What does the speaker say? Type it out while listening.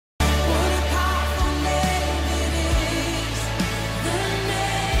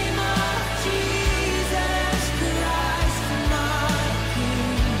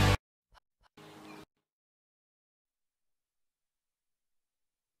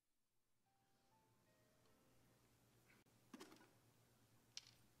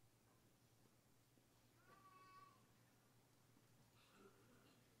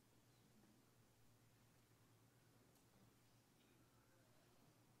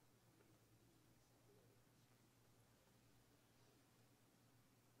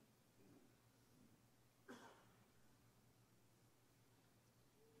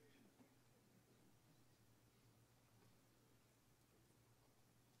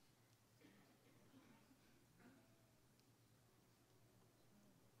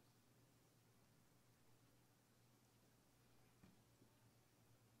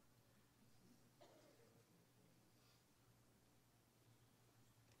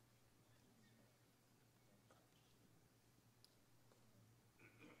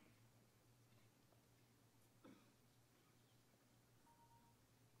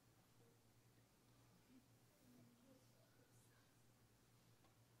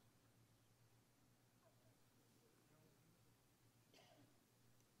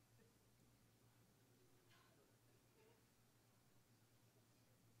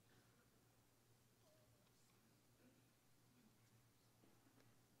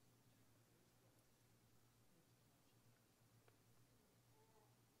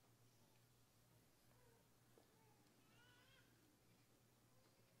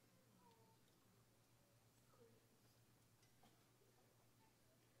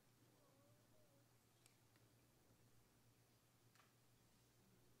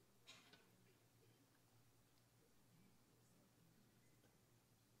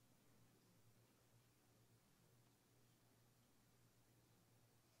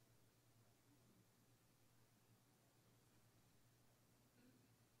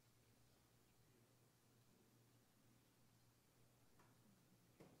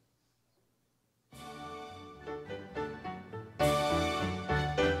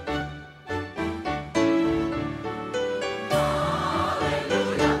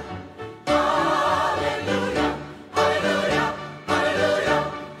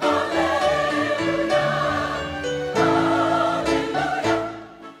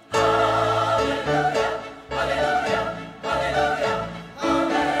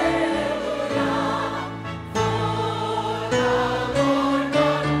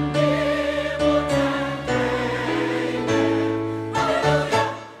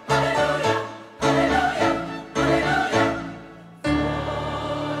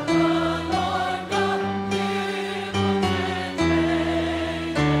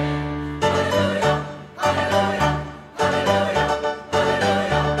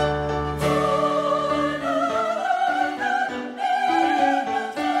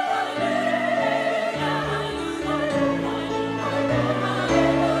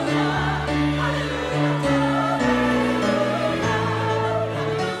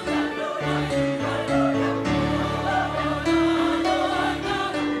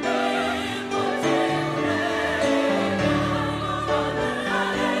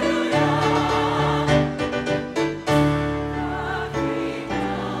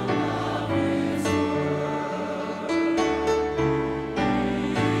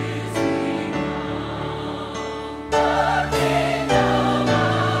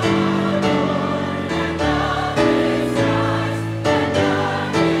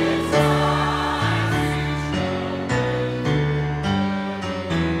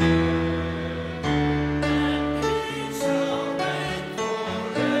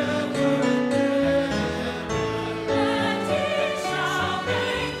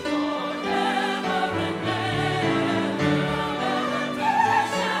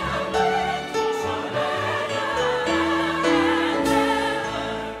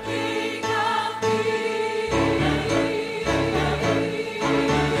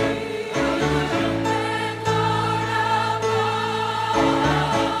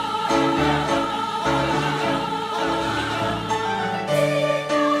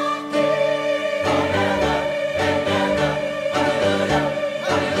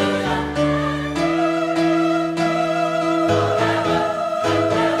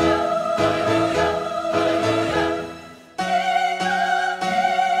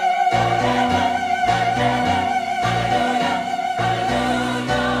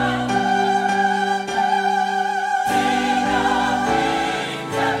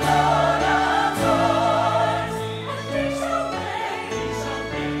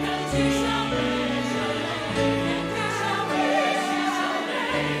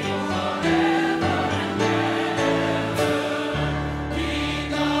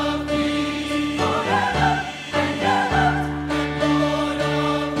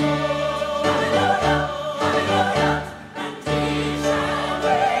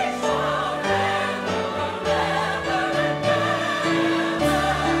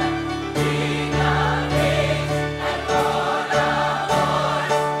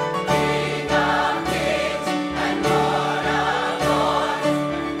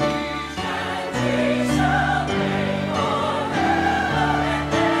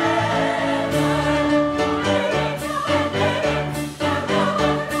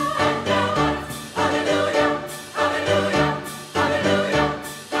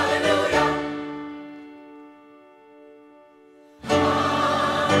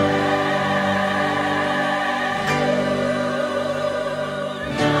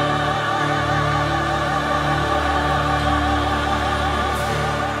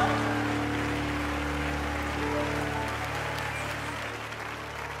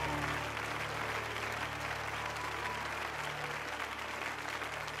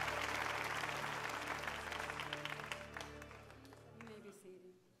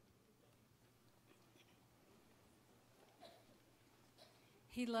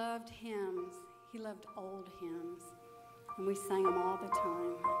He loved hymns. He loved old hymns. And we sang them all the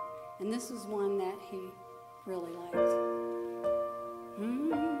time. And this was one that he really liked.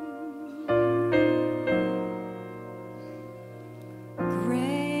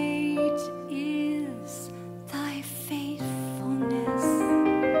 Great is thy faithfulness,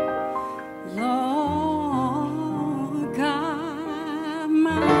 Lord God,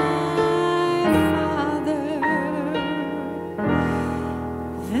 my Father.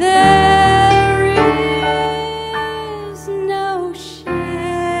 There is no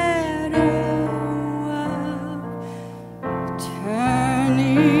shadow of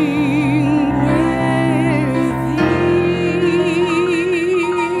turning with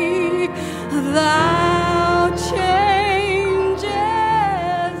thee. Thou changest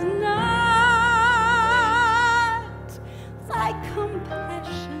not, thy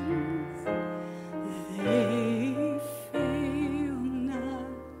compassions, they fail not.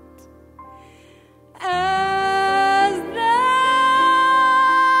 As thou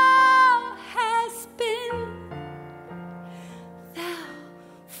hast been, thou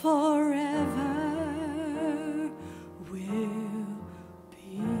forever will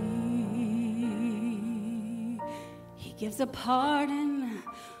be. He gives a pardon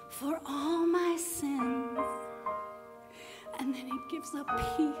for all my sins, and then he gives a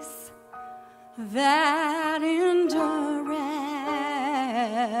peace that endureth.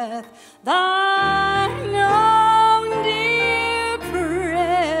 Thine own dear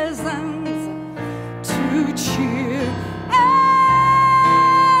presence to cheer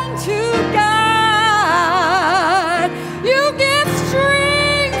and to guide. You give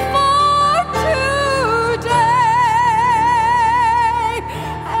strength for today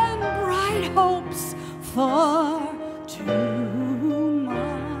and bright hopes for tomorrow,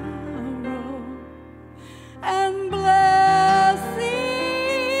 and blessings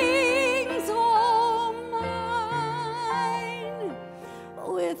all mine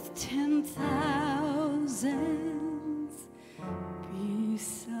with 10,000s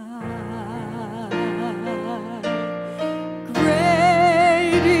beside.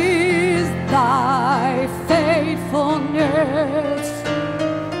 Great is thy faithfulness.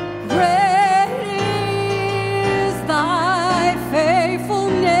 Great is thy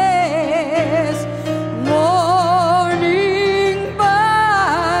faithfulness. Morning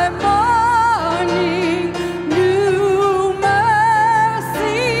by morning, new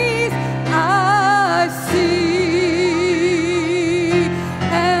mercies I see,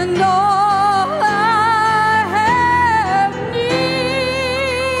 and all I have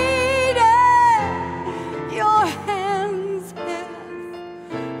needed, your hands have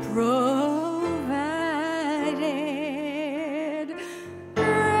provided.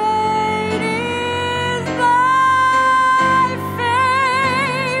 Great is thy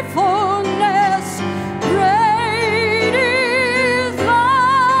faithfulness. Great is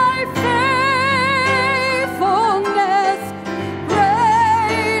thy faithfulness.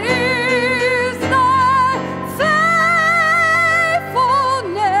 Great is thy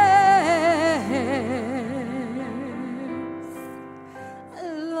faithfulness,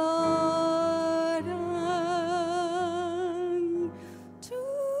 Lord, unto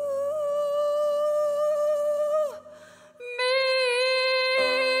me.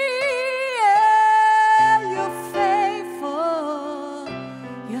 Yeah, you're faithful.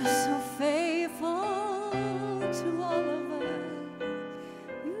 You're so faithful to all of us.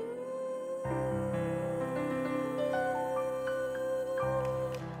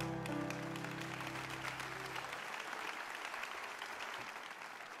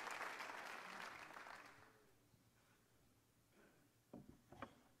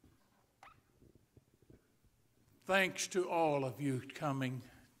 Thanks to all of you coming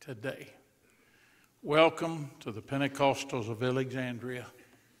today. Welcome to the Pentecostals of Alexandria,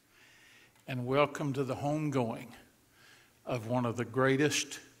 and welcome to the homegoing of one of the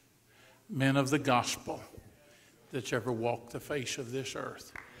greatest men of the gospel that's ever walked the face of this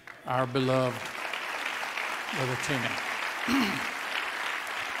earth, our beloved Brother Tenney.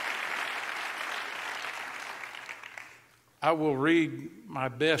 I will read my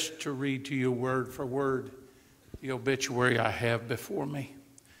best to read to you word for word the obituary I have before me.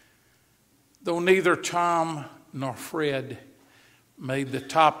 Though neither Tom nor Fred made the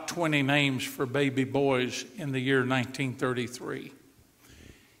top 20 names for baby boys in the year 1933,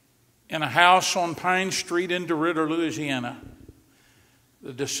 in a house on Pine Street in DeRidder, Louisiana,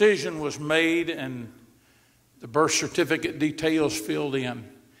 the decision was made and the birth certificate details filled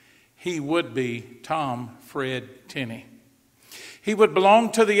in. He would be Tom Fred Tenney. He would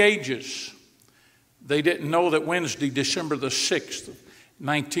belong to the ages. They didn't know that Wednesday, December the 6th,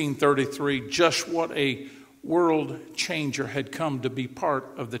 1933, just what a world changer had come to be part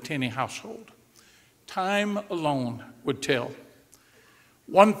of the Tenney household. Time alone would tell.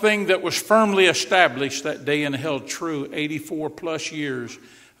 One thing that was firmly established that day and held true 84 plus years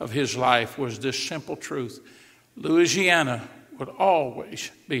of his life was this simple truth: Louisiana would always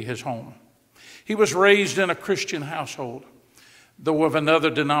be his home. He was raised in a Christian household, though of another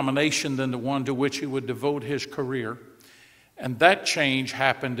denomination than the one to which he would devote his career. And that change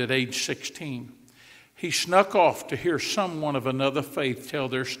happened at age 16. He snuck off to hear someone of another faith tell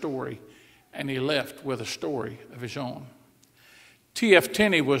their story, and he left with a story of his own. T.F.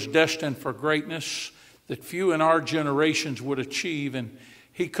 Tenney was destined for greatness that few in our generations would achieve, and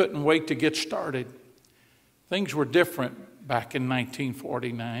he couldn't wait to get started. Things were different back in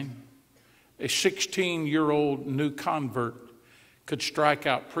 1949. A 16-year-old new convert could strike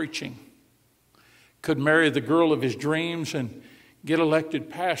out preaching, could marry the girl of his dreams, and get elected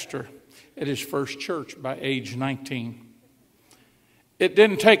pastor at his first church by age 19. It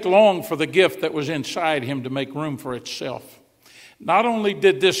didn't take long for the gift that was inside him to make room for itself. Not only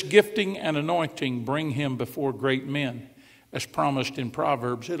did this gifting and anointing bring him before great men, as promised in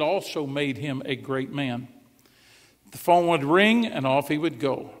Proverbs, it also made him a great man. The phone would ring and off he would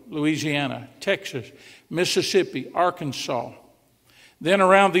go. Louisiana, Texas, Mississippi, Arkansas. Then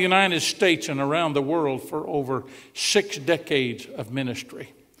around the United States and around the world for over 6 decades of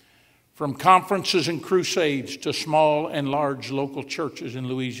ministry. From conferences and crusades to small and large local churches in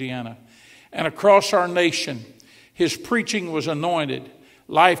Louisiana. And across our nation, his preaching was anointed,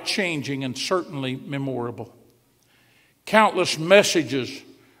 life-changing, and certainly memorable. Countless messages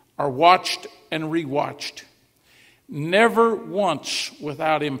are watched and rewatched, never once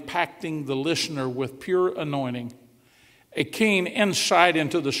without impacting the listener with pure anointing, a keen insight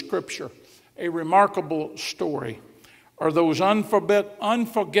into the Scripture, a remarkable story, or those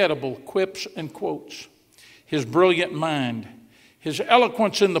unforgettable quips and quotes, his brilliant mind, his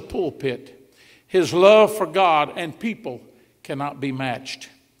eloquence in the pulpit, his love for God and people cannot be matched.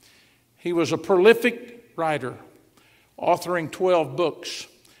 He was a prolific writer, authoring 12 books,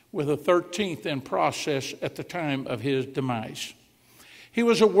 with a 13th in process at the time of his demise. He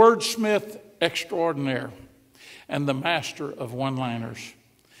was a wordsmith extraordinaire and the master of one-liners.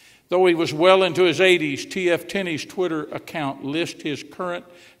 Though he was well into his 80s, T.F. Tenney's Twitter account lists his current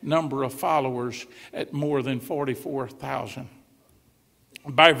number of followers at more than 44,000.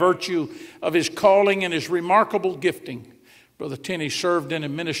 By virtue of his calling and his remarkable gifting, Brother Tenney served in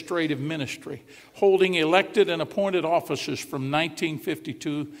administrative ministry, holding elected and appointed offices from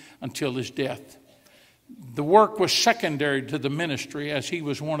 1952 until his death. The work was secondary to the ministry, as he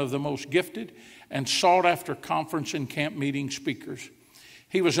was one of the most gifted and sought-after conference and camp meeting speakers.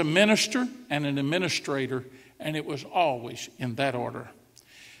 He was a minister and an administrator, and it was always in that order.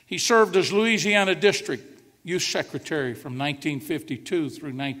 He served as Louisiana District Youth Secretary from 1952 through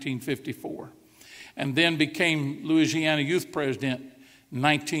 1954, and then became Louisiana Youth President in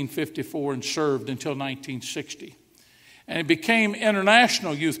 1954 and served until 1960. And he became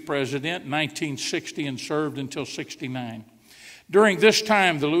International Youth President in 1960 and served until 1969. During this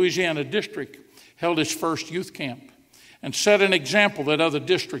time, the Louisiana District held its first youth camp and set an example that other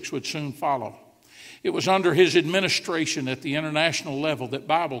districts would soon follow. It was under his administration at the international level that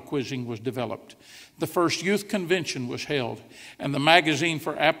Bible quizzing was developed. The first youth convention was held, and the magazine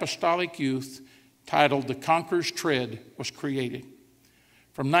for apostolic youth, titled The Conqueror's Tread, was created.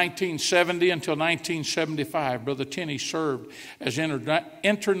 From 1970 until 1975, Brother Tenney served as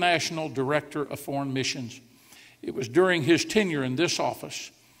International Director of Foreign Missions. It was during his tenure in this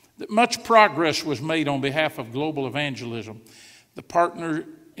office that much progress was made on behalf of global evangelism. The Partner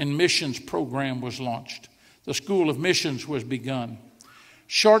in Missions program was launched. The School of Missions was begun.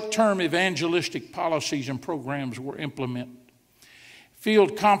 Short-term evangelistic policies and programs were implemented.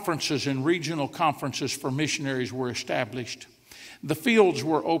 Field conferences and regional conferences for missionaries were established. The fields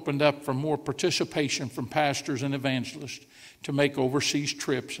were opened up for more participation from pastors and evangelists to make overseas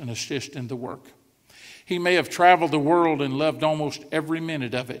trips and assist in the work. He may have traveled the world and loved almost every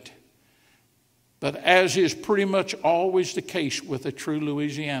minute of it. But as is pretty much always the case with a true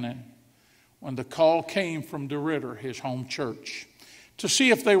Louisianan, when the call came from DeRidder, his home church, to see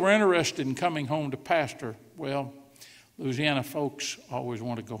if they were interested in coming home to pastor, well, Louisiana folks always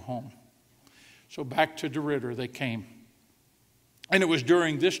want to go home. So back to DeRidder they came. And it was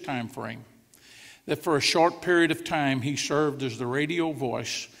during this time frame that for a short period of time he served as the radio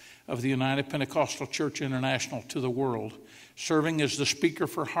voice of the United Pentecostal Church International to the world, serving as the speaker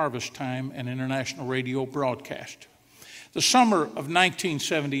for Harvest Time and international radio broadcast. The summer of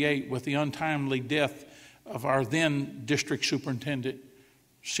 1978, with the untimely death of our then district superintendent,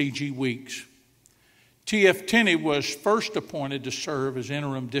 C.G. Weeks. T.F. Tenney was first appointed to serve as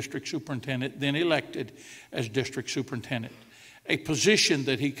interim district superintendent, then elected as district superintendent, a position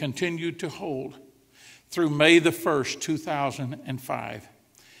that he continued to hold through May the 1st, 2005,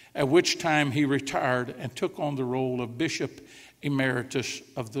 at which time he retired and took on the role of Bishop Emeritus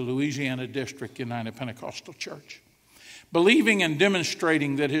of the Louisiana District United Pentecostal Church. Believing and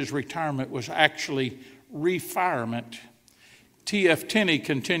demonstrating that his retirement was actually refirement, T.F. Tenney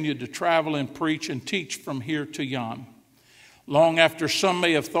continued to travel and preach and teach from here to yon. Long after some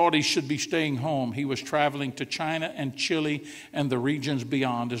may have thought he should be staying home, he was traveling to China and Chile and the regions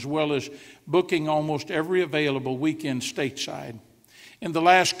beyond, as well as booking almost every available weekend stateside. In the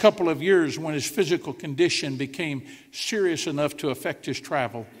last couple of years, when his physical condition became serious enough to affect his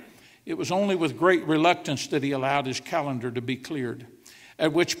travel, it was only with great reluctance that he allowed his calendar to be cleared,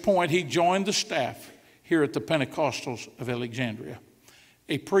 at which point he joined the staff here at the Pentecostals of Alexandria.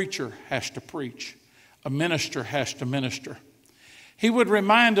 A preacher has to preach. A minister has to minister. He would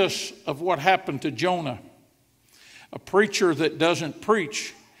remind us of what happened to Jonah. A preacher that doesn't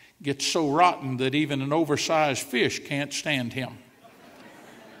preach gets so rotten that even an oversized fish can't stand him.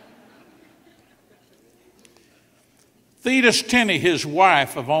 Thetis Tenney, his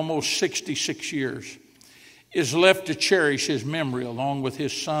wife of almost 66 years, is left to cherish his memory along with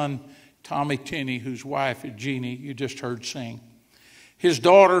his son, Tommy Tenney, whose wife is Jeannie, you just heard sing, his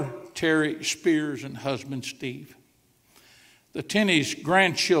daughter, Terry Spears, and husband, Steve. The Tenney's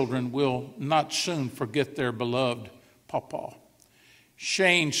grandchildren will not soon forget their beloved pawpaw.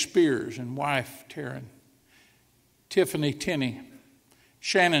 Shane Spears and wife, Taryn, Tiffany Tenney,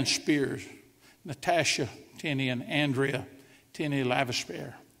 Shannon Spears, Natasha Tenney, and Andrea Tenney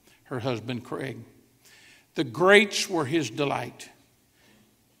Lavisper, her husband, Craig. The greats were his delight,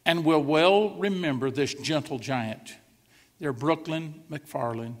 and will well remember this gentle giant. They're Brooklyn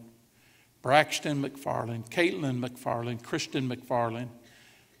McFarland, Braxton McFarland, Caitlin McFarland, Kristen McFarland,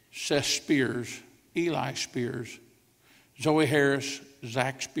 Seth Spears, Eli Spears, Zoe Harris,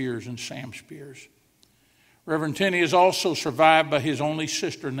 Zach Spears, and Sam Spears. Reverend Tenney is also survived by his only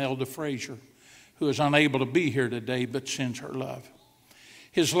sister, Nelda Frazier, who is unable to be here today but sends her love.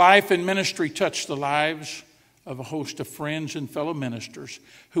 His life and ministry touched the lives of a host of friends and fellow ministers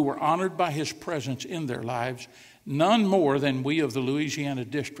who were honored by his presence in their lives, none more than we of the Louisiana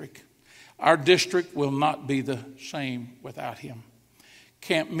District. Our district will not be the same without him.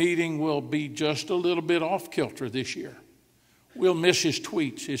 Camp meeting will be just a little bit off kilter this year. We'll miss his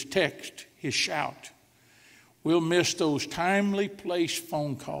tweets, his text, his shout. We'll miss those timely placed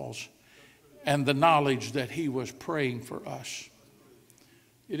phone calls and the knowledge that he was praying for us.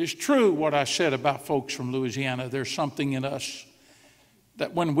 It is true what I said about folks from Louisiana. There's something in us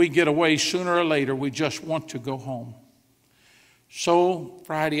that when we get away, sooner or later, we just want to go home. So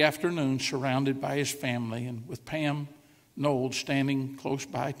Friday afternoon, surrounded by his family and with Pam Nold standing close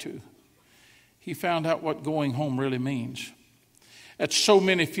by too, he found out what going home really means. At so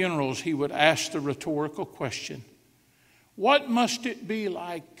many funerals, he would ask the rhetorical question, what must it be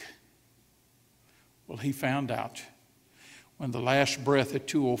like? Well, he found out when the last breath at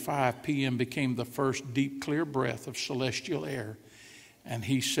 2:05 p.m. became the first deep, clear breath of celestial air. And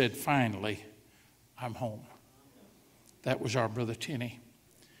he said, finally, I'm home. That was our brother Tenney.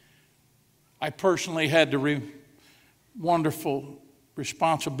 I personally had the wonderful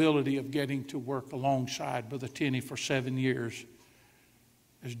responsibility of getting to work alongside Brother Tenney for 7 years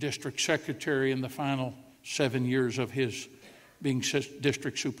as district secretary in the final 7 years of his being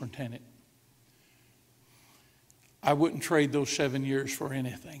district superintendent. I wouldn't trade those 7 years for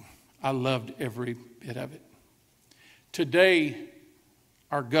anything. I loved every bit of it. Today,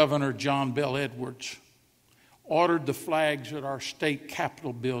 our governor, John Bell Edwards, ordered the flags at our state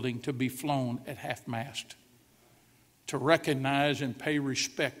capitol building to be flown at half-mast to recognize and pay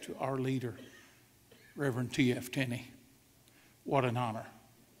respect to our leader, Reverend T.F. Tenney. What an honor.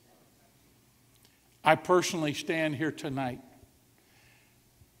 I personally stand here tonight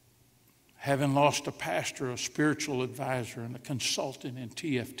having lost a pastor, a spiritual advisor, and a consultant in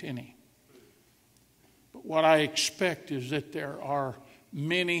T.F. Tenney. But what I expect is that there are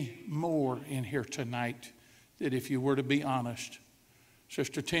many more in here tonight that if you were to be honest,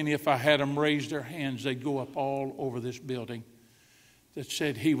 Sister Tenney, if I had them raise their hands, they'd go up all over this building that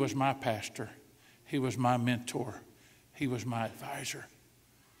said he was my pastor, he was my mentor, he was my advisor.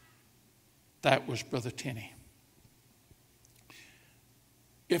 That was Brother Tenney.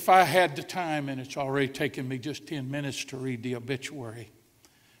 If I had the time, and it's already taken me just 10 minutes to read the obituary,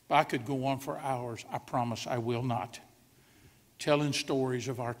 but I could go on for hours, I promise I will not, telling stories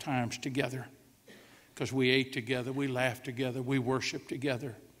of our times together. because we ate together, we laughed together, we worshiped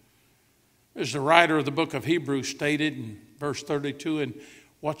together. As the writer of the book of Hebrews stated in verse 32, and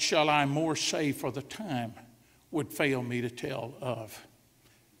what shall I more say, for the time would fail me to tell of.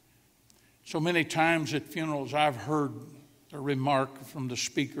 So many times at funerals I've heard a remark from the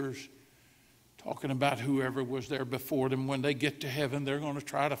speakers talking about whoever was there before them. When they get to heaven, they're going to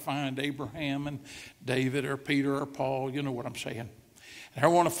try to find Abraham and David or Peter or Paul. You know what I'm saying. And I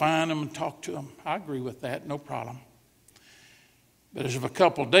want to find them and talk to them. I agree with that, no problem. But as of a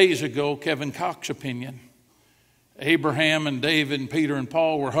couple of days ago, Kevin Cox's opinion, Abraham and David and Peter and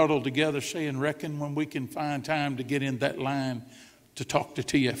Paul were huddled together saying, reckon when we can find time to get in that line to talk to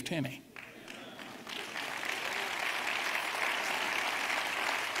T.F. Tenney.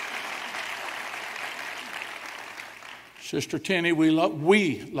 Sister Tenney, we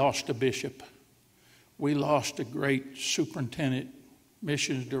lost a bishop. We lost a great superintendent,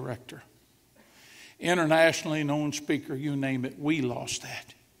 missions director, internationally known speaker, you name it. We lost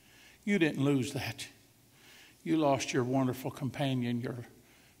that. You didn't lose that. You lost your wonderful companion, your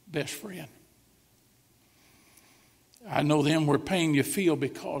best friend. I know them were pain you feel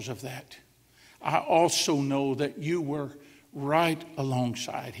because of that. I also know that you were right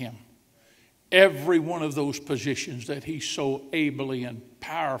alongside him. Every one of those positions that he so ably and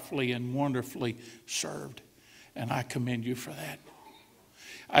powerfully and wonderfully served. And I commend you for that.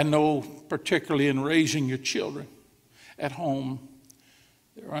 I know, particularly in raising your children at home,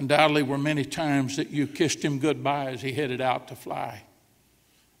 there undoubtedly were many times that you kissed him goodbye as he headed out to fly.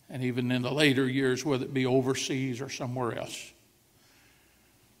 And even in the later years, whether it be overseas or somewhere else.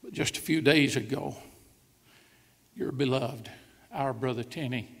 But just a few days ago, your beloved, our brother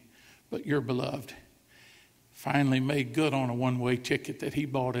Tenney, but your beloved, finally made good on a one-way ticket that he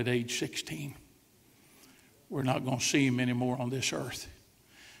bought at age 16. We're not going to see him anymore on this earth.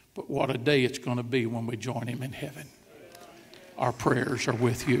 But what a day it's going to be when we join him in heaven. Our prayers are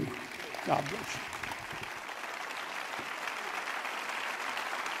with you. God bless you.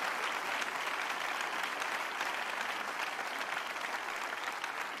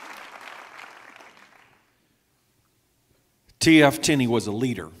 T.F. Tenney was a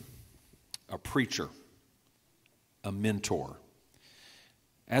leader, a preacher, a mentor.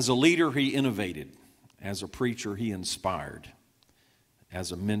 As a leader, he innovated. As a preacher, he inspired.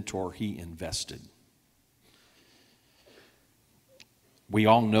 As a mentor, he invested. We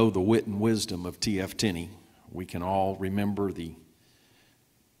all know the wit and wisdom of T.F. Tenney. We can all remember the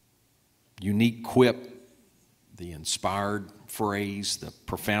unique quip, the inspired phrase, the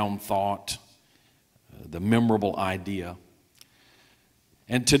profound thought, the memorable idea.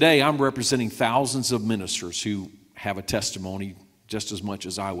 And today I'm representing thousands of ministers who have a testimony just as much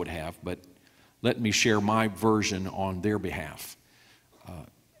as I would have, but let me share my version on their behalf.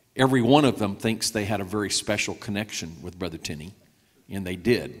 Every one of them thinks they had a very special connection with Brother Tenney, and they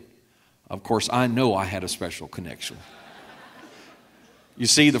did. Of course, I know I had a special connection. You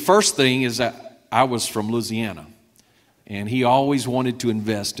see, the first thing is that I was from Louisiana, and he always wanted to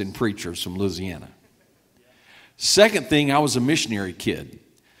invest in preachers from Louisiana. Second thing, I was a missionary kid.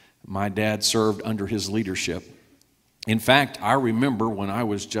 My dad served under his leadership. In fact, I remember when I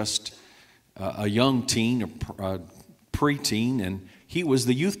was just a young teen, a preteen, and he was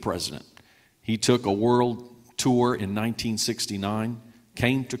the youth president. He took a world tour in 1969,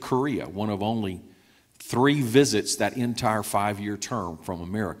 came to Korea, one of only 3 visits that entire 5-year term from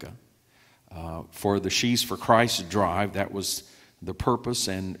America. For the She's for Christ drive, that was the purpose,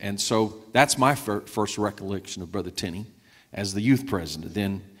 and so that's my first recollection of Brother Tenney as the youth president.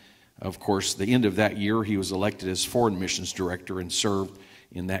 Then, of course, the end of that year, he was elected as foreign missions director and served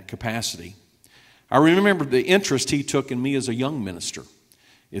in that capacity. I remember the interest he took in me as a young minister.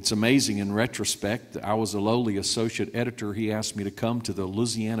 It's amazing in retrospect. I was a lowly associate editor. He asked me to come to the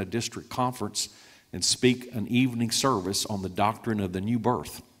Louisiana District Conference and speak an evening service on the doctrine of the new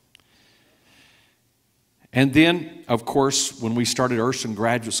birth. And then, of course, when we started Urson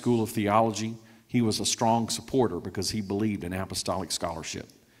Graduate School of Theology, he was a strong supporter because he believed in apostolic scholarship.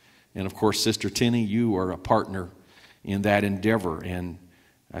 And, of course, Sister Tenney, you are a partner in that endeavor, and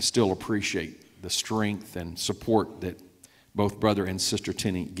I still appreciate the strength and support that both Brother and Sister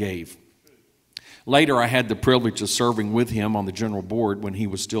Tenney gave. Later, I had the privilege of serving with him on the general board when he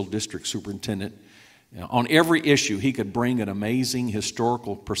was still district superintendent. On every issue, he could bring an amazing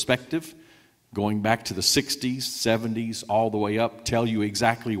historical perspective, going back to the 60s, 70s, all the way up, tell you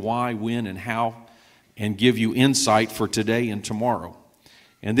exactly why, when, and how, and give you insight for today and tomorrow.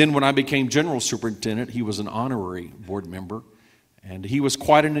 And then when I became general superintendent, he was an honorary board member, and he was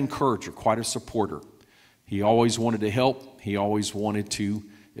quite an encourager, quite a supporter. He always wanted to help. He always wanted to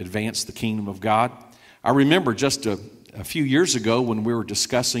advance the kingdom of God. I remember just a few years ago when we were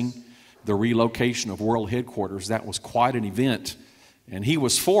discussing the relocation of world headquarters. That was quite an event, and he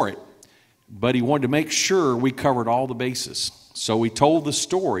was for it, but he wanted to make sure we covered all the bases. So he told the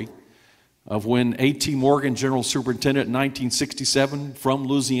story of when A.T. Morgan, General Superintendent in 1967 from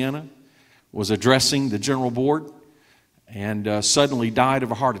Louisiana, was addressing the General Board and suddenly died of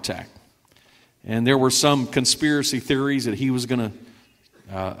a heart attack. And there were some conspiracy theories that he was going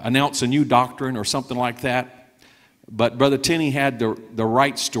to announce a new doctrine or something like that. But Brother Tenney had the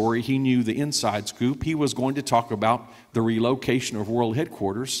right story. He knew the inside scoop. He was going to talk about the relocation of world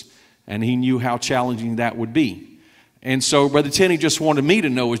headquarters, and he knew how challenging that would be. And so Brother Tenney just wanted me to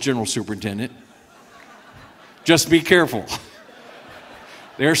know as General Superintendent, just be careful.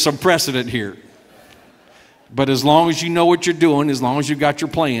 There's some precedent here. But as long as you know what you're doing, as long as you've got your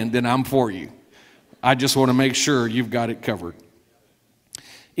plan, then I'm for you. I just want to make sure you've got it covered.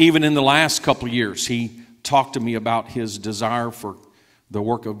 Even in the last couple of years, he talked to me about his desire for the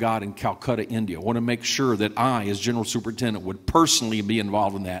work of God in Calcutta, India. I want to make sure that I, as General Superintendent, would personally be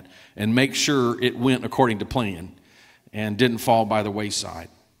involved in that and make sure it went according to plan and didn't fall by the wayside.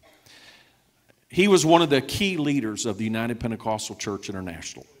 He was one of the key leaders of the United Pentecostal Church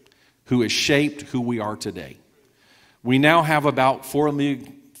International, who has shaped who we are today. We now have about 4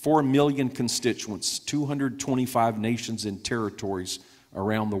 million constituents, 225 nations and territories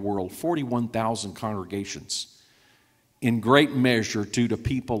around the world, 41,000 congregations, in great measure due to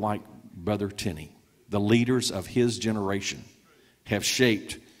people like Brother Tenney. The leaders of his generation have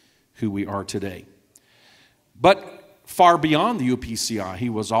shaped who we are today. But far beyond the UPCI, he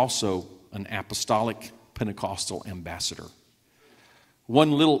was also an apostolic Pentecostal ambassador.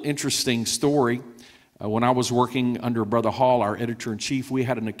 One little interesting story, when I was working under Brother Hall, our editor-in-chief, we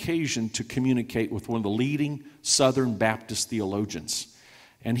had an occasion to communicate with one of the leading Southern Baptist theologians.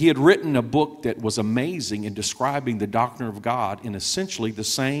 And he had written a book that was amazing in describing the doctrine of God in essentially the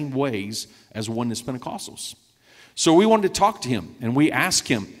same ways as Oneness Pentecostals. So we wanted to talk to him, and we asked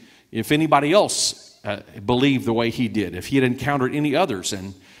him if anybody else believed the way he did, if he had encountered any others.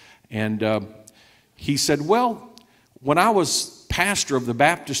 And he said, well, when I was pastor of the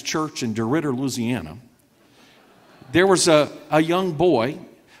Baptist church in DeRidder, Louisiana, there was a young boy,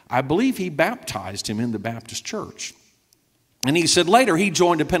 I believe he baptized him in the Baptist church. And he said later he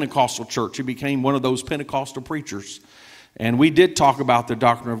joined a Pentecostal church. He became one of those Pentecostal preachers. And we did talk about the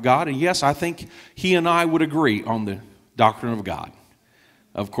doctrine of God. And yes, I think he and I would agree on the doctrine of God.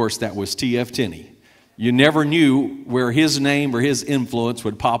 Of course, that was T.F. Tenney. You never knew where his name or his influence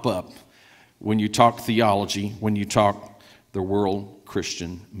would pop up when you talk theology, when you talk the world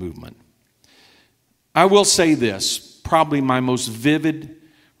Christian movement. I will say this, probably my most vivid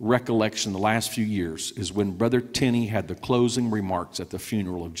recollection the last few years is when Brother Tenney had the closing remarks at the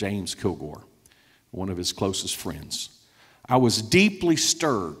funeral of James Kilgore, one of his closest friends. I was deeply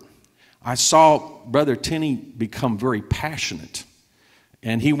stirred. I saw Brother Tenney become very passionate,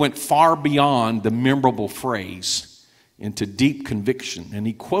 and he went far beyond the memorable phrase into deep conviction, and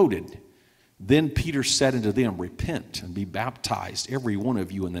he quoted, "Then Peter said unto them, Repent and be baptized, every one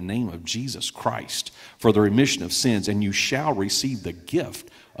of you, in the name of Jesus Christ, for the remission of sins, and you shall receive the gift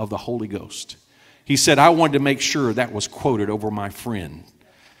of the Holy Ghost." He said, I wanted to make sure that was quoted over my friend,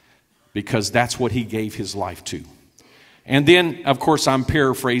 because that's what he gave his life to. And then, of course, I'm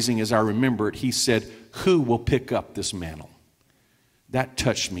paraphrasing as I remember it, he said, who will pick up this mantle? That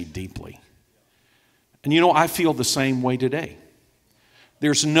touched me deeply. And you know, I feel the same way today.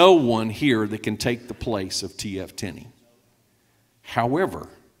 There's no one here that can take the place of T.F. Tenney. However,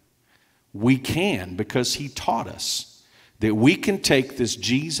 we can, because he taught us that we can take this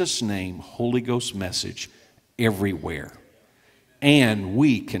Jesus name, Holy Ghost message everywhere, and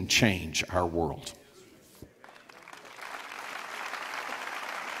we can change our world.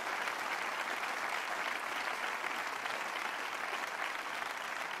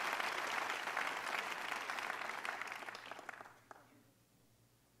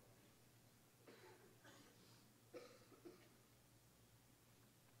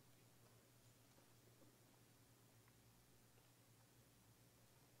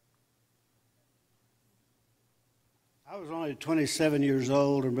 I was only 27 years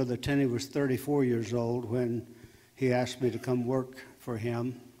old, and Brother Tenney was 34 years old when he asked me to come work for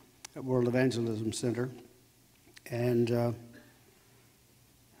him at World Evangelism Center. And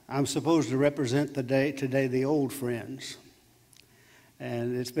I'm supposed to represent today the old friends.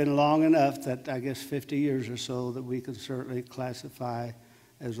 And it's been long enough that I guess 50 years or so that we can certainly classify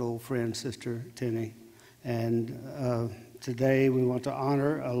as old friends, Sister Tenney. And today we want to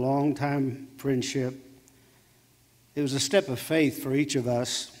honor a long-time friendship. It was a step of faith for each of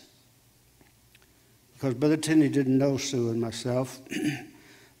us because Brother Tenney didn't know Sue and myself.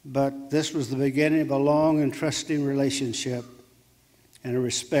 But this was the beginning of a long and trusting relationship and a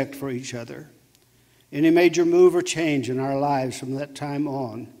respect for each other. Any major move or change in our lives from that time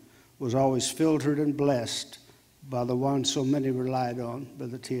on was always filtered and blessed by the one so many relied on,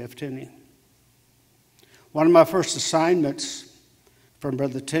 Brother T.F. Tenney. One of my first assignments from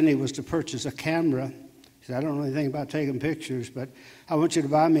Brother Tenney was to purchase a camera. He said, I don't know anything about taking pictures, but I want you to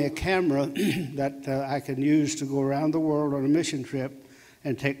buy me a camera that I can use to go around the world on a mission trip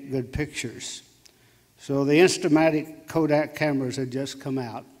and take good pictures. So the Instamatic Kodak cameras had just come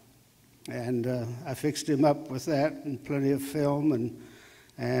out, and I fixed him up with that and plenty of film,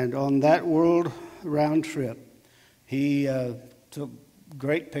 and on that world round trip, he took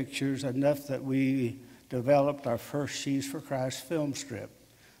great pictures, enough that we developed our first She's for Christ film strip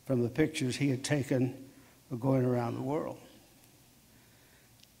from the pictures he had taken of going around the world.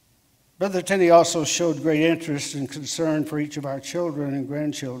 Brother Tenney also showed great interest and concern for each of our children and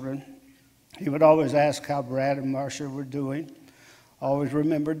grandchildren. He would always ask how Brad and Marcia were doing, always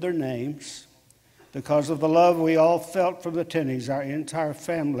remembered their names. Because of the love we all felt from the Tenneys, our entire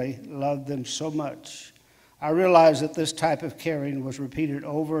family loved them so much. I realized that this type of caring was repeated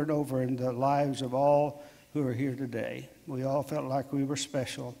over and over in the lives of all who are here today. We all felt like we were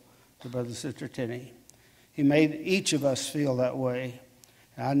special to Brother and Sister Tenney. He made each of us feel that way.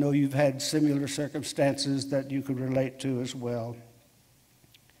 I know you've had similar circumstances that you could relate to as well.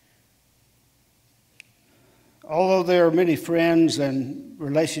 Although there are many friends and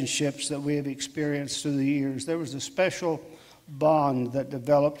relationships that we have experienced through the years, there was a special bond that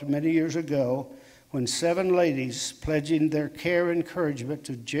developed many years ago when 7 ladies pledging their care and encouragement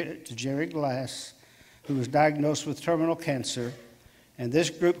to Jerry Glass, who was diagnosed with terminal cancer, and this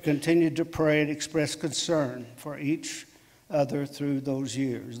group continued to pray and express concern for each other through those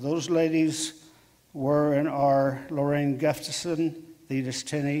years. Those ladies were and are Lorraine Gustafson, Thetis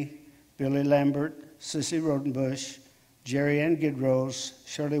Tenney, Billy Lambert, Sissy Rodenbush, Jerry Ann Gidrose,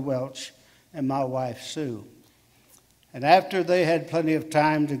 Shirley Welch, and my wife, Sue. And after they had plenty of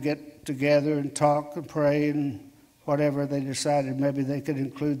time to get together and talk and pray and whatever, they decided maybe they could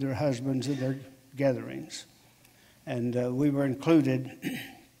include their husbands in their gatherings. And we were included.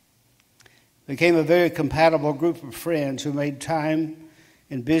 Became a very compatible group of friends who made time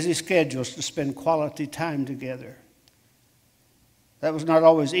in busy schedules to spend quality time together. That was not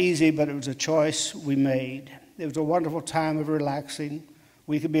always easy, but it was a choice we made. It was a wonderful time of relaxing.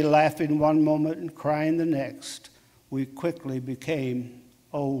 We could be laughing one moment and crying the next. We quickly became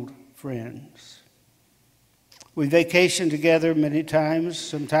old friends. We vacationed together many times.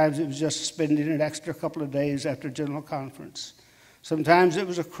 Sometimes it was just spending an extra couple of days after General Conference. Sometimes it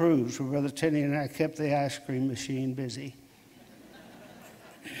was a cruise where Brother Tenney and I kept the ice cream machine busy.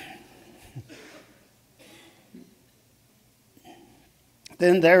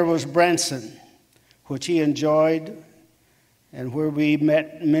 Then there was Branson, which he enjoyed and where we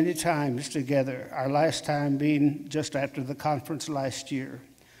met many times together, our last time being just after the conference last year.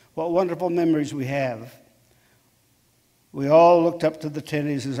 What wonderful memories we have. We all looked up to the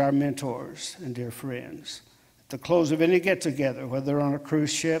Tenneys as our mentors and dear friends. At the close of any get-together, whether on a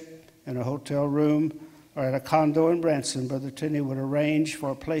cruise ship, in a hotel room, or at a condo in Branson, Brother Tenney would arrange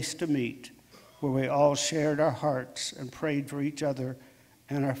for a place to meet where we all shared our hearts and prayed for each other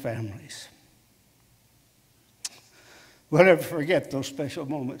and our families. We'll never forget those special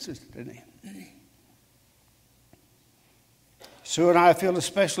moments, Sister Tenney. Sue and I feel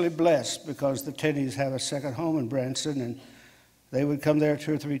especially blessed because the Tenneys have a second home in Branson, and they would come there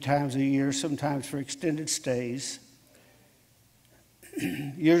 2 or 3 times a year, sometimes for extended stays.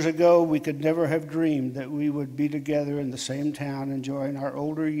 Years ago, we could never have dreamed that we would be together in the same town, enjoying our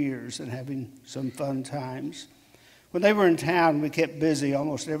older years and having some fun times. When they were in town, we kept busy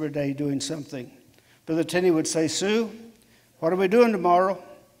almost every day doing something. Brother Tenney would say, Sue, what are we doing tomorrow?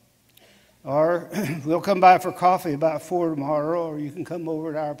 Or we'll come by for coffee about 4 tomorrow, or you can come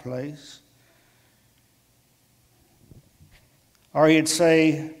over to our place. Or he'd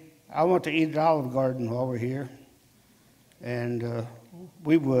say, I want to eat at Olive Garden while we're here. And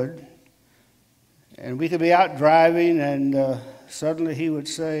we would. And we could be out driving, and suddenly he would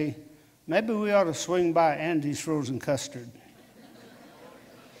say, maybe we ought to swing by Andy's Frozen Custard.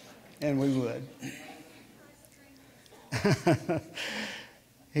 And we would.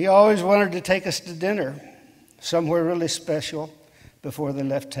 He always wanted to take us to dinner, somewhere really special, before they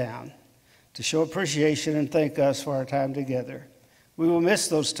left town, to show appreciation and thank us for our time together. We will miss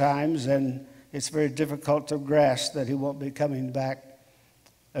those times, and it's very difficult to grasp that he won't be coming back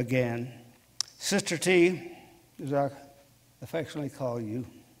again. Sister T, as I affectionately call you,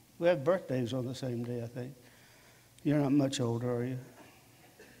 We have birthdays on the same day, I think. You're not much older, are you?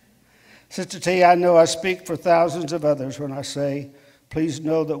 Sister T, I know I speak for thousands of others when I say, please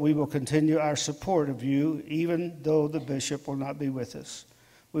know that we will continue our support of you, even though the bishop will not be with us.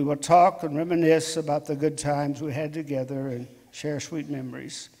 We will talk and reminisce about the good times we had together and share sweet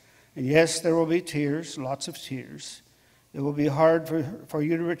memories. And yes, there will be tears, lots of tears. It will be hard for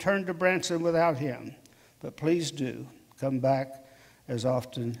you to return to Branson without him, but please do come back as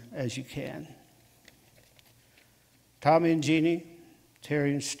often as you can. Tommy and Jeannie,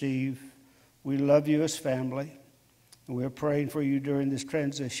 Terry and Steve, we love you as family, and we're praying for you during this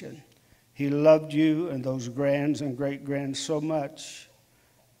transition. He loved you and those grands and great-grands so much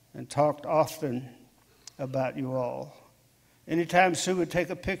and talked often about you all. Anytime Sue would take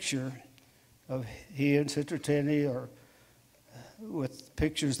a picture of he and Sister Tenney or with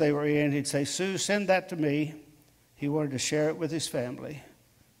pictures they were in, he'd say, Sue, send that to me. He wanted to share it with his family.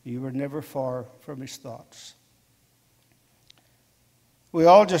 You were never far from his thoughts. We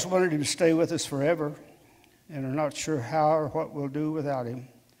all just wanted him to stay with us forever and are not sure how or what we'll do without him.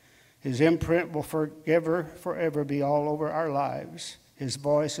 His imprint will forever be all over our lives, his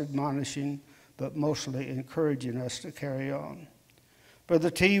voice admonishing, but mostly encouraging us to carry on.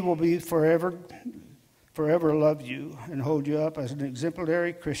 Brother T will be forever love you and hold you up as an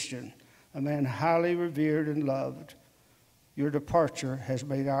exemplary Christian, a man highly revered and loved. Your departure has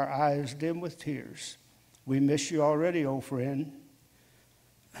made our eyes dim with tears. We miss you already, old friend.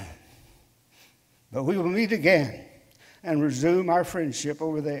 But we will meet again and resume our friendship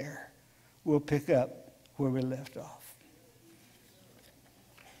over there. We'll pick up where we left off.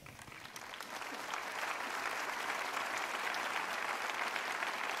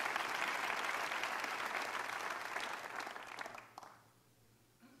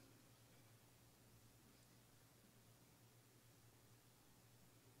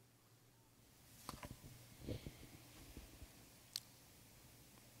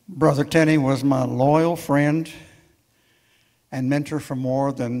 Brother Tenney was my loyal friend and mentor for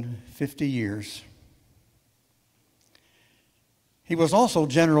more than 50 years. He was also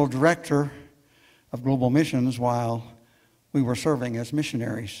General Director of Global Missions while we were serving as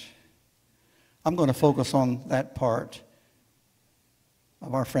missionaries. I'm going to focus on that part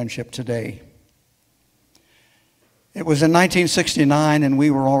of our friendship today. It was in 1969, and we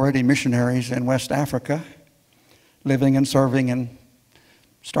were already missionaries in West Africa, living and serving and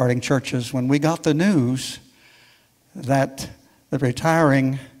starting churches, when we got the news that the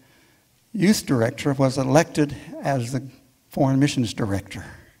retiring youth director was elected as the foreign missions director.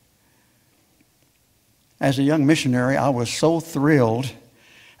 As a young missionary, I was so thrilled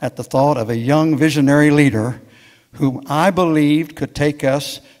at the thought of a young visionary leader whom I believed could take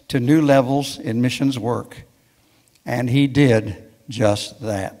us to new levels in missions work. And he did just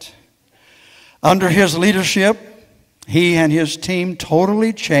that. Under his leadership, he and his team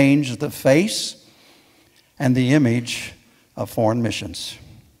totally changed the face and the image of foreign missions.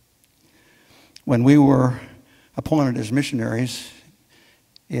 When we were appointed as missionaries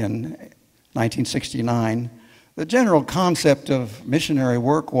in 1969, the general concept of missionary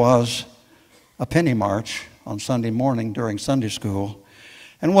work was a penny march on Sunday morning during Sunday school.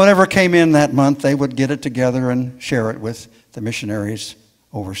 And whatever came in that month, they would get it together and share it with the missionaries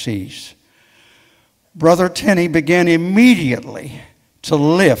overseas. Brother Tenney began immediately to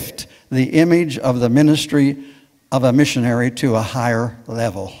lift the image of the ministry of a missionary to a higher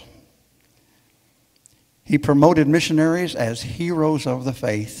level. He promoted missionaries as heroes of the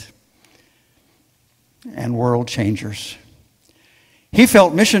faith and world changers. He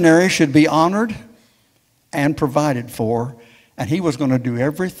felt missionaries should be honored and provided for, and he was going to do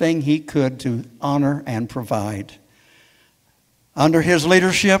everything he could to honor and provide. Under his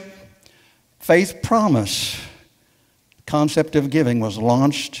leadership, Faith Promise, concept of giving, was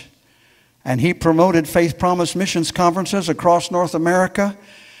launched, and he promoted Faith Promise missions conferences across North America,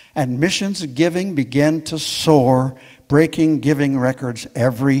 and missions giving began to soar, breaking giving records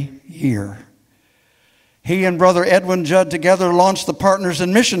every year. He and Brother Edwin Judd together launched the Partners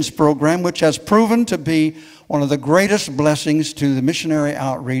in Missions program, which has proven to be one of the greatest blessings to the missionary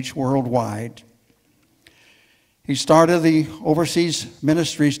outreach worldwide. He started the Overseas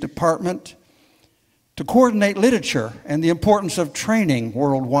Ministries Department to coordinate literature and the importance of training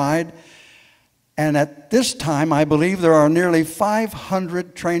worldwide. And at this time, I believe there are nearly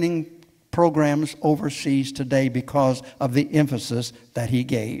 500 training programs overseas today because of the emphasis that he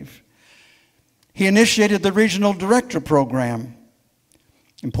gave. He initiated the Regional Director Program,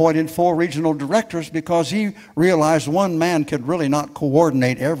 appointed 4 regional directors because he realized one man could really not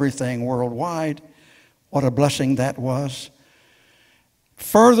coordinate everything worldwide. What a blessing that was.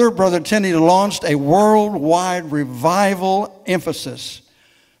 Further, Brother Tenney launched a worldwide revival emphasis.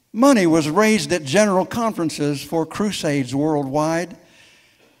 Money was raised at general conferences for crusades worldwide,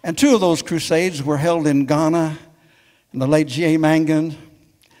 and 2 of those crusades were held in Ghana, and the late G.A. Mangan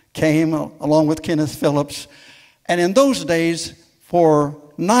came along with Kenneth Phillips. And in those days, for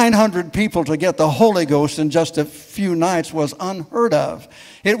 900 people to get the Holy Ghost in just a few nights was unheard of.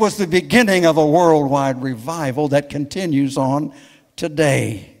 It was the beginning of a worldwide revival that continues on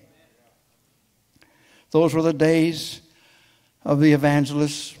today. Those were the days of the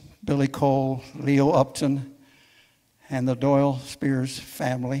evangelists, Billy Cole, Leo Upton, and the Doyle Spears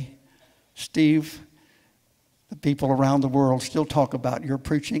family. Steve, the people around the world still talk about your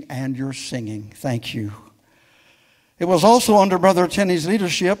preaching and your singing. Thank you. It was also under Brother Tenney's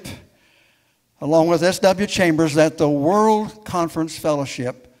leadership, along with S.W. Chambers, that the World Conference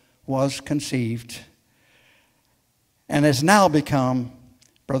Fellowship was conceived and has now become,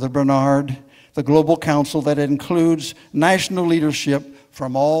 Brother Bernard, the global council that includes national leadership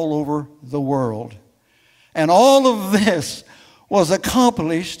from all over the world. And all of this was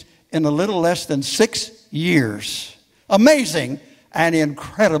accomplished in a little less than 6 years. Amazing and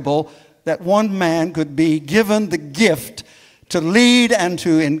incredible that one man could be given the gift to lead and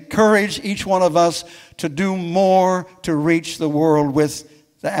to encourage each one of us to do more to reach the world with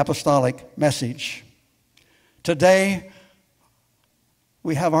the apostolic message. Today,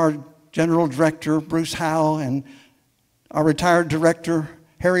 we have our General Director, Bruce Howe, and our retired director,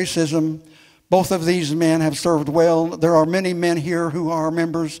 Harry Sism. Both of these men have served well. There are many men here who are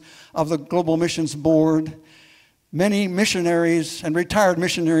members of the Global Missions Board. Many missionaries and retired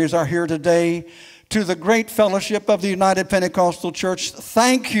missionaries are here today. To the great fellowship of the United Pentecostal Church,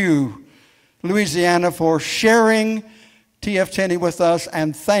 thank you, Louisiana, for sharing T.F. Tenney with us.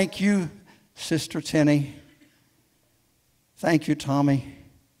 And thank you, Sister Tenney. Thank you, Tommy.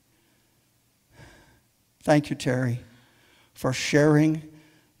 Thank you, Terry, for sharing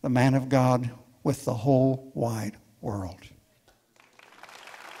the man of God with the whole wide world.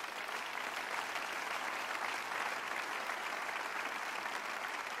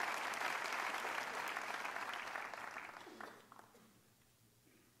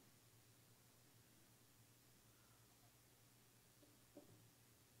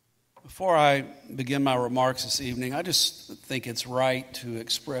 Before I begin my remarks this evening, I just think it's right to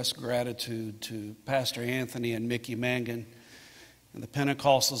express gratitude to Pastor Anthony and Mickey Mangan and the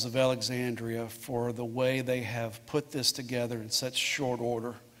Pentecostals of Alexandria for the way they have put this together in such short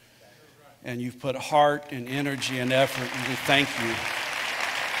order. And you've put heart and energy and effort, and we thank you.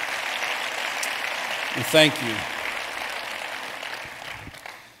 We thank you.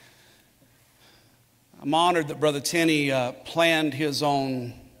 I'm honored that Brother Tenney planned his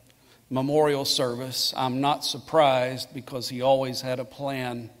own memorial service. I'm not surprised because he always had a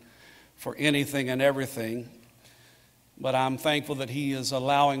plan for anything and everything. But I'm thankful that he is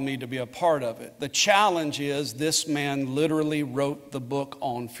allowing me to be a part of it. The challenge is this man literally wrote the book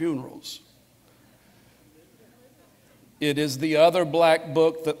on funerals. It is the other black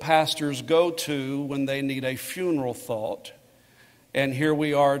book that pastors go to when they need a funeral thought. And here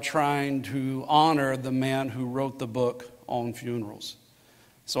we are trying to honor the man who wrote the book on funerals.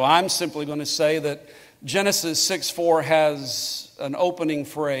 So I'm simply going to say that Genesis 6:4 has an opening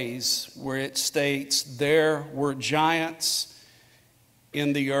phrase where it states, "There were giants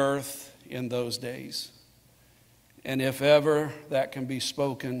in the earth in those days." And if ever that can be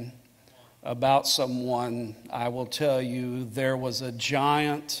spoken about someone, I will tell you there was a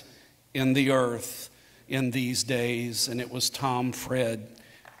giant in the earth in these days, and it was Tom Fred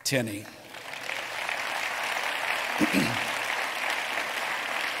Tenney.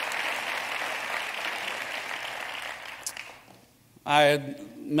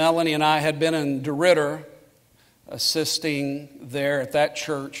 Melanie and I had been in DeRidder assisting there at that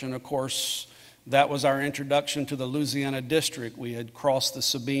church, and of course that was our introduction to the Louisiana district. We had crossed the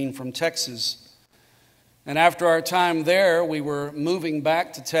Sabine from Texas, and after our time there we were moving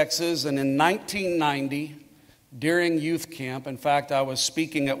back to Texas. And in 1990, during youth camp, in fact I was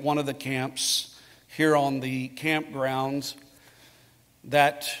speaking at one of the camps here on the campgrounds,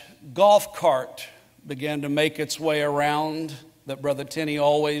 that golf cart began to make its way around that Brother Tenney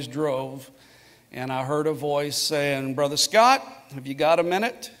always drove. And I heard a voice saying, "Brother Scott, have you got a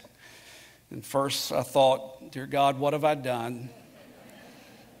minute?" And first I thought, "Dear God, what have I done?"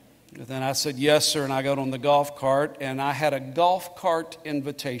 And then I said, "Yes, sir." And I got on the golf cart, and I had a golf cart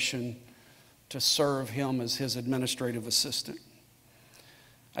invitation to serve him as his administrative assistant.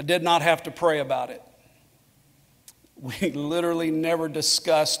 I did not have to pray about it. We literally never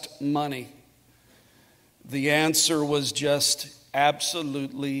discussed money. The answer was just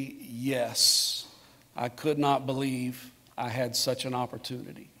Absolutely yes. I could not believe I had such an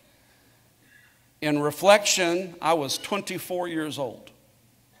opportunity. In reflection, I was 24 years old,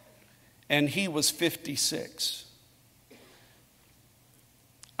 and he was 56.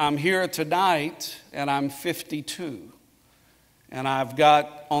 I'm here tonight, and I'm 52. And I've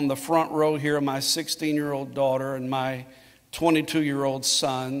got on the front row here my 16-year-old daughter and my 22-year-old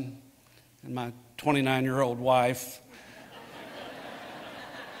son and my 29-year-old wife.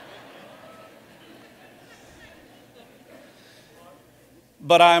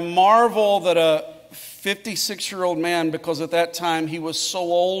 But I marvel that a 56-year-old man, because at that time he was so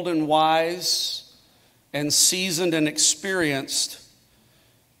old and wise and seasoned and experienced,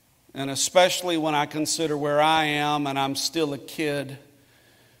 and especially when I consider where I am and I'm still a kid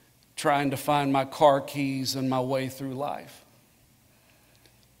trying to find my car keys and my way through life.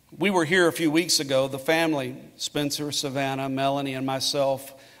 We were here a few weeks ago, the family, Spencer, Savannah, Melanie, and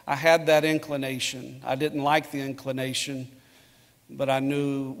myself. I had that inclination. I didn't like the inclination, but I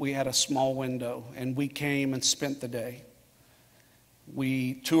knew we had a small window, and we came and spent the day.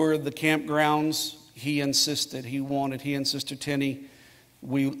 We toured the campgrounds. He insisted, he and Sister Tenney,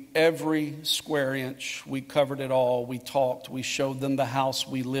 every square inch, we covered it all. We talked, we showed them the house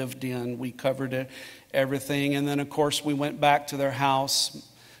we lived in. We covered it, everything. And then, of course, we went back to their house.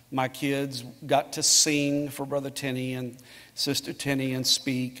 My kids got to sing for Brother Tenney and Sister Tenney and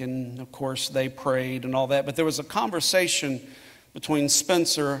speak. And, of course, they prayed and all that. But there was a conversation between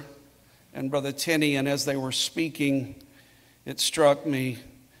Spencer and Brother Tenney, and as they were speaking, it struck me,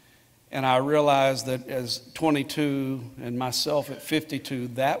 and I realized that as 22 and myself at 52,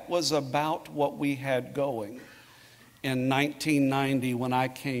 that was about what we had going in 1990 when I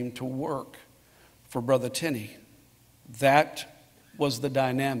came to work for Brother Tenney. That was the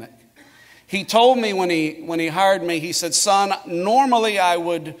dynamic. He told me when he hired me, he said, "Son, normally I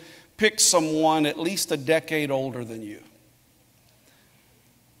would pick someone at least a decade older than you.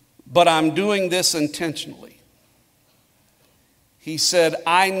 But I'm doing this intentionally." He said,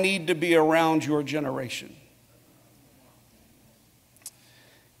 "I need to be around your generation."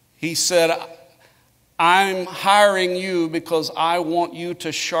 He said, "I'm hiring you because I want you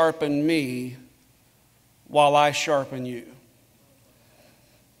to sharpen me while I sharpen you."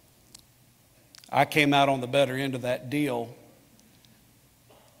 I came out on the better end of that deal.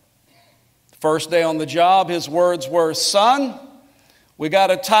 First day on the job, his words were, "Son, we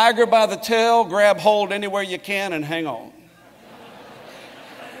got a tiger by the tail. Grab hold anywhere you can and hang on."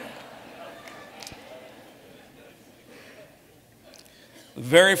 The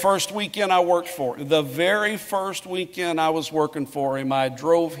very first weekend I worked for him, the very first weekend I was working for him, I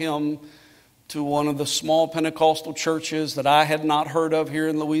drove him to one of the small Pentecostal churches that I had not heard of here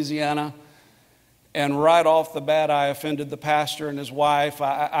in Louisiana. And right off the bat, I offended the pastor and his wife.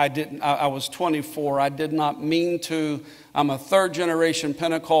 I was 24. I did not mean to. I'm a third-generation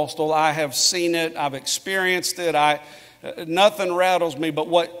Pentecostal. I have seen it. I've experienced it. Nothing rattles me. But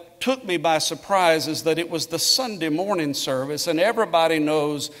what took me by surprise is that it was the Sunday morning service, and everybody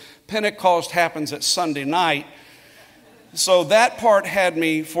knows Pentecost happens at Sunday night. So that part had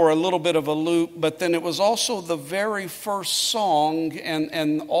me for a little bit of a loop, but then it was also the very first song,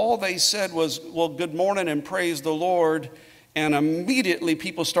 and all they said was, "Well, good morning and praise the Lord." And immediately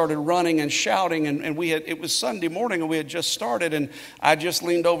people started running and shouting, and it was Sunday morning and we had just started, and I just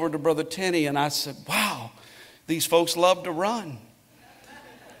leaned over to Brother Tenney and I said, "Wow, these folks love to run."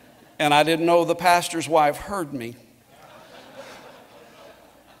 And I didn't know the pastor's wife heard me.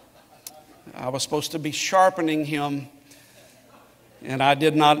 I was supposed to be sharpening him. And I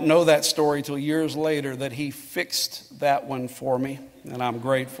did not know that story till years later that he fixed that one for me, and I'm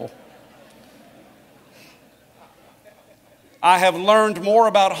grateful. I have learned more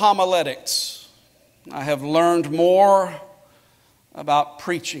about homiletics. I have learned more about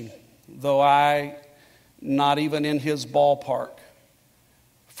preaching, though I not even in his ballpark,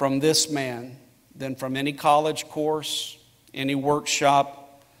 from this man than from any college course, any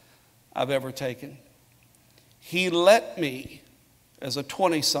workshop I've ever taken. He let me, as a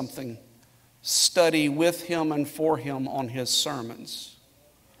 20-something, study with him and for him on his sermons.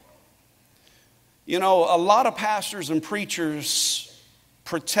 You know, a lot of pastors and preachers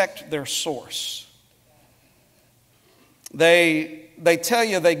protect their source. They tell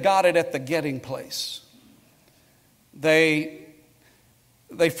you they got it at the getting place. They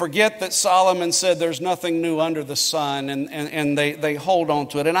forget that Solomon said there's nothing new under the sun, and they hold on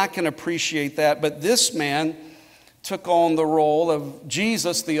to it. And I can appreciate that, but this man took on the role of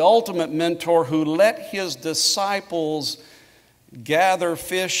Jesus, the ultimate mentor, who let his disciples gather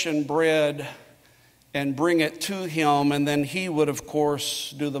fish and bread and bring it to him, and then he would, of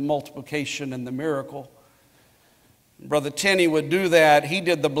course, do the multiplication and the miracle. Brother Tenney would do that. He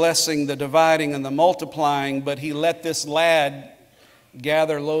did the blessing, the dividing, and the multiplying, but he let this lad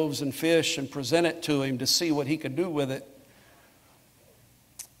gather loaves and fish and present it to him to see what he could do with it.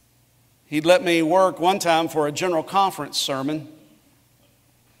 He'd let me work one time for a general conference sermon,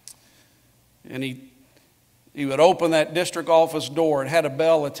 and he would open that district office door. It had a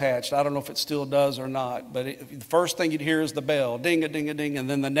bell attached. I don't know if it still does or not, but the first thing you'd hear is the bell, ding-a-ding-a-ding, and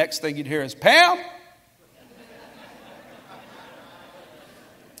then the next thing you'd hear is, Pam!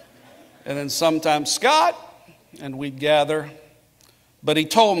 And then sometimes, Scott, and we'd gather. But he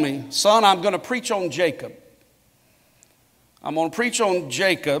told me, son, I'm going to preach on Jacob. I'm going to preach on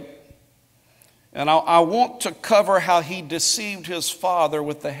Jacob, and I want to cover how he deceived his father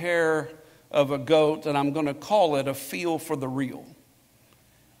with the hair of a goat, and I'm going to call it a feel for the real.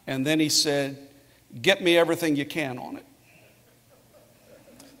 And then he said, get me everything you can on it.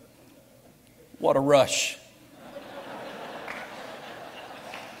 What a rush.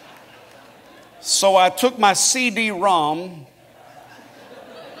 So I took my CD-ROM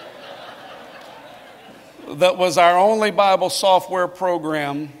that was our only Bible software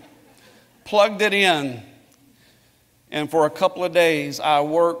program, plugged it in, and for a couple of days I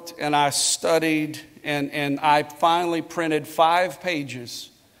worked and I studied, and I finally printed 5 pages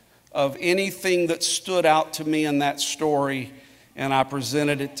of anything that stood out to me in that story, and I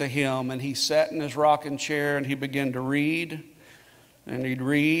presented it to him, and he sat in his rocking chair and he began to read, and he'd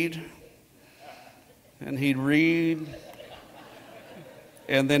read, and he'd read,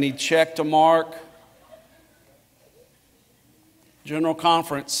 and then he'd check to mark. General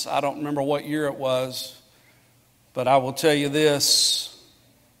conference, I don't remember what year it was, but I will tell you this,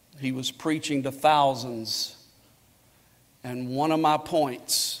 he was preaching to thousands, and one of my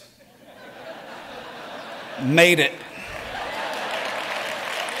points made it.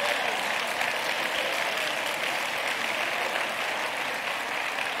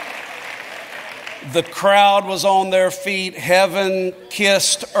 The crowd was on their feet, heaven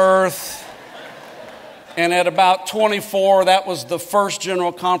kissed earth. And at about 24, that was the first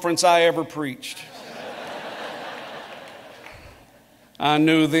general conference I ever preached. I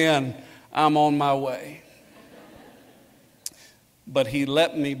knew then I'm on my way. But he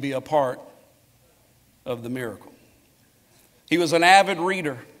let me be a part of the miracle. He was an avid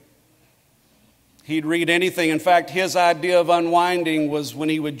reader. He'd read anything. In fact, his idea of unwinding was when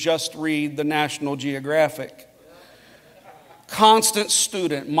he would just read the National Geographic. Constant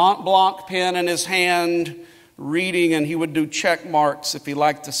student, Mont Blanc pen in his hand, reading, and he would do check marks if he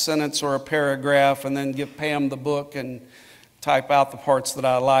liked a sentence or a paragraph, and then give Pam the book and type out the parts that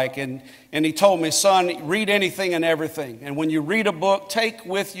I like. And he told me, son, read anything and everything. And when you read a book, take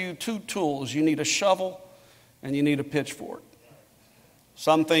with you 2 tools. You need a shovel and you need a pitchfork.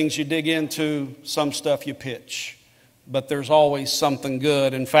 Some things you dig into, some stuff you pitch. But there's always something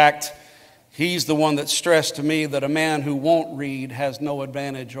good. In fact, he's the one that stressed to me that a man who won't read has no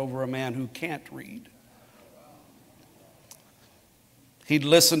advantage over a man who can't read. He'd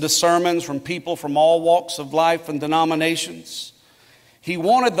listen to sermons from people from all walks of life and denominations. He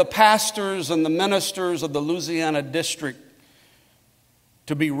wanted the pastors and the ministers of the Louisiana district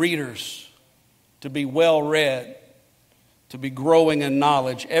to be readers, to be well-read, to be growing in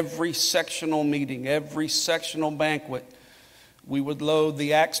knowledge. Every sectional meeting, every sectional banquet, we would load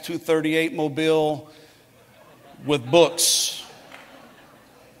the Acts 238 mobile with books.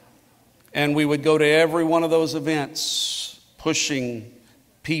 And we would go to every one of those events, pushing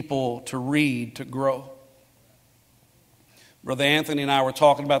people to read, to grow. Brother Anthony and I were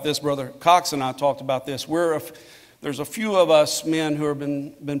talking about this. Brother Cox and I talked about this. There's a few of us men who have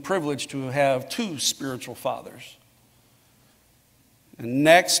been privileged to have 2 spiritual fathers. And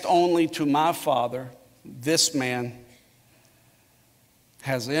next only to my father, this man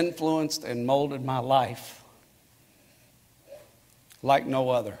has influenced and molded my life like no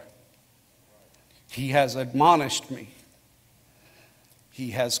other. He has admonished me.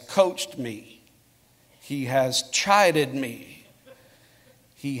 He has coached me. He has chided me.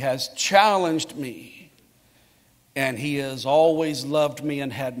 He has challenged me. And he has always loved me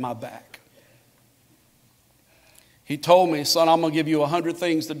and had my back. He told me, son, I'm going to give you 100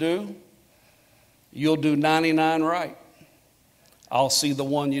 things to do. You'll do 99 right. I'll see the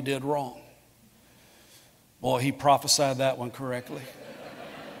one you did wrong. Boy, he prophesied that one correctly.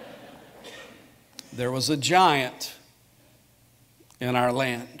 There was a giant in our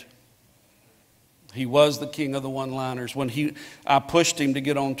land. He was the king of the one-liners. I pushed him to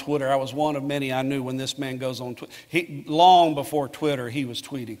get on Twitter. I was one of many I knew when this man goes on Twitter. Long before Twitter, he was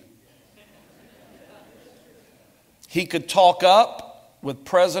tweeting. He could talk up with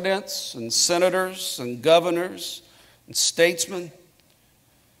presidents and senators and governors and statesmen.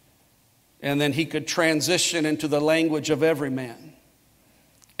 And then he could transition into the language of every man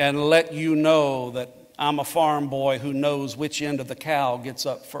and let you know that I'm a farm boy who knows which end of the cow gets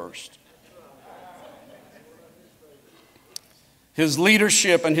up first. His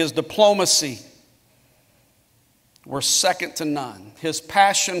leadership and his diplomacy were second to none. His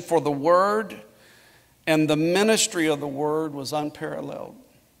passion for the Word and the ministry of the Word was unparalleled.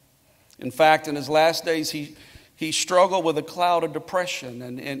 In fact, in his last days, he struggled with a cloud of depression,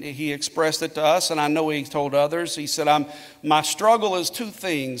 and he expressed it to us, and I know he told others. He said, my struggle is two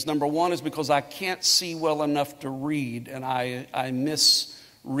things. Number one is because I can't see well enough to read, and I miss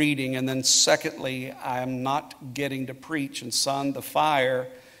reading. And then secondly, I'm not getting to preach, and son, the fire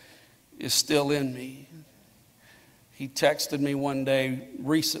is still in me. He texted me one day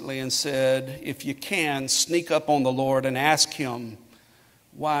recently and said, if you can, sneak up on the Lord and ask him,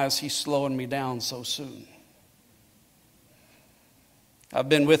 why is he slowing me down so soon? I've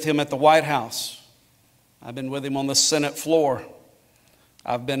been with him at the White House. I've been with him on the Senate floor.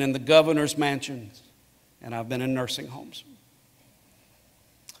 I've been in the governor's mansions, and I've been in nursing homes.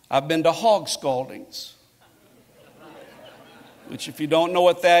 I've been to hog scaldings, which if you don't know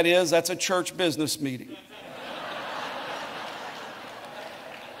what that is, that's a church business meeting.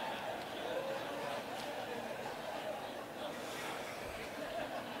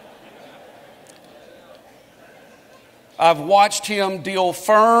 I've watched him deal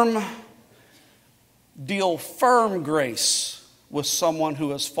firm grace with someone who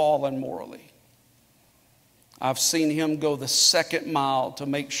has fallen morally. I've seen him go the second mile to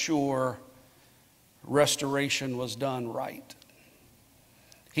make sure restoration was done right.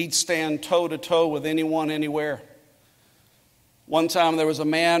 He'd stand toe to toe with anyone, anywhere. One time there was a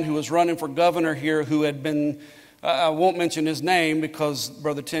man who was running for governor here who had been, I won't mention his name because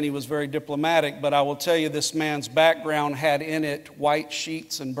Brother Tenney was very diplomatic, but I will tell you this man's background had in it white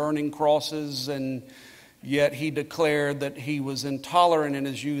sheets and burning crosses, and yet he declared that he was intolerant in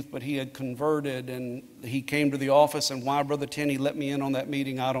his youth, but he had converted, and he came to the office, and why Brother Tenney let me in on that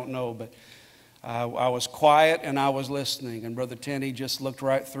meeting, I don't know, but I was quiet and I was listening, and Brother Tenney just looked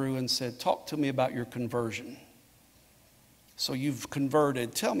right through and said, talk to me about your conversion. So you've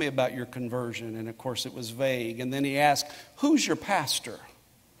converted. Tell me about your conversion. And of course it was vague. And then he asked, who's your pastor?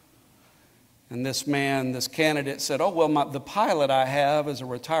 And this candidate said, oh, well, the pilot I have is a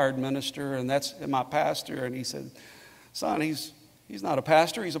retired minister, and that's my pastor. And he said, son, he's not a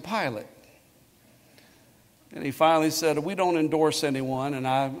pastor, he's a pilot. And he finally said, we don't endorse anyone, and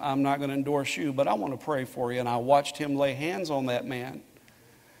I'm not going to endorse you, but I want to pray for you. And I watched him lay hands on that man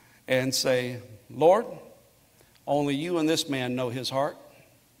and say, Lord, only you and this man know his heart,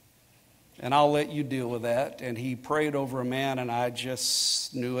 and I'll let you deal with that. And he prayed over a man, and I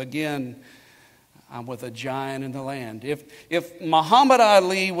just knew again, I'm with a giant in the land. If Muhammad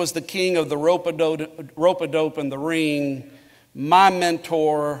Ali was the king of the rope-a-dope and the ring, my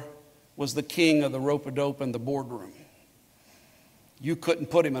mentor was the king of the rope-a-dope and the boardroom. You couldn't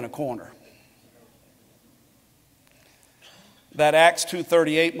put him in a corner. That Acts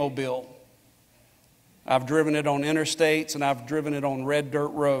 2:38 mobile, I've driven it on interstates and I've driven it on red dirt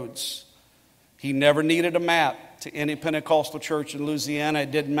roads. He never needed a map to any Pentecostal church in Louisiana.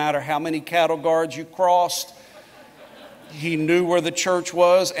 It didn't matter how many cattle guards you crossed. He knew where the church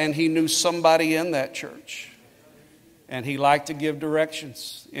was, and he knew somebody in that church. And he liked to give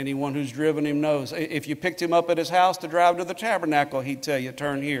directions. Anyone who's driven him knows. If you picked him up at his house to drive to the tabernacle, he'd tell you,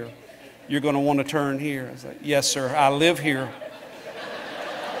 turn here. You're going to want to turn here. I was like, yes, sir, I live here.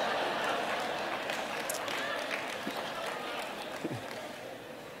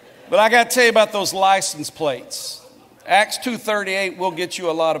 But I got to tell you about those license plates. Acts 2:38 will get you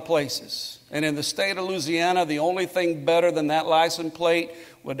a lot of places. And in the state of Louisiana, the only thing better than that license plate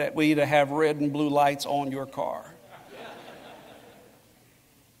would be to have red and blue lights on your car.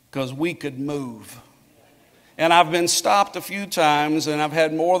 Because we could move. And I've been stopped a few times, and I've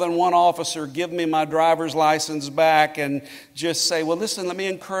had more than one officer give me my driver's license back and just say, well, listen, let me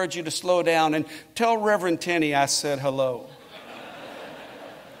encourage you to slow down and tell Reverend Tenney I said hello.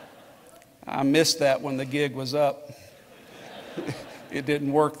 I missed that when the gig was up. It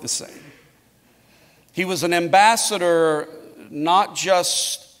didn't work the same. He was an ambassador not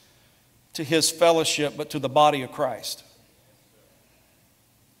just to his fellowship, but to the body of Christ.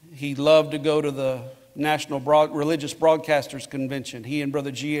 He loved to go to the National Religious Broadcasters Convention. He and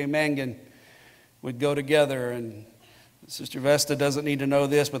Brother G.A. Mangan would go together, and Sister Vesta doesn't need to know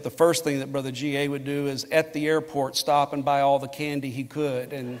this, but the first thing that Brother G.A. would do is at the airport stop and buy all the candy he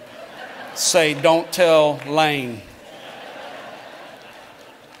could and say, don't tell Lane.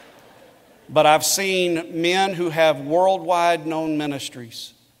 But I've seen men who have worldwide known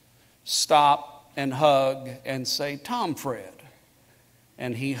ministries stop and hug and say, "Tom Fred."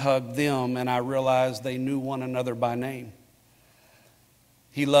 And he hugged them, and I realized they knew one another by name.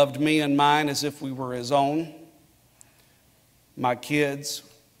 He loved me and mine as if we were his own. My kids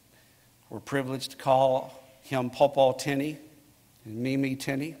were privileged to call him Pawpaw Tenney and Mimi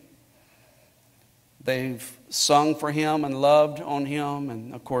Tenney. They've sung for him and loved on him,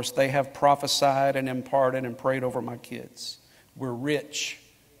 and of course they have prophesied and imparted and prayed over my kids. We're rich.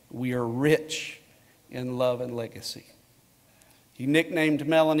 We are rich in love and legacy. He nicknamed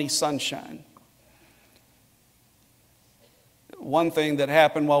Melanie Sunshine. One thing that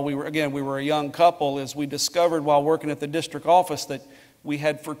happened while we were a young couple is we discovered while working at the district office that we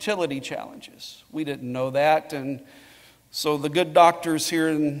had fertility challenges. We didn't know that, and so the good doctors here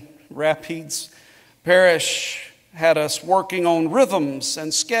in Rapides Parish had us working on rhythms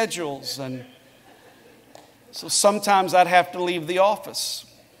and schedules, and so sometimes I'd have to leave the office.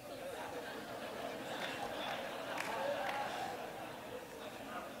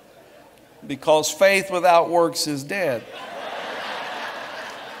 Because faith without works is dead.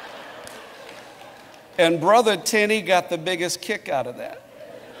 And Brother Tenney got the biggest kick out of that.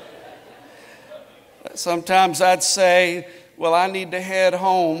 Sometimes I'd say, "Well, I need to head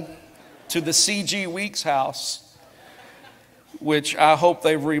home to the C.G. Weeks house," which I hope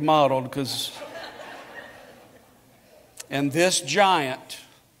they've remodeled, and this giant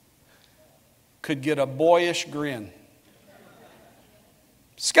could get a boyish grin.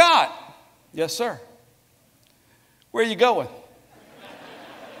 "Scott." "Yes, sir." "Where are you going?"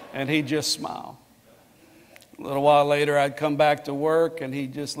 And he'd just smile. A little while later, I'd come back to work, and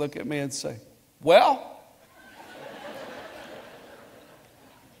he'd just look at me and say, "Well?"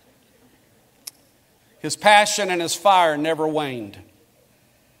 His passion and his fire never waned.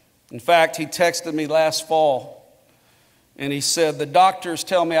 In fact, he texted me last fall, and he said, "The doctors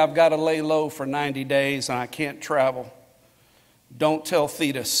tell me I've got to lay low for 90 days, and I can't travel. Don't tell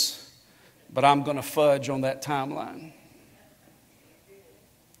Thetis, but I'm going to fudge on that timeline."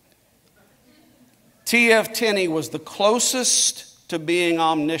 T.F. Tenney was the closest to being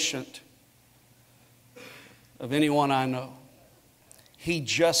omniscient of anyone I know. He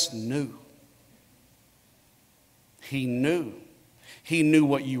just knew. He knew. He knew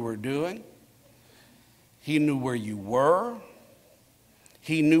what you were doing. He knew where you were.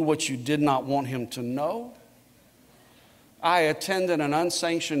 He knew what you did not want him to know. I attended an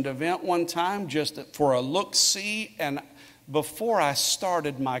unsanctioned event one time just for a look-see, and before I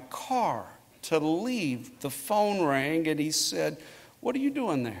started my car to leave, the phone rang, and he said, "What are you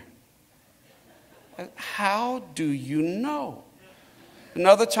doing there?" "How do you know?"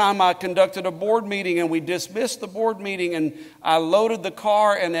 Another time I conducted a board meeting, and we dismissed the board meeting, and I loaded the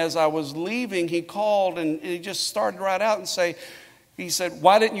car, and as I was leaving, he called, and he just started right out and he said,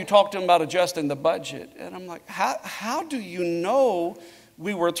 "Why didn't you talk to him about adjusting the budget?" And I'm like, how do you know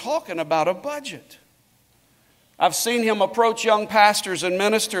we were talking about a budget? I've seen him approach young pastors and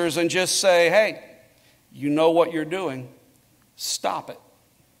ministers and just say, "Hey, you know what you're doing. Stop it."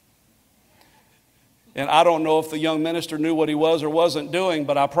 And I don't know if the young minister knew what he was or wasn't doing,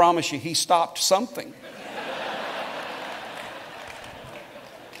 but I promise you, he stopped something.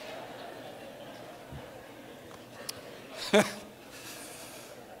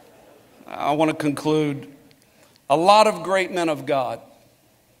 I want to conclude. A lot of great men of God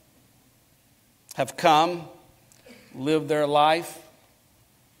have come, lived their life,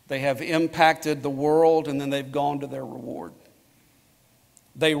 they have impacted the world, and then they've gone to their reward.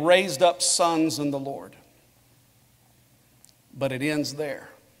 They raised up sons in the Lord. But it ends there.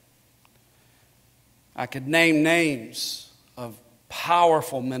 I could name names of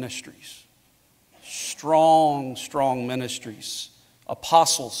powerful ministries, strong ministries,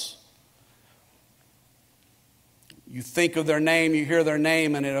 apostles. You think of their name, you hear their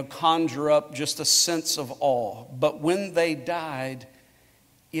name, and it'll conjure up just a sense of awe. But when they died,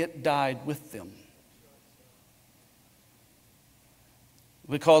 it died with them.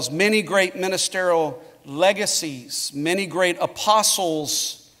 Because many great ministerial legacies, many great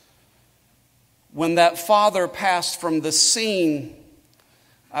apostles, when that father passed from the scene,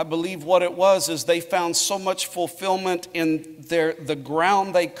 I believe what it was is they found so much fulfillment in the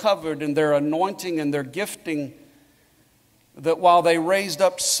ground they covered, in their anointing and their gifting, that while they raised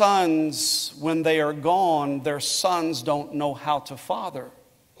up sons, when they are gone, their sons don't know how to father.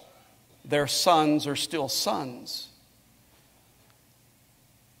 Their sons are still sons.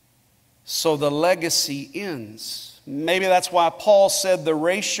 So the legacy ends. Maybe that's why Paul said the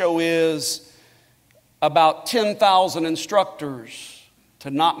ratio is about 10,000 instructors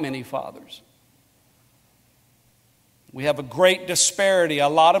to not many fathers. We have a great disparity, a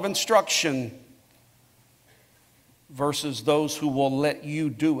lot of instruction versus those who will let you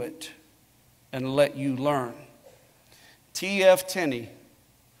do it and let you learn. T.F. Tenney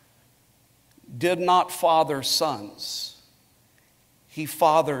did not father sons. He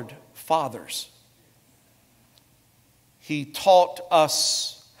fathered fathers. He taught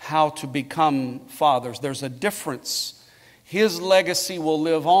us how to become fathers. There's a difference. His legacy will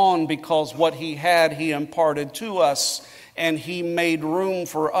live on because what he had, he imparted to us, and he made room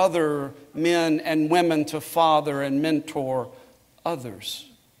for other men and women to father and mentor others.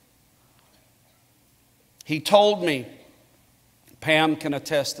 He told me, Pam can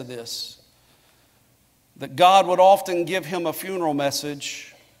attest to this, that God would often give him a funeral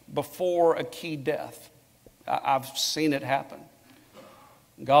message before a key death. I've seen it happen.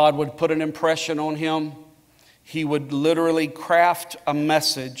 God would put an impression on him. He would literally craft a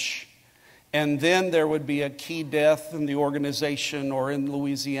message, and then there would be a key death in the organization or in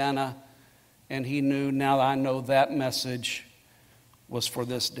Louisiana, and he knew, now I know that message was for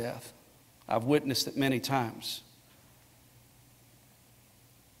this death. I've witnessed it many times.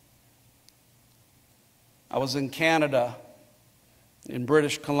 I was in Canada, in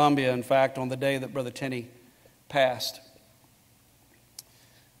British Columbia, in fact, on the day that Brother Tenney passed.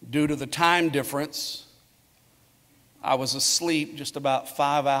 Due to the time difference, I was asleep just about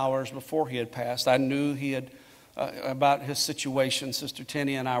 5 hours before he had passed. I knew he had, about his situation. Sister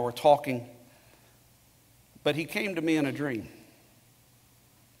Tenney and I were talking. But he came to me in a dream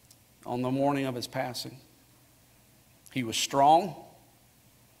on the morning of his passing. He was strong.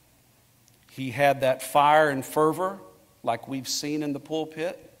 He had that fire and fervor like we've seen in the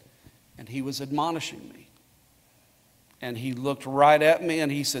pulpit. And he was admonishing me. And he looked right at me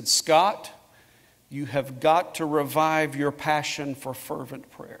and he said, "Scott, you have got to revive your passion for fervent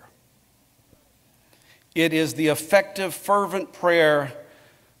prayer. It is the effective, fervent prayer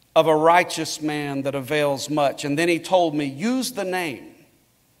of a righteous man that avails much." And then he told me, use the name.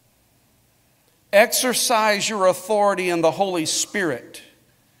 Exercise your authority in the Holy Spirit.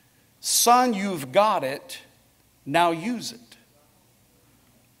 Son, you've got it. Now use it.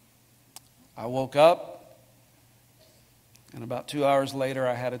 I woke up, and about 2 hours later,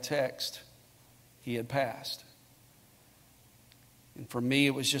 I had a text. He had passed. And for me,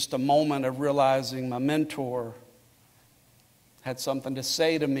 it was just a moment of realizing my mentor had something to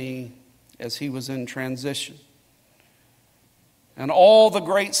say to me as he was in transition. And all the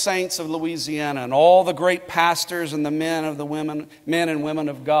great saints of Louisiana and all the great pastors and the men and women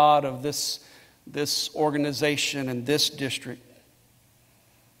of God of this organization and this district,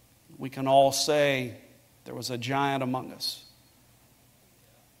 we can all say there was a giant among us.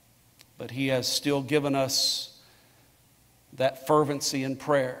 But he has still given us that fervency in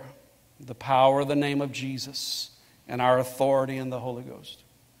prayer, the power of the name of Jesus, and our authority in the Holy Ghost.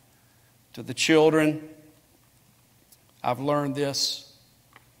 To the children, I've learned this.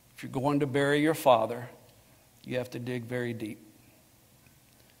 If you're going to bury your father, you have to dig very deep.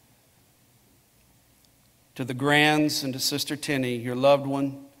 To the grands and to Sister Tenney, your loved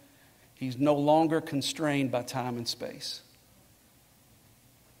one, he's no longer constrained by time and space.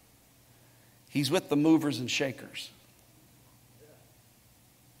 He's with the movers and shakers.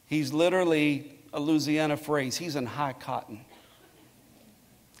 He's literally, a Louisiana phrase, he's in high cotton.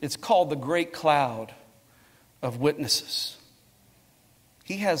 It's called the great cloud of witnesses.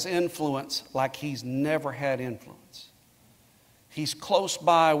 He has influence like he's never had influence. He's close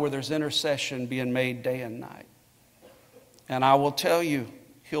by where there's intercession being made day and night. And I will tell you,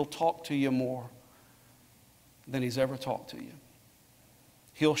 he'll talk to you more than he's ever talked to you.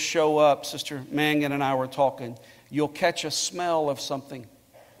 He'll show up. Sister Mangan and I were talking. You'll catch a smell of something,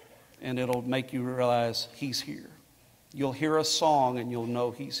 and it'll make you realize he's here. You'll hear a song, and you'll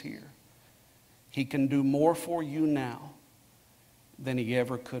know he's here. He can do more for you now than he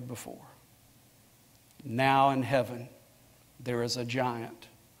ever could before. Now in heaven, there is a giant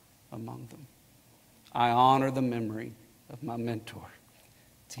among them. I honor the memory of my mentor,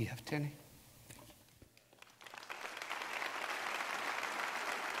 T.F. Tenney.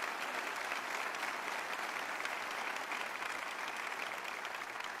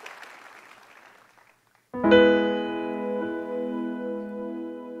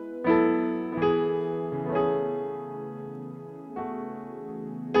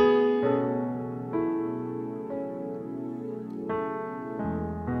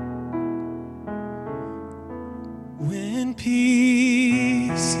 When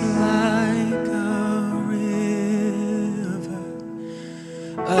peace lies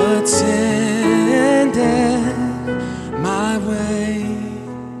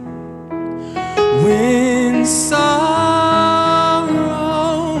when sorrows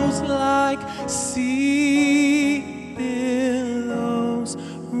like sea billows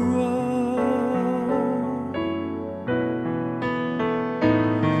roll.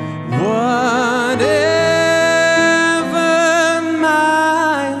 Whatever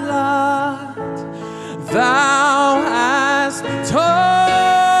my lot, thou hast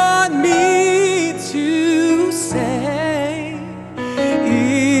taught me to say,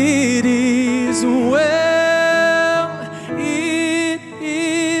 it is well, it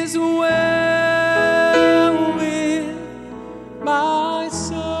is well with my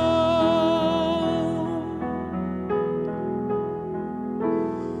soul.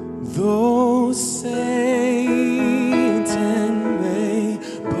 Though Satan may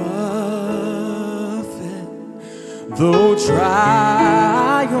buffet, though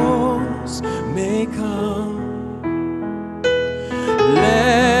trials may come,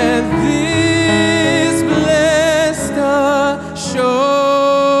 let this blessed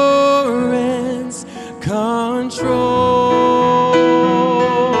assurance control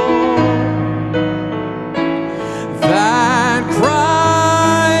that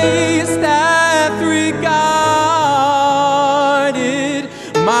Christ hath regarded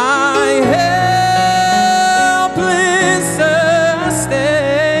my helpless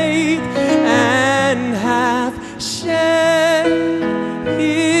estate and hath shed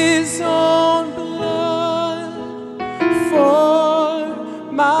his own blood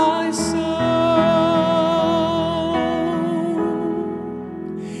for my soul.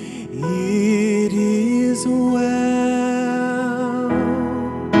 It is well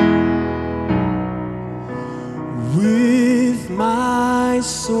with my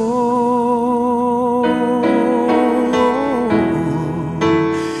soul.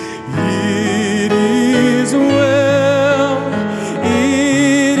 It is well,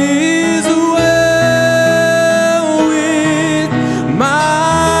 it is well with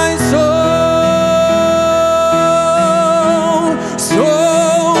my soul. So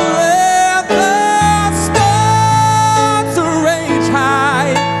let the storms rage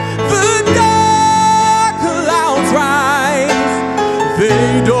high, the dark clouds rise,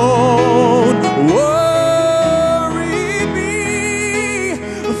 they don't worry me,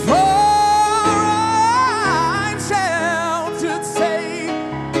 for I'm sheltered safe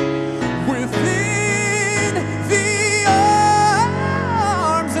within the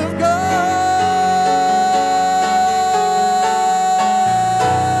arms of God.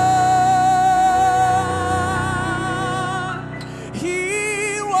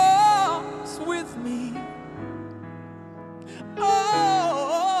 He walks with me.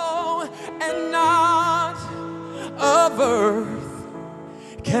 Oh, and not of earth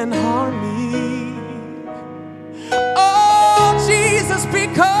can harm me. Oh, Jesus,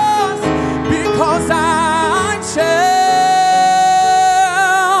 because I'm sheltered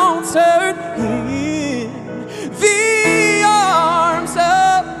in the arms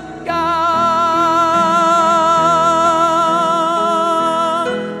of God.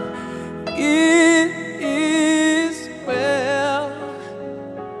 It is well,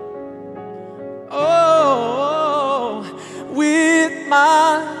 oh, with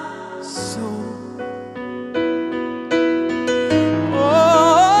my soul.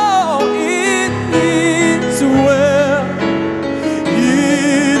 Oh, it is well,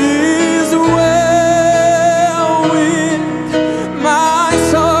 it is well with my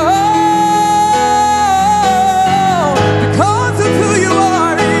soul. Because of who you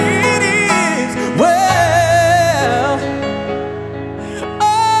are, it is well.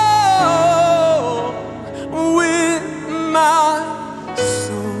 Oh, with my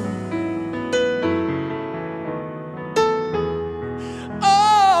soul.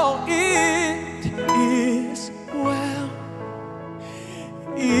 Oh, it is well.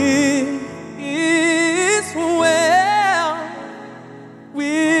 It is well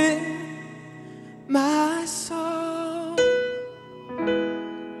with my soul.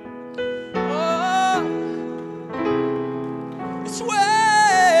 Oh, it's well,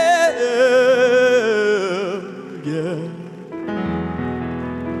 yeah.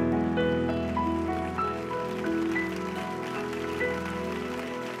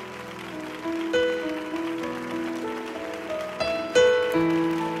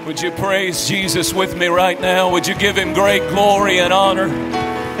 Would you praise Jesus with me right now? Would you give him great glory and honor?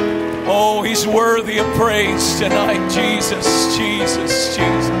 Oh, he's worthy of praise tonight. Jesus, Jesus,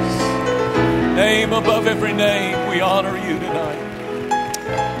 Jesus. Name above every name. We honor you tonight.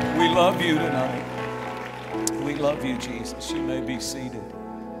 We love you tonight. We love you, Jesus. You may be seated.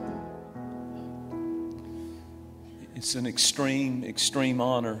 It's an extreme, extreme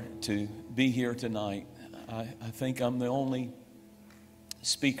honor to be here tonight. I think I'm the only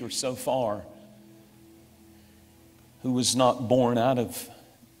speaker so far who was not born out of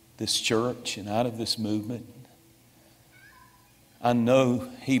this church and out of this movement. I know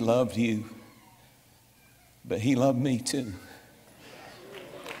He loved you, but He loved me too.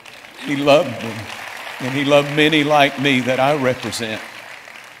 He loved me, and He loved many like me that I represent.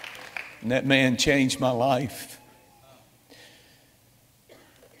 And that man changed my life.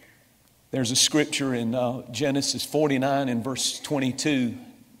 There's a scripture in Genesis 49 and verse 22.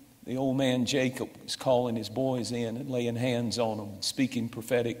 The old man Jacob is calling his boys in and laying hands on them, speaking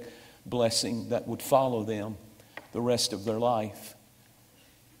prophetic blessing that would follow them the rest of their life.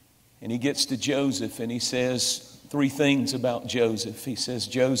 And he gets to Joseph and he says 3 things about Joseph. He says,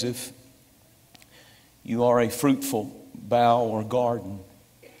 Joseph, you are a fruitful bough or garden.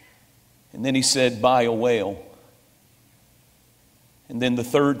 And then he said, by a well. And then the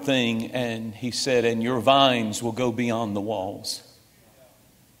third thing, and he said, and your vines will go beyond the walls.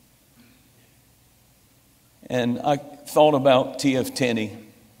 And I thought about T.F. Tenney.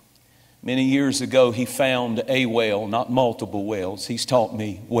 Many years ago, he found a well, not multiple wells. He's taught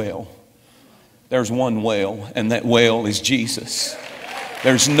me well. There's one well, and that well is Jesus.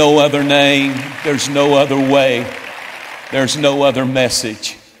 There's no other name. There's no other way. There's no other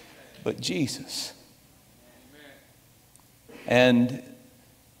message but Jesus. And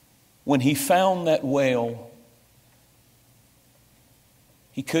when he found that well,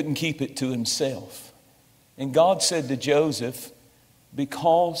 he couldn't keep it to himself. And God said to Joseph,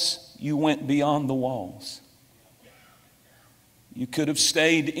 because you went beyond the walls, you could have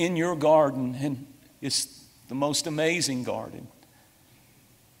stayed in your garden, and it's the most amazing garden.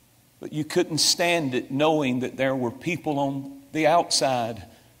 But you couldn't stand it knowing that there were people on the outside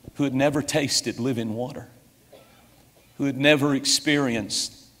who had never tasted living water, who had never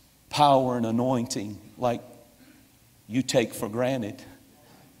experienced power and anointing like you take for granted.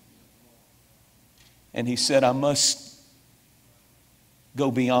 And he said, I must go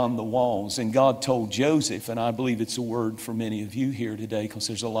beyond the walls. And God told Joseph, and I believe it's a word for many of you here today because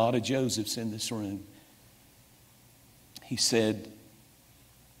there's a lot of Josephs in this room. He said,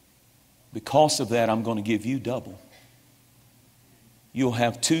 because of that, I'm going to give you double. You'll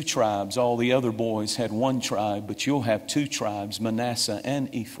have 2 tribes. All the other boys had 1 tribe, but you'll have 2 tribes, Manasseh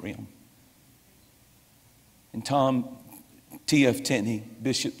and Ephraim. And T.F. Tenney,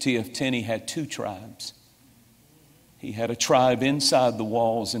 Bishop T.F. Tenney had 2 tribes. He had a tribe inside the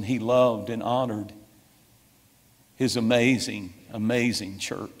walls, and he loved and honored his amazing, amazing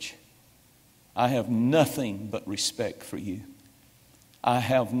church. I have nothing but respect for you. I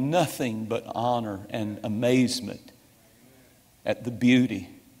have nothing but honor and amazement at the beauty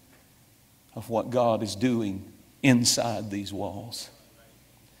of what God is doing inside these walls.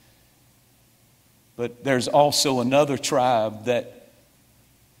 But there's also another tribe that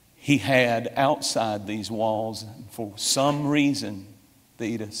he had outside these walls. For some reason,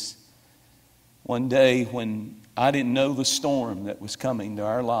 Thetis, one day when I didn't know the storm that was coming to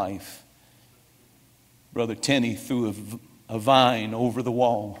our life, Brother Tenney threw a vine over the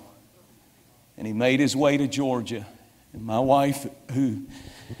wall. And he made his way to Georgia. And my wife, who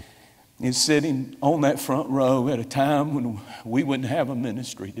is sitting on that front row at a time when we wouldn't have a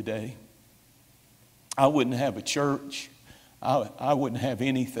ministry today. I wouldn't have a church. I wouldn't have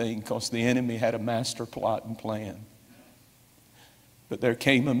anything because the enemy had a master plot and plan. But there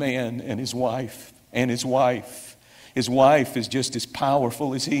came a man and his wife. His wife is just as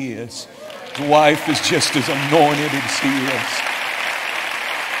powerful as he is. His wife is just as anointed as he is.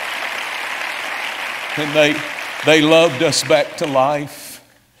 And they loved us back to life.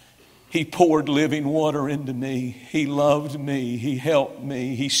 He poured living water into me. He loved me. He helped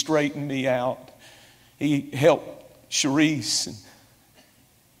me. He straightened me out. He helped Sharice.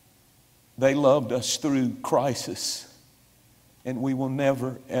 They loved us through crisis. And we will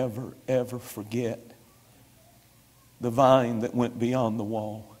never, ever, ever forget the vine that went beyond the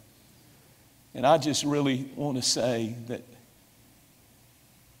wall. And I just really want to say that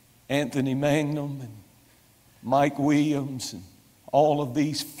Anthony Magnum and Mike Williams and all of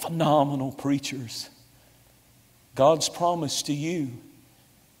these phenomenal preachers, God's promise to you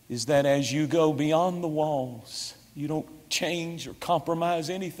is that as you go beyond the walls, you don't change or compromise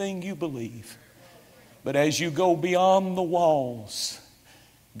anything you believe. But as you go beyond the walls,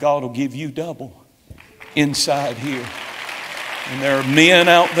 God will give you double inside here. And there are men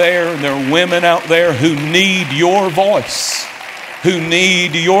out there and there are women out there who need your voice, who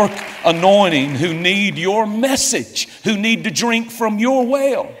need your anointing, who need your message, who need to drink from your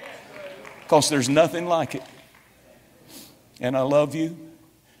well. Because there's nothing like it. And I love you.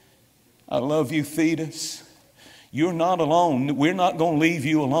 I love you, Thetis. You're not alone. We're not going to leave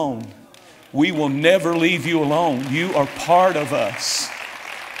you alone. We will never leave you alone. You are part of us.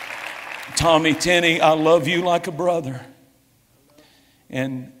 Tommy, Tenney, I love you like a brother.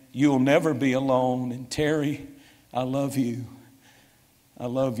 And you'll never be alone. And Terry, I love you. I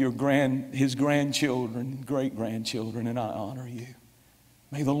love his grandchildren, great-grandchildren, and I honor you.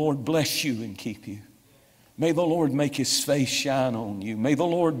 May the Lord bless you and keep you. May the Lord make his face shine on you. May the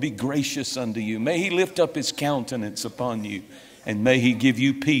Lord be gracious unto you. May he lift up his countenance upon you. And may he give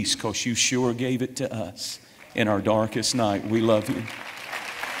you peace, because you sure gave it to us in our darkest night. We love you.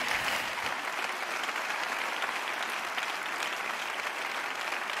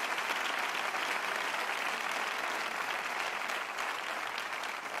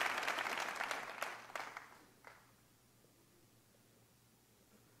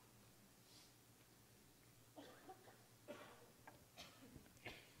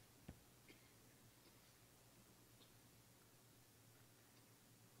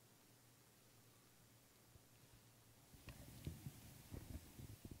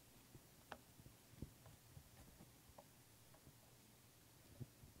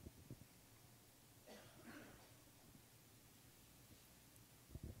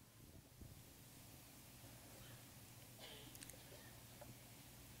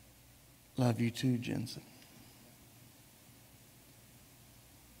 Love you too, Jensen.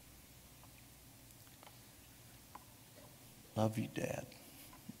 Love you, Dad.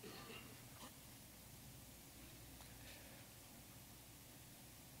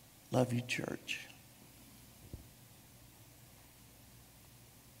 Love you, church.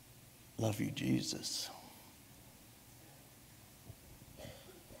 Love you, Jesus.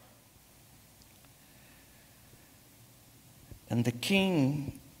 And the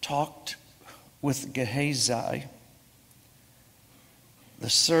king talked with Gehazi, the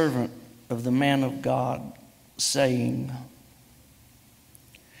servant of the man of God, saying,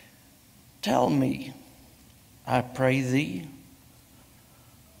 tell me, I pray thee,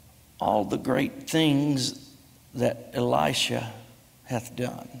 all the great things that Elisha hath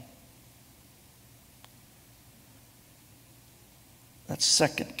done. That's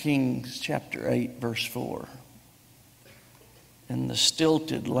 2 Kings chapter 8, verse 4. In the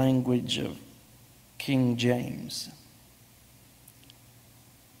stilted language of King James.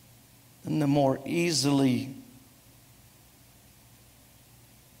 In the more easily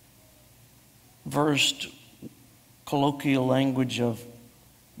versed colloquial language of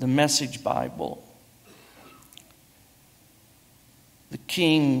the Message Bible, the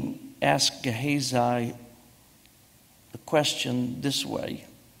king asked Gehazi the question this way.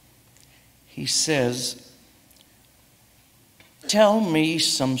 He says, tell me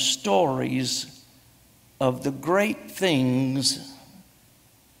some stories of the great things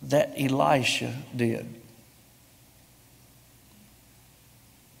that Elisha did.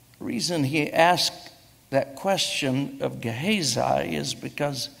 The reason he asked that question of Gehazi is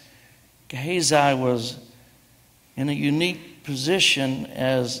because Gehazi was in a unique position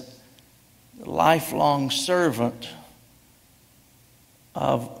as the lifelong servant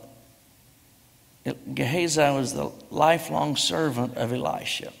of Gehazi was the lifelong servant of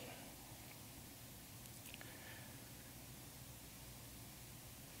Elisha.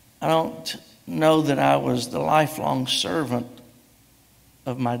 I don't know that I was the lifelong servant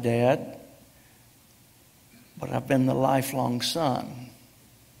of my dad, but I've been the lifelong son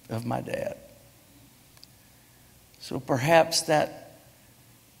of my dad. So perhaps that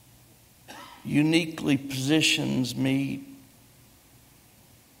uniquely positions me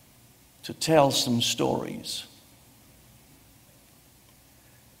to tell some stories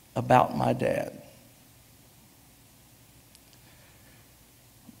about my dad.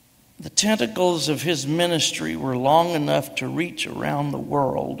 The tentacles of his ministry were long enough to reach around the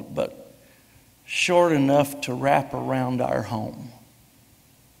world, but short enough to wrap around our home.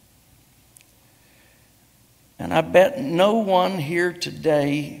 And I bet no one here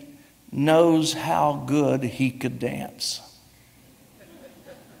today knows how good he could dance.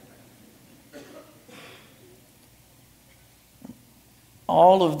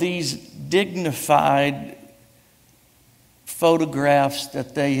 All of these dignified photographs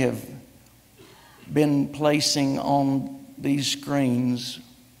that they have been placing on these screens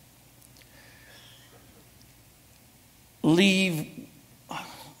leave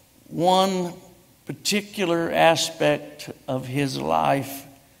one particular aspect of his life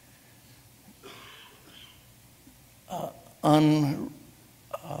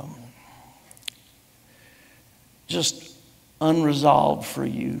just unresolved for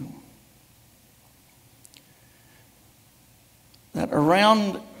you. That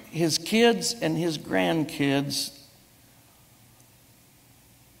around his kids and his grandkids,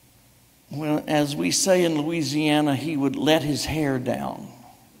 well, as we say in Louisiana, he would let his hair down,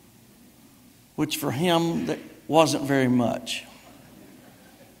 which for him that wasn't very much.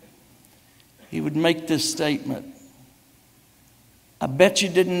 He would make this statement, "I bet you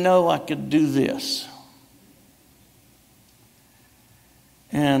didn't know I could do this."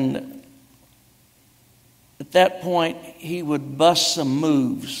 And at that point, he would bust some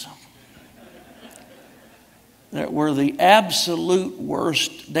moves that were the absolute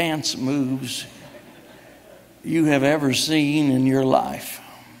worst dance moves you have ever seen in your life.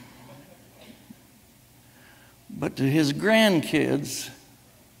 But to his grandkids,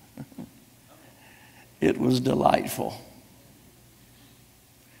 it was delightful.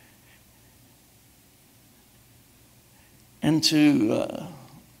 And to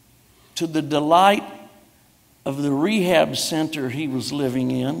the delight of the rehab center he was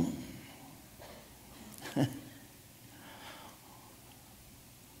living in,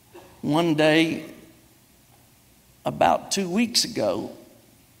 one day, about 2 weeks ago,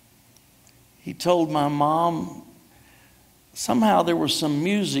 he told my mom, somehow there was some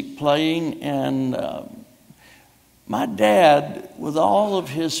music playing, and my dad, with all of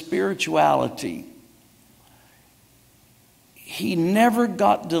his spirituality, he never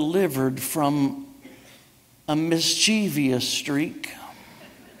got delivered from a mischievous streak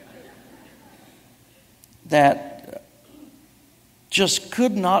that just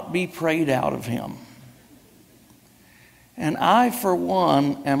could not be prayed out of him. And I, for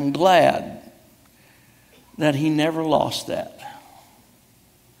one, am glad that he never lost that,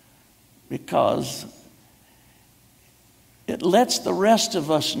 because it lets the rest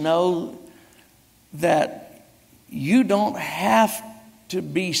of us know that you don't have to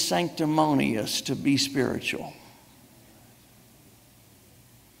be sanctimonious to be spiritual.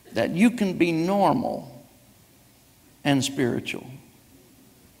 That you can be normal and spiritual.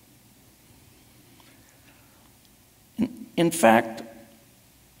 In fact,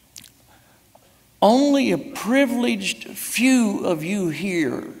 only a privileged few of you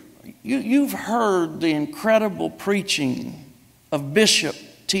here, you've heard the incredible preaching of Bishop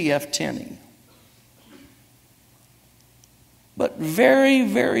T.F. Tenney. But very,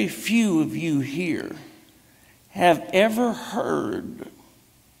 very few of you here have ever heard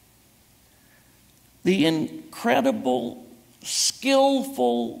the incredible,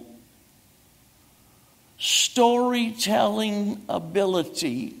 skillful storytelling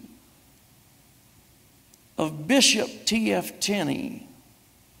ability of Bishop T.F. Tenney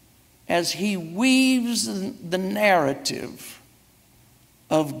as he weaves the narrative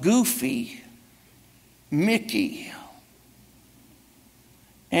of Goofy, Mickey,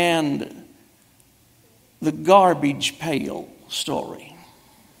 and the garbage pail story.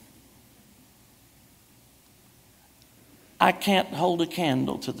 I can't hold a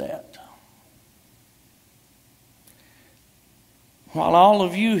candle to that. While all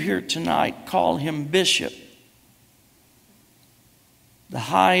of you here tonight call him Bishop, the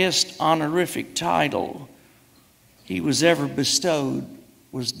highest honorific title he was ever bestowed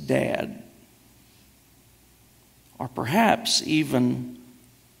was Dad. Or perhaps even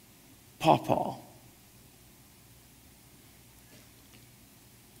Pawpaw.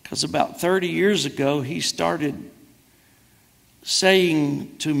 Because about 30 years ago, he started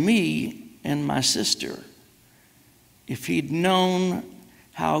saying to me and my sister, if he'd known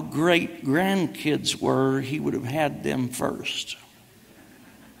how great grandkids were, he would have had them first.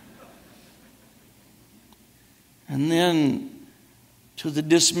 And then, to the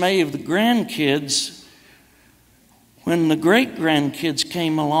dismay of the grandkids, when the great-grandkids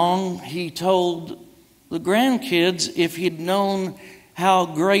came along, he told the grandkids if he'd known how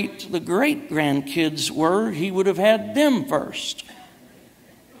great the great-grandkids were, he would have had them first.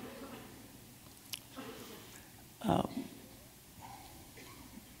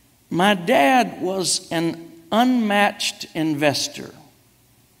 My dad was an unmatched investor.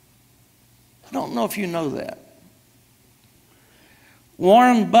 I don't know if you know that.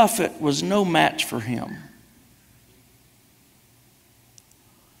 Warren Buffett was no match for him.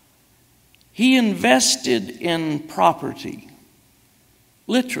 He invested in property,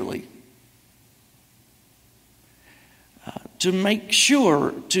 literally, to make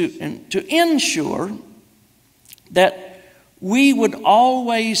sure, to ensure that we would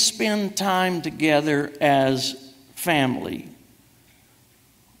always spend time together as family.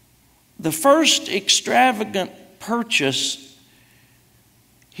 The first extravagant purchase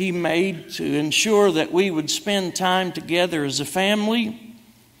he made to ensure that we would spend time together as a family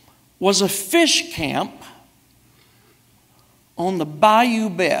was a fish camp on the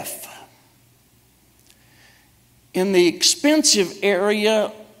Bayou Beth. in the expensive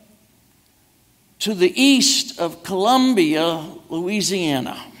area to the east of Columbia,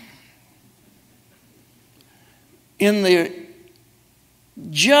 Louisiana. In the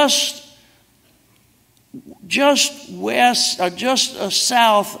just west or just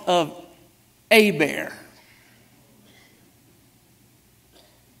south of Abair.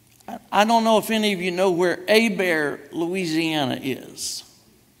 I don't know if any of you know where Abair, Louisiana is.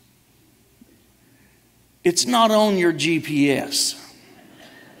 It's not on your GPS.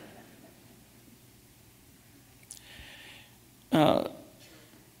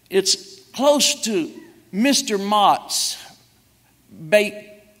 It's close to Mr. Mott's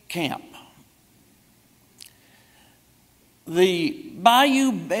bait camp. The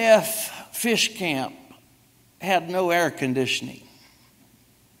Bayou Beth fish camp had no air conditioning.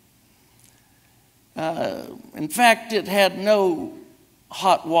 In fact, it had no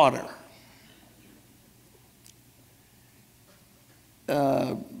hot water.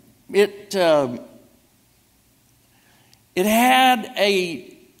 It had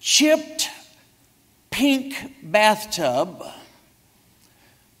a chipped pink bathtub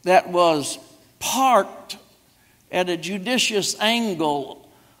that was parked at a judicious angle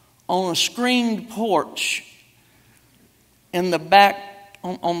on a screened porch in the back,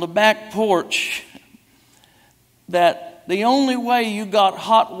 on the back porch, that the only way you got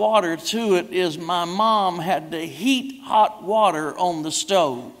hot water to it is my mom had to heat hot water on the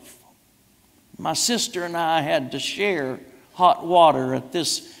stove. My sister and I had to share hot water at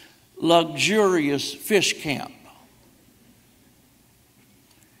this luxurious fish camp.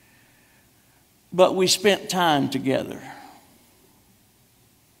 But we spent time together.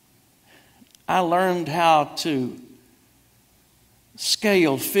 I learned how to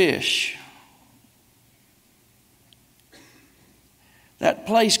scale fish. That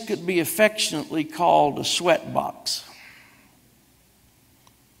place could be affectionately called a sweat box.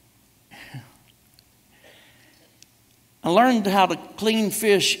 I learned how to clean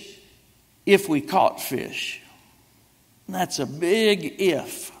fish if we caught fish. And that's a big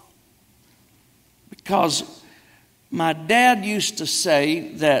if. Because my dad used to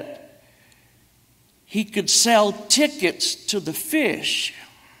say that he could sell tickets to the fish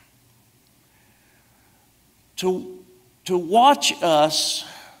to watch us.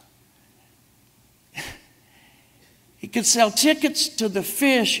 He could sell tickets to the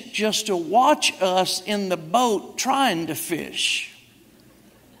fish just to watch us in the boat trying to fish.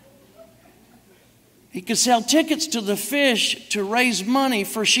 He could sell tickets to the fish to raise money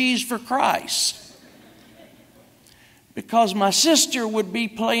for She's for Christ. Because my sister would be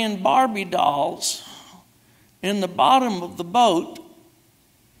playing Barbie dolls in the bottom of the boat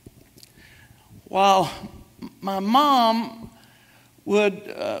while my mom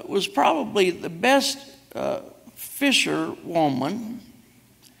was probably the best fisherwoman,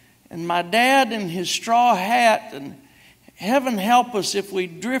 and my dad in his straw hat, and heaven help us if we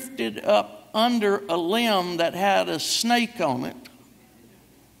drifted up under a limb that had a snake on it.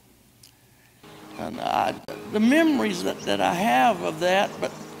 And the memories that I have of that,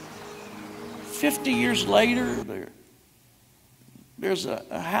 but 50 years later, there's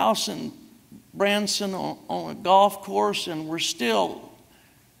a house in Branson on a golf course, and we're still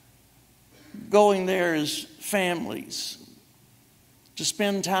going there as families to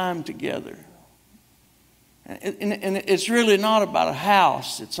spend time together. And it's really not about a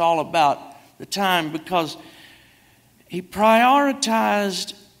house. It's all about the time, because he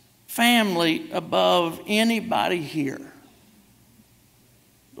prioritized family above anybody here.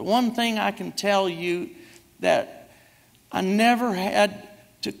 The one thing I can tell you, that I never had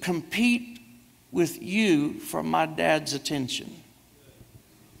to compete with you for my dad's attention.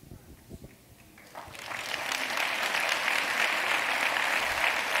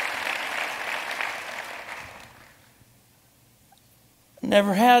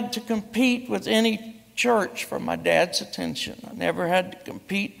 Never had to compete with any church for my dad's attention. I never had to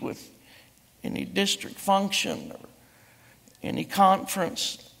compete with any district function or any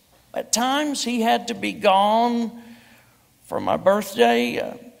conference. At times he had to be gone for my birthday.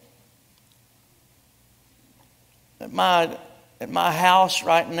 At my house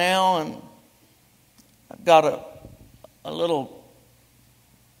right now, and I've got a little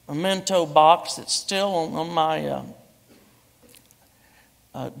memento box that's still on my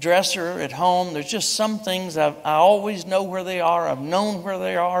dresser at home. There's just some things I always know where they are. I've known where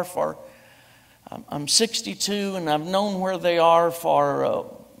they are for, I'm 62, and I've known where they are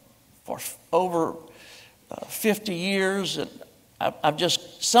for over 50 years. And I've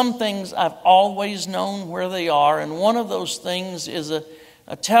just, some things I've always known where they are. And one of those things is a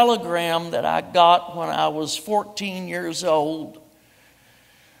a telegram that I got when I was 14 years old,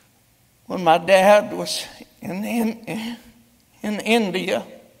 when my dad was in India.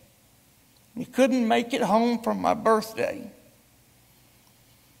 He couldn't make it home for my birthday.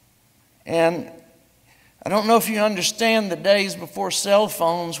 And I don't know if you understand the days before cell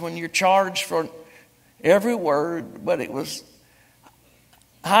phones when you're charged for every word, but it was,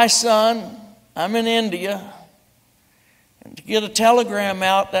 "Hi, son, I'm in India." And to get a telegram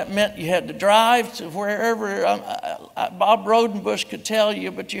out, that meant you had to drive to wherever, Bob Rodenbush could tell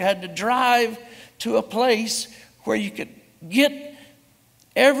you, but you had to drive to a place where you could get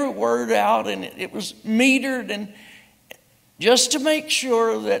every word out, and it was metered, and just to make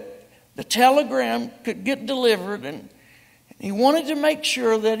sure that the telegram could get delivered. And he wanted to make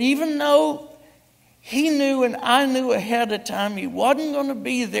sure that even though he knew and I knew ahead of time he wasn't going to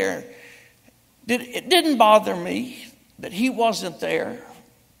be there, it didn't bother me that he wasn't there,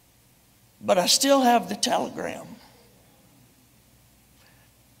 but I still have the telegram.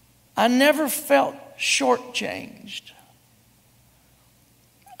 I never felt shortchanged.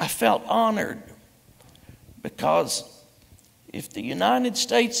 I felt honored, because if the United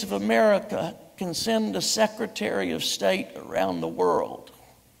States of America can send a Secretary of State around the world,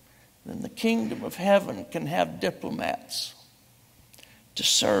 then the kingdom of heaven can have diplomats to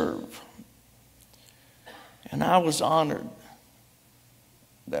serve. And I was honored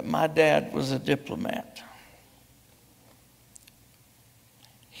that my dad was a diplomat.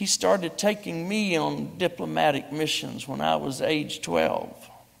 He started taking me on diplomatic missions when I was age 12.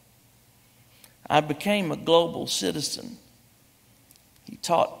 I became a global citizen. He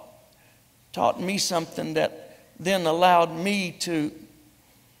taught me something that then allowed me to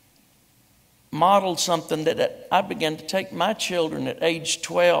model something that I began to take my children at age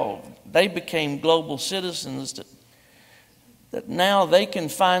 12. They became global citizens that now they can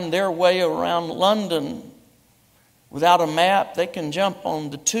find their way around London without a map. They can jump on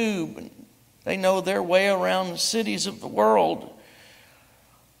the tube, and they know their way around the cities of the world.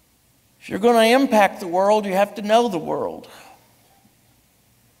 If you're going to impact the world, you have to know the world.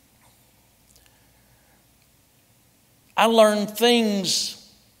 I learned things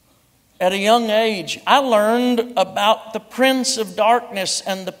at a young age. I learned about the prince of darkness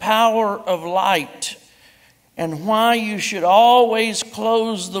and the power of light, and why you should always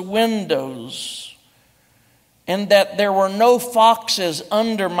close the windows, and that there were no foxes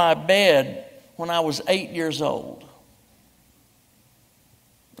under my bed when I was 8 years old.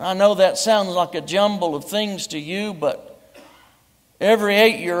 I know that sounds like a jumble of things to you, but every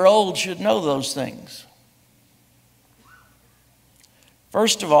 8-year-old should know those things.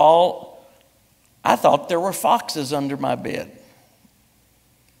 First of all, I thought there were foxes under my bed.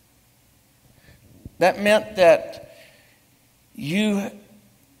 That meant that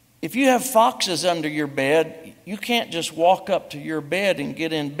if you have foxes under your bed, you can't just walk up to your bed and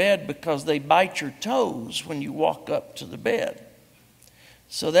get in bed, because they bite your toes when you walk up to the bed.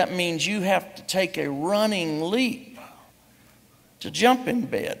 So that means you have to take a running leap to jump in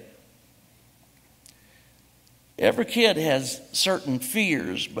bed. Every kid has certain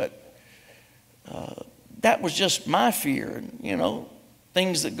fears, but that was just my fear. You know,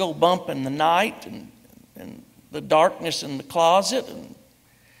 things that go bump in the night, and the darkness in the closet. And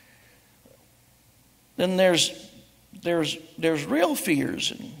then there's real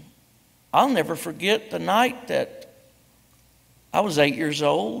fears. And I'll never forget the night that I was 8 years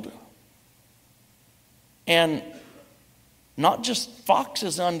old, and not just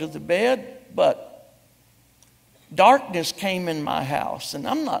foxes under the bed, but darkness came in my house. And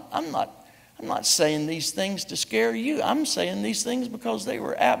I'm not saying these things to scare you. I'm saying these things because they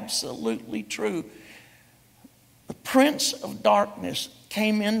were absolutely true. The prince of darkness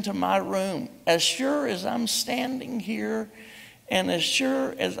came into my room. As sure as I'm standing here, and as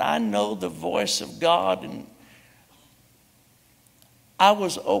sure as I know the voice of God, and I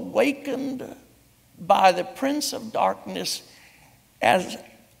was awakened by the prince of darkness as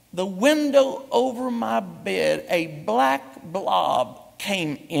the window over my bed, a black blob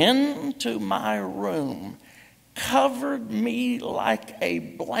came into my room, covered me like a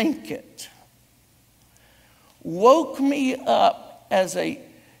blanket, woke me up as a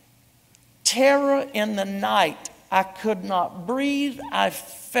terror in the night. I could not breathe. I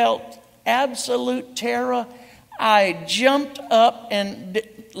felt absolute terror. I jumped up, and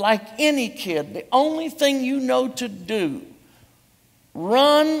like any kid, the only thing you know to do,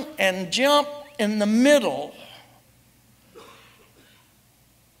 run and jump in the middle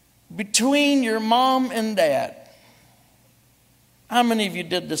between your mom and dad. How many of you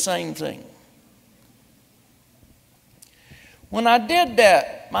did the same thing? When I did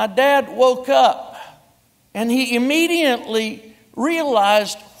that, my dad woke up and he immediately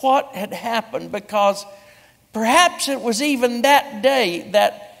realized what had happened, because perhaps it was even that day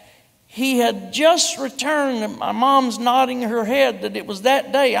that he had just returned, and my mom's nodding her head that it was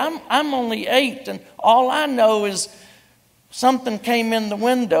that day. I'm only 8, and all I know is something came in the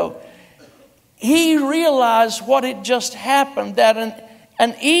window. He realized what had just happened, that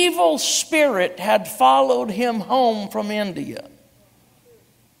an evil spirit had followed him home from India.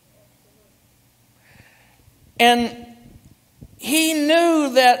 And he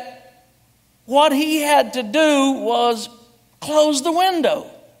knew that what he had to do was close the window.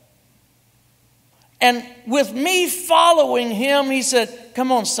 And with me following him, he said,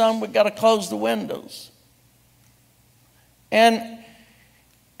 "Come on, son, we've got to close the windows." And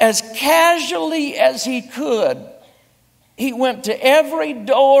as casually as he could, he went to every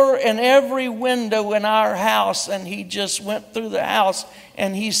door and every window in our house, and he just went through the house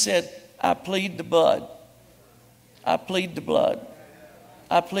and he said, "I plead the blood. I plead the blood.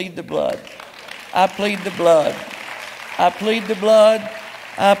 I plead the blood. I plead the blood. I plead the blood.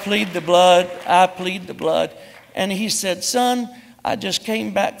 I plead the blood. I plead the blood." And he said, "Son, I just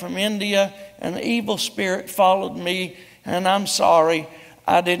came back from India, and an evil spirit followed me, and I'm sorry.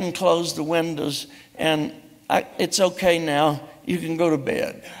 I didn't close the windows, and it's okay now. You can go to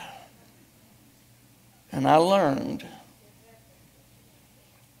bed." And I learned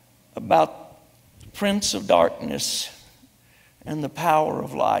about the Prince of Darkness and the power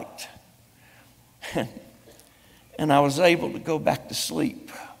of light. And I was able to go back to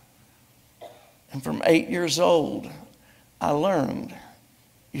sleep. And from 8 years old, I learned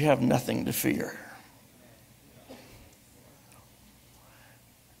you have nothing to fear.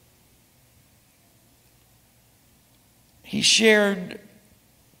 He shared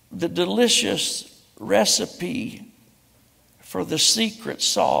the delicious recipe for the secret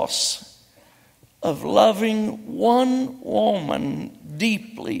sauce of loving one woman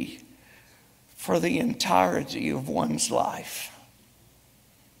deeply for the entirety of one's life.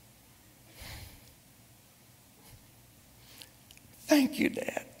 Thank you,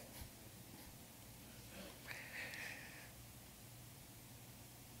 Dad.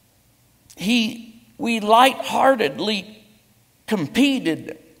 We lightheartedly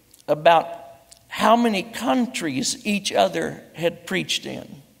competed about how many countries each other had preached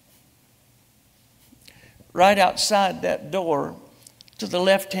in. Right outside that door, to the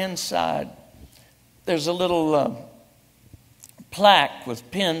left-hand side, there's a little plaque with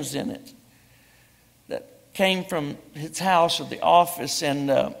pins in it that came from his house or the office,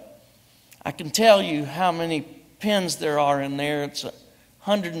 and I can tell you how many pins there are in there. It's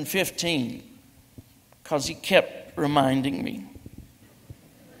 115, because he kept reminding me.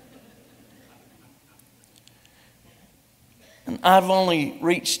 And I've only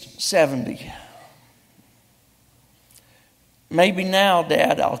reached 70. Maybe now,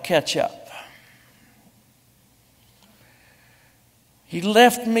 Dad, I'll catch up. He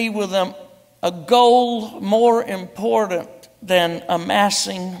left me with a goal more important than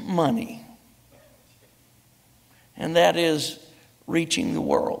amassing money, and that is reaching the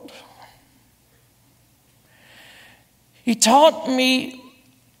world. He taught me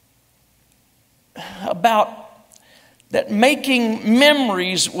about that making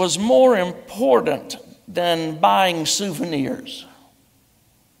memories was more important than buying souvenirs.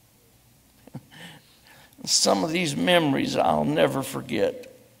 Some of these memories I'll never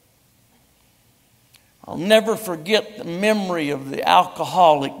forget. I'll never forget the memory of the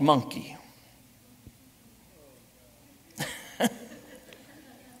alcoholic monkey.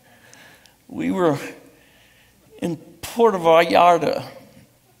 We were in Puerto Vallarta,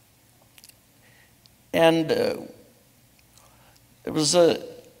 and it was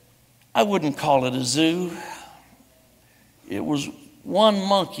I wouldn't call it a zoo. It was one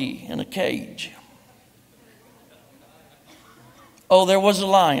monkey in a cage. Oh, there was a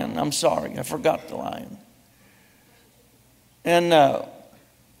lion. I'm sorry, I forgot the lion. And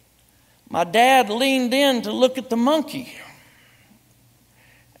my dad leaned in to look at the monkey,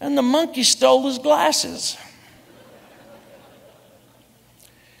 and the monkey stole his glasses.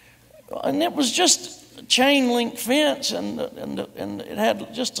 And it was just a chain link fence, and it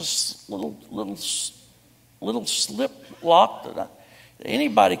had just a little slip lock that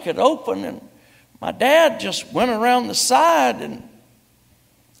anybody could open. And my dad just went around the side, and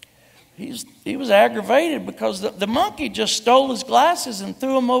he was aggravated because the monkey just stole his glasses and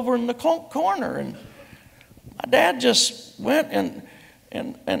threw them over in the corner. And my dad just went and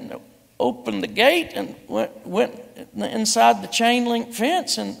opened the gate and went inside the chain link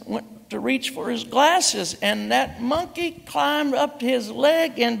fence and went to reach for his glasses, and that monkey climbed up his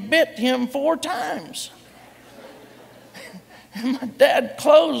leg and bit him 4 times. And my dad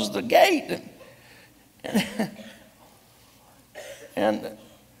closed the gate and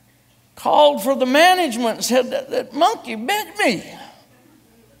called for the management and said, that monkey bit me.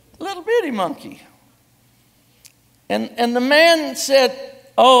 Little bitty monkey. And the man said,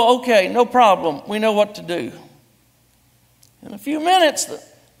 oh, okay, no problem. We know what to do. In a few minutes,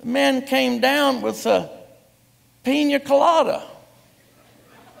 the man came down with a pina colada.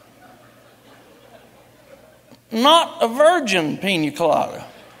 Not a virgin pina colada.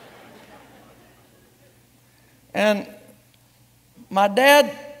 And my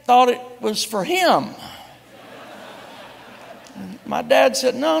dad thought it was for him. And my dad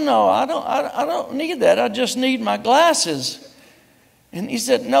said, no, I don't need that. I just need my glasses. And he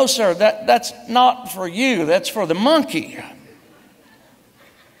said, no, sir, that's not for you. That's for the monkey.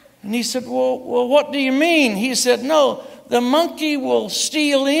 And he said, well, what do you mean? He said, no, the monkey will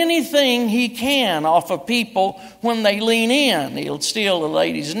steal anything he can off of people when they lean in. He'll steal a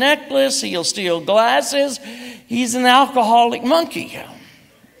lady's necklace. He'll steal glasses. He's an alcoholic monkey.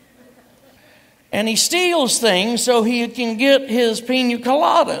 And he steals things so he can get his pina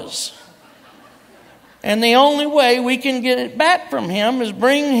coladas. And the only way we can get it back from him is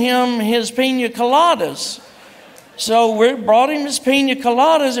bring him his pina coladas. So we brought him his pina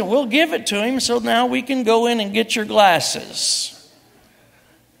coladas and we'll give it to him so now we can go in and get your glasses.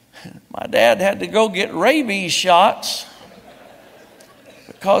 My dad had to go get rabies shots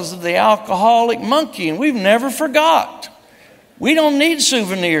because of the alcoholic monkey, and we've never forgot. We don't need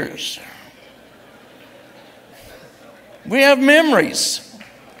souvenirs. We have memories.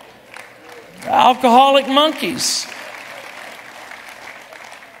 Alcoholic monkeys.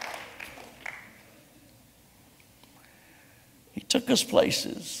 He took us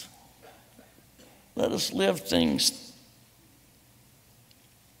places. Let us live things.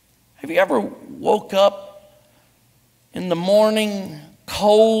 Have you ever woke up in the morning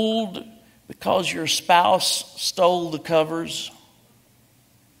cold because your spouse stole the covers?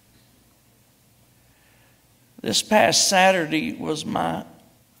 This past Saturday was my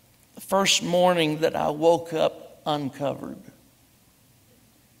first morning that I woke up uncovered.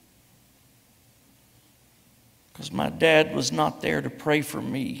 Because my dad was not there to pray for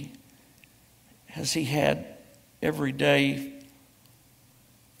me as he had every day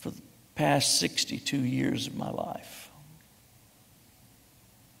for the past 62 years of my life.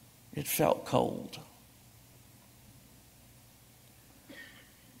 It felt cold.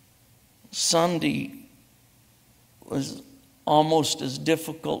 Sunday was almost as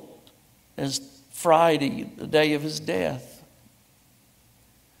difficult as Friday, the day of his death.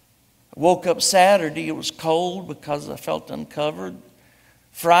 I woke up Saturday, it was cold because I felt uncovered.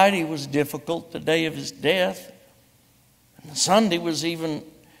 Friday was difficult, the day of his death. And Sunday was even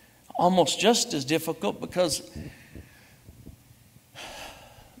almost just as difficult because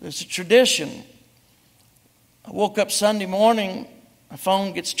there's a tradition. I woke up Sunday morning, my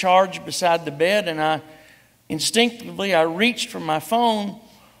phone gets charged beside the bed, and I reached for my phone,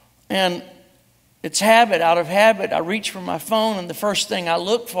 and it's out of habit, I reach for my phone, and the first thing I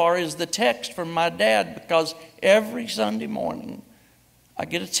look for is the text from my dad, because every Sunday morning I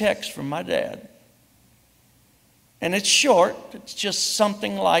get a text from my dad. And it's short, it's just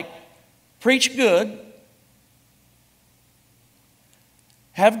something like, preach good,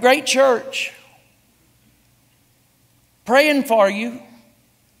 have great church, praying for you.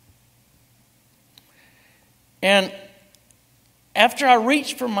 And after I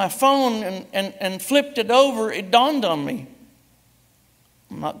reached for my phone and flipped it over, it dawned on me,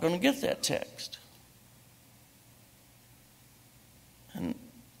 I'm not going to get that text. And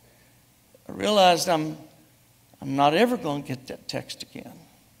I realized I'm not ever going to get that text again.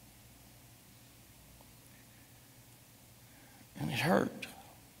 And it hurt.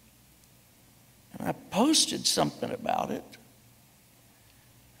 And I posted something about it.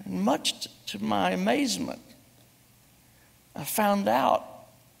 And much to my amazement, I found out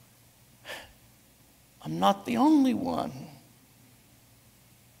I'm not the only one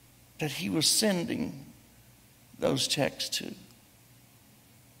that he was sending those texts to.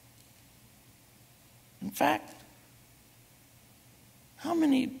 In fact,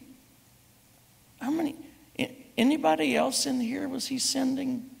 anybody else in here was he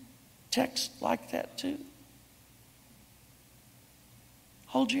sending texts like that to?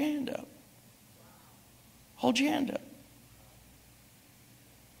 Hold your hand up. Hold your hand up.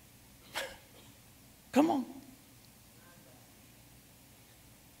 Come on.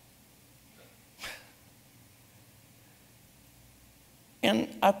 And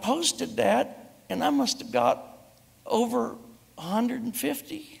I posted that, and I must have got over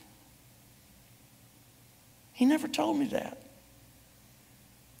 150. He never told me that.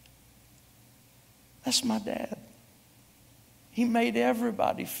 That's my dad. He made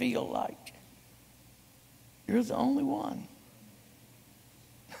everybody feel like you're the only one.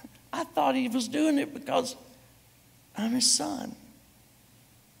 I thought he was doing it because I'm his son.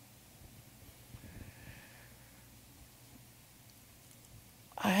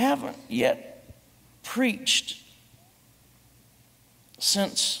 I haven't yet preached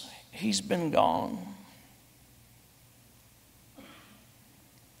since he's been gone.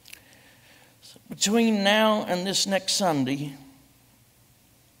 So between now and this next Sunday,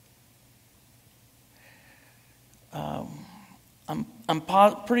 I'm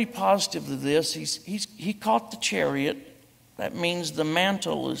pretty positive of this. He caught the chariot. That means the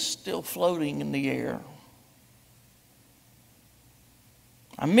mantle is still floating in the air.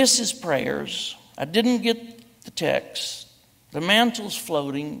 I miss his prayers. I didn't get the text. The mantle's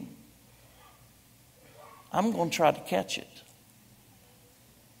floating. I'm going to try to catch it.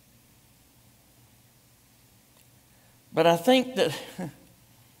 But I think that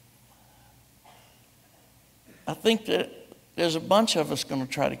there's a bunch of us going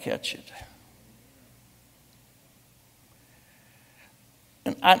to try to catch it.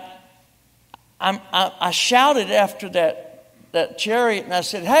 And I shouted after that chariot, and I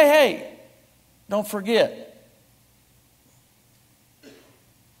said, hey, don't forget.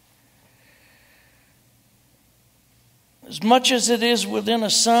 As much as it is within a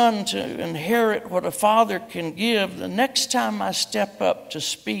son to inherit what a father can give, the next time I step up to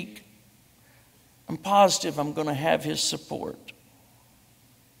speak, I'm positive I'm going to have his support.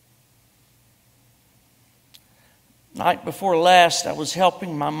 Night before last, I was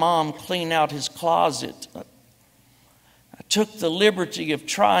helping my mom clean out his closet. I took the liberty of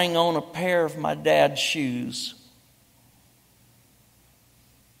trying on a pair of my dad's shoes.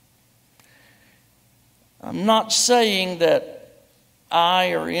 I'm not saying that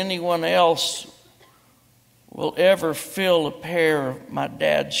I or anyone else will ever fill a pair of my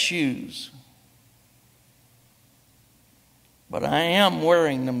dad's shoes. But I am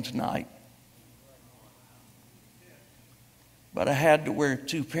wearing them tonight. But I had to wear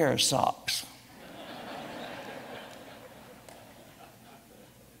 2 pairs of socks.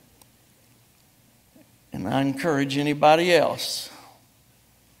 And I encourage anybody else.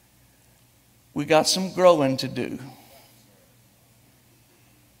 We got some growing to do.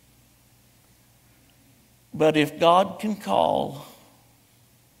 But if God can call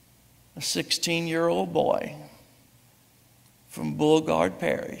a 16-year-old boy from Beauregard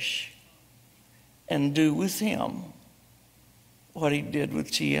Parish and do with him what he did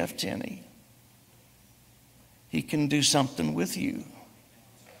with T.F. Tenney, he can do something with you.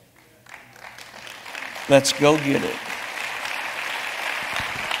 Let's go get it.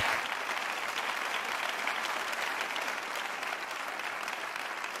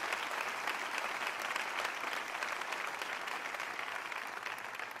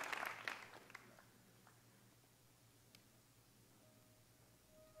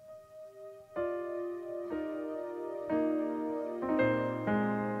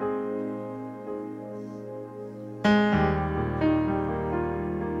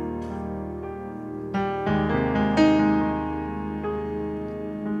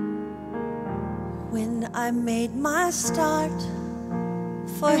 I made my start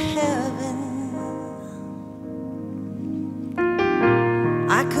for heaven.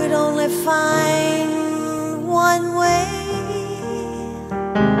 I could only find one way,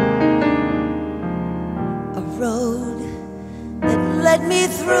 a road that led me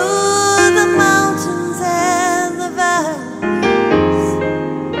through the mountains and the valleys,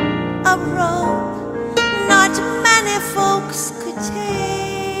 a road not many folks could take.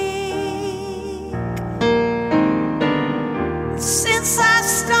 Since I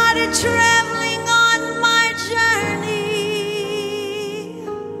started traveling on my journey,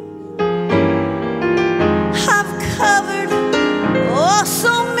 I've covered oh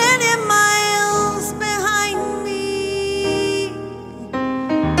so many miles behind me,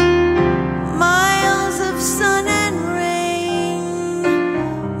 miles of sun and rain,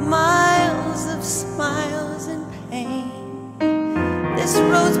 miles of smiles and pain. This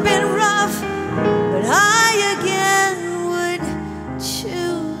road's been rough, but I again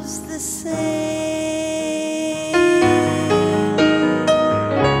choose the same.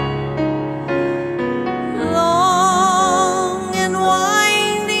 Long and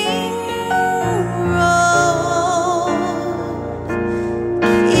winding road,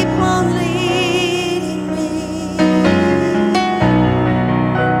 keep on leading me.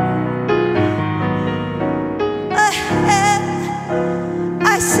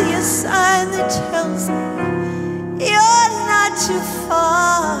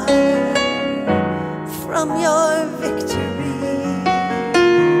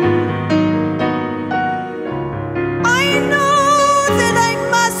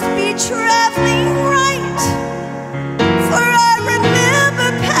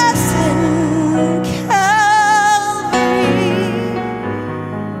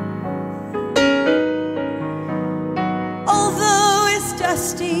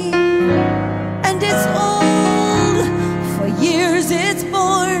 and it's old. For years it's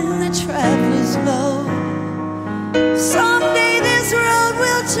borne the traveler's load. Someday this road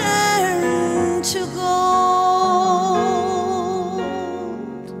will turn to gold.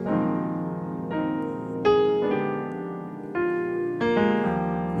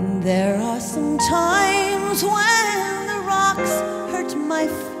 There are some times when the rocks hurt my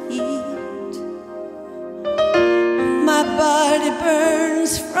feet. My body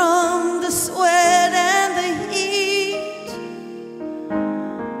burns from the sweat and the heat.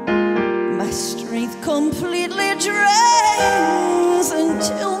 My strength completely drains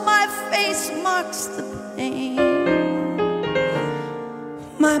until my face marks the pain.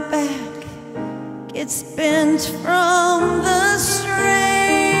 My back gets bent from the strain.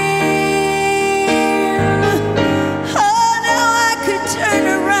 Oh, now I could turn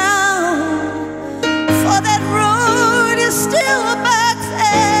around, for that road is still back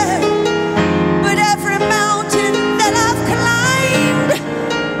there. But every mountain that I've climbed,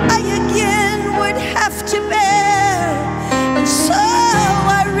 I again would have to bear. And so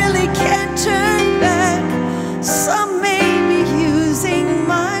I really can't turn back. Some may be using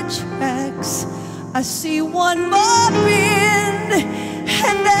my tracks. I see one more bend,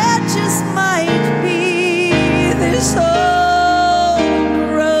 and that just might be this old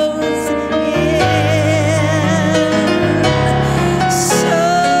road's end. So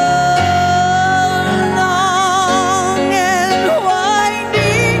long and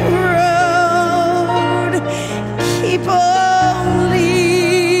winding road, keep on leading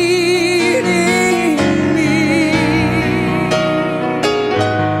me.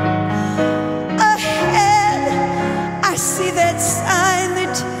 Ahead, I see that sign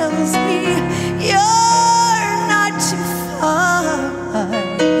that tells me you're not too far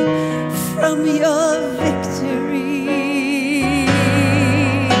from your victory.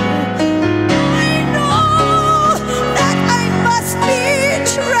 I know that I must be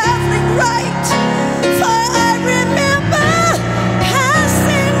traveling right, for I remember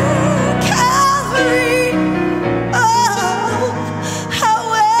passing Calvary. Oh, how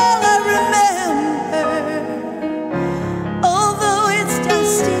well I remember. Although it's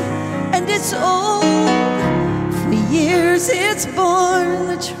dusty and it's old, for years it's borne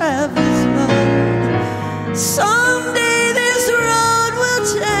the traveler's load. Someday this road will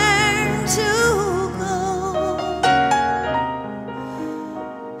turn to gold.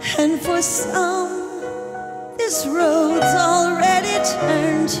 And for some, this road's already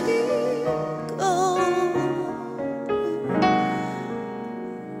turned to gold.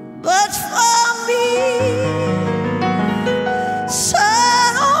 But for me,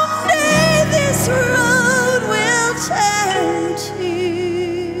 someday this road will turn to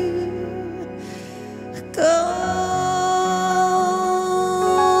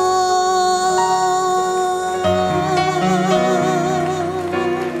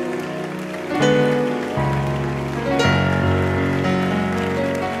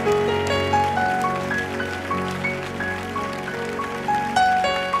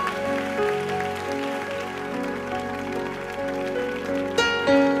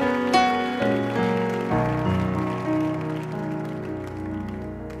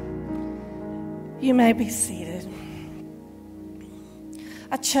You may be seated.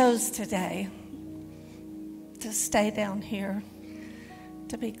 I chose today to stay down here,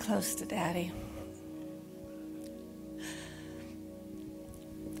 to be close to Daddy.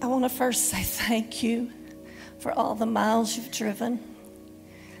 I want to first say thank you for all the miles you've driven.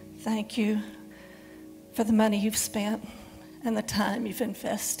 Thank you for the money you've spent and the time you've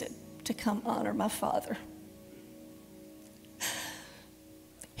invested to come honor my father.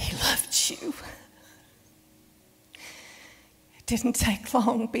 He loved you. It didn't take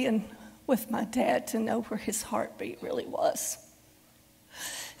long being with my dad to know where his heartbeat really was.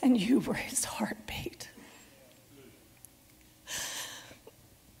 And you were his heartbeat.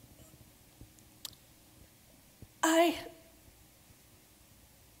 I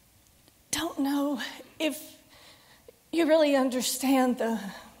don't know if you really understand the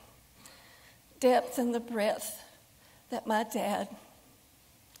depth and the breadth that my dad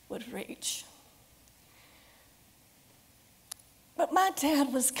would reach. But my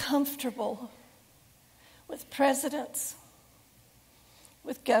dad was comfortable with presidents,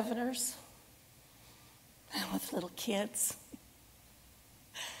 with governors, and with little kids.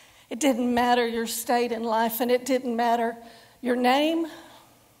 It didn't matter your state in life, and it didn't matter your name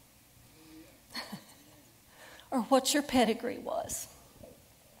or what your pedigree was.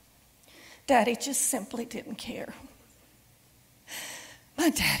 Daddy just simply didn't care. My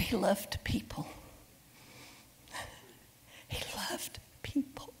daddy loved people. He loved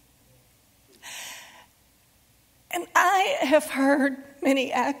people. have heard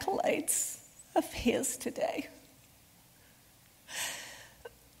many accolades of his today.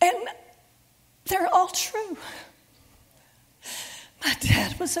 And they're all true. My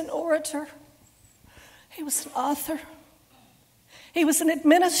dad was an orator. He was an author. He was an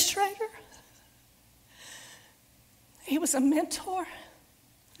administrator. He was a mentor.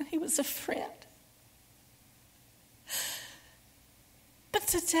 And he was a friend. But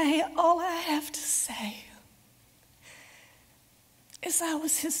today, all I have to say is I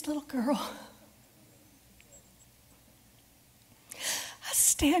was his little girl. I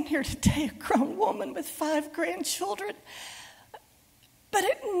stand here today, a grown woman with 5 grandchildren, but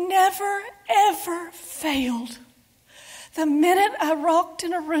it never, ever failed. The minute I walked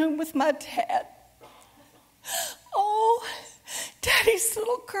in a room with my dad, oh, Daddy's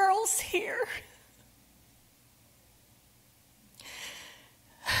little girl's here.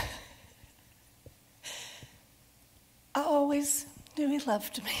 I always knew he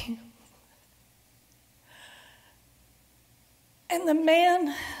loved me. And the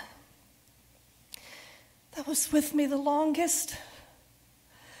man that was with me the longest,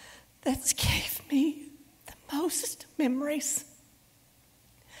 that gave me the most memories,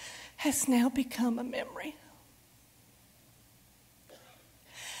 has now become a memory.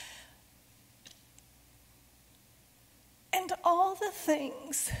 And all the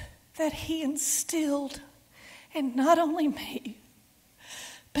things that he instilled in not only me,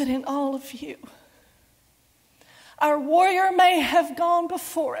 but in all of you. Our warrior may have gone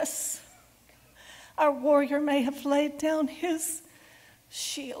before us. Our warrior may have laid down his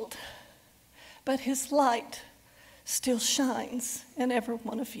shield, but his light still shines in every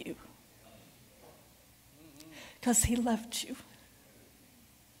one of you because he loved you.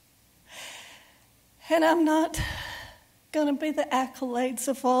 And I'm not going to be the accolades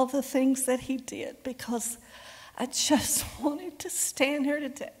of all the things that he did, because I just wanted to stand here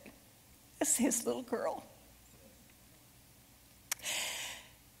today as his little girl.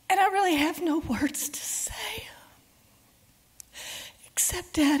 And I really have no words to say,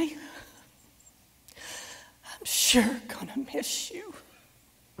 except, Daddy, I'm sure gonna miss you.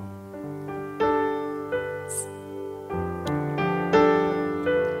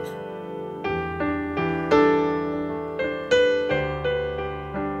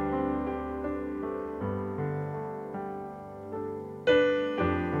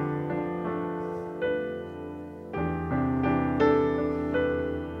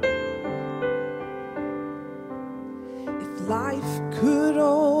 Life could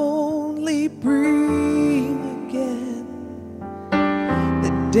only bring again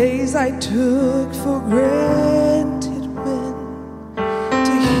the days I took for granted, when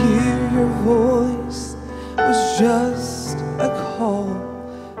to hear your voice was just a call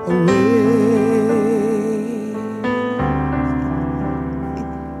away.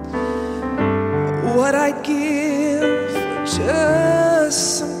 What I'd give for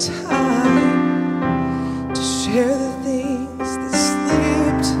just some time to share the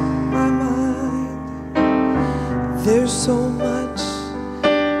there's so much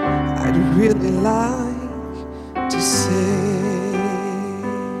I'd really like to say,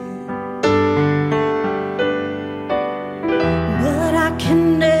 but I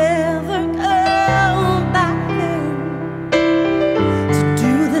can never go back then to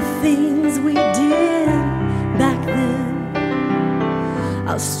do the things we did back then.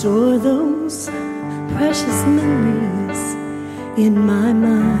 I'll store those precious memories in my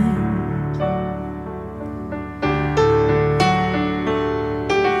mind.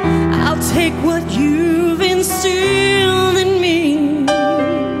 Take what you've instilled in me.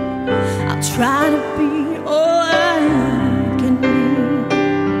 I'll try to be all I can be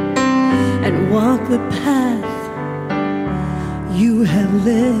and walk the path you have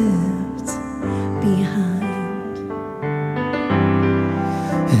left behind.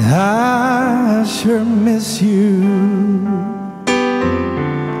 and I sure miss you.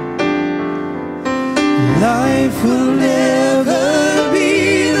 Life will never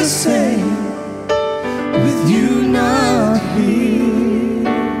be the same with you not here.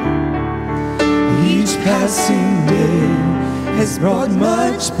 Each passing day has brought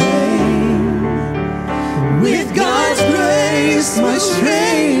much pain. With God's grace, my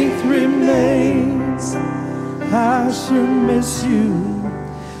strength remains. I sure miss you,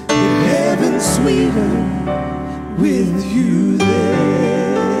 but heaven's sweeter with you there.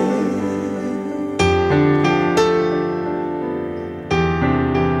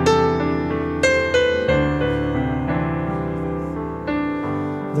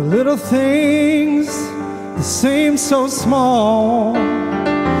 The little things that seem so small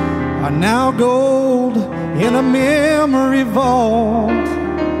are now gold in a memory vault,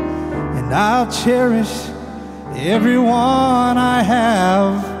 and I'll cherish everyone I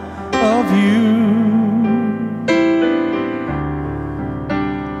have of you.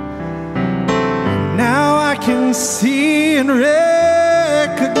 Now I can see and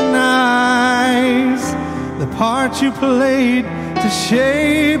recognize the part you played to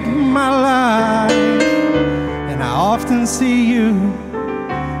shape my life, and I often see you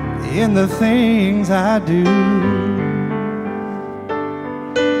in the things I do.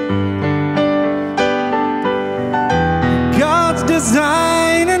 God's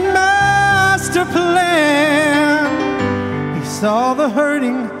design and master plan, He saw the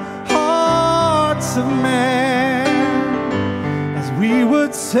hurting hearts of man as we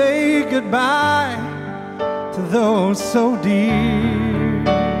would say goodbye to those so dear.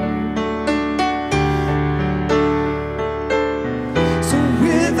 So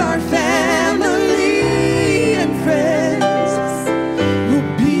with our family and friends,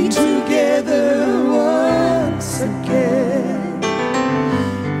 we'll be together once again.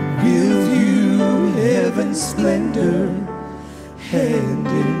 We'll view heaven's splendor hand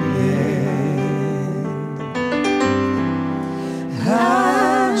in hand.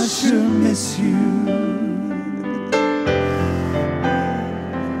 I sure miss you.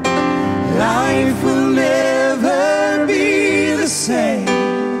 Life will never be the same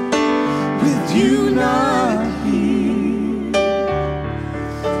with you not here.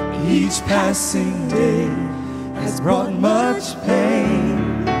 Each passing day has brought much pain.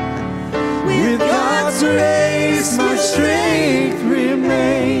 With God's grace, my strength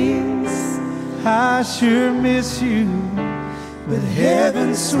remains. I sure miss you, but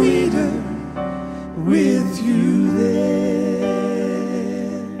heaven's sweeter with you there.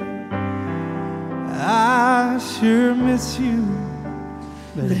 I sure miss you,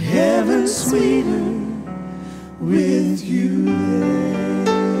 but heaven's sweeter with you there.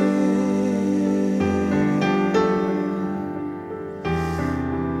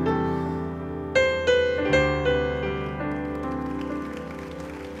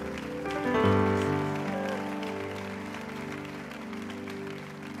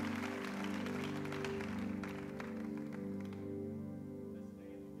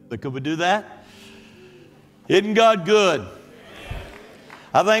 Could we do that? Isn't God good?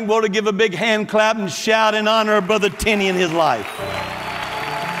 I think we ought to give a big hand clap and shout in honor of Brother Tenney and his life.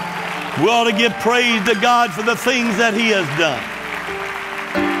 We ought to give praise to God for the things that he has done.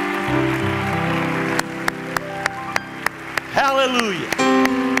 Hallelujah.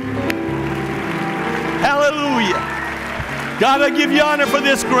 Hallelujah. God, I give you honor for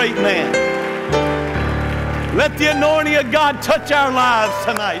this great man. Let the anointing of God touch our lives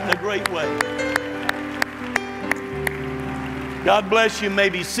tonight in a great way. God bless you. You may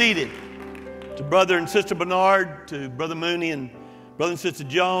be seated. To Brother and Sister Bernard, to Brother Mooney and Brother and Sister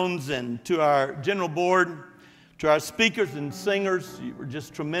Jones, and to our general board, to our speakers and singers, you were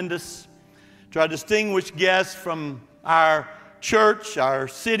just tremendous. To our distinguished guests from our church, our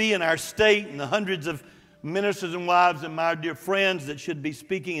city, and our state, and the hundreds of ministers and wives and my dear friends that should be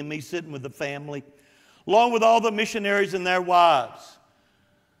speaking, and me sitting with the family, along with all the missionaries and their wives.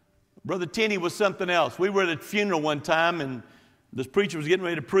 Brother Tenney was something else. We were at a funeral one time, and this preacher was getting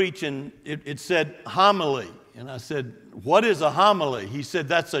ready to preach, and it said homily. And I said, "What is a homily?" He said,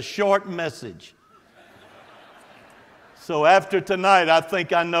 "That's a short message." So after tonight, I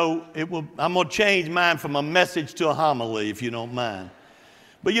think I know I'm going to change mine from a message to a homily, if you don't mind.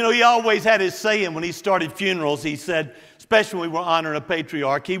 But you know, he always had his saying when he started funerals. He said, especially when we were honoring a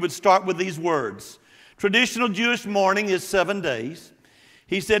patriarch, he would start with these words. Traditional Jewish mourning is 7 days.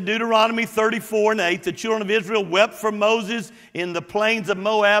 He said, Deuteronomy 34:8, the children of Israel wept for Moses in the plains of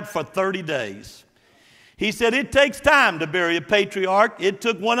Moab for 30 days. He said, it takes time to bury a patriarch. It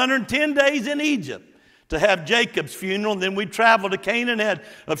took 110 days in Egypt to have Jacob's funeral, and then we traveled to Canaan and had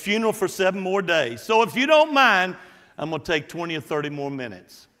a funeral for 7 more days. So if you don't mind, I'm going to take 20 or 30 more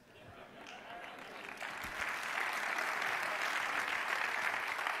minutes.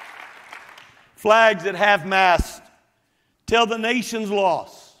 Flags at half-mast tell the nation's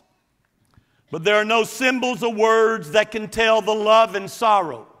loss. But there are no symbols or words that can tell the love and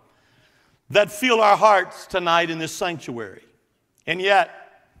sorrow that fill our hearts tonight in this sanctuary. And yet,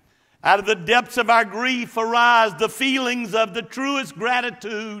 out of the depths of our grief arise the feelings of the truest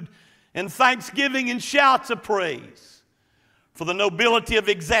gratitude and thanksgiving and shouts of praise for the nobility of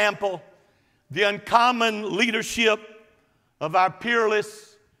example, the uncommon leadership of our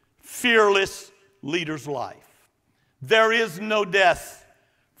peerless, fearless leader's life. There is no death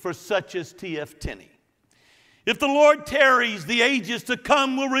for such as T.F. Tenney. If the Lord tarries, the ages to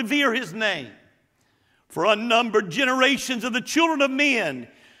come will revere his name. For unnumbered generations of the children of men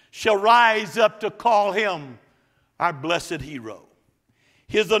shall rise up to call him our blessed hero.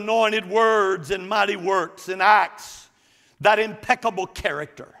 His anointed words and mighty works and acts, that impeccable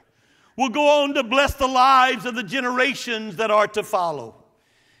character, will go on to bless the lives of the generations that are to follow.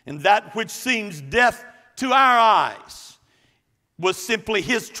 And that which seems death to our eyes was simply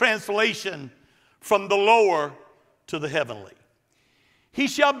his translation from the lower to the heavenly. He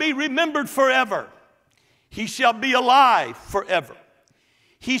shall be remembered forever. He shall be alive forever.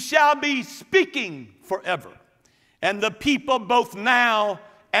 He shall be speaking forever. And the people both now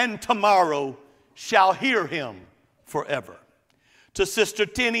and tomorrow shall hear him forever. To Sister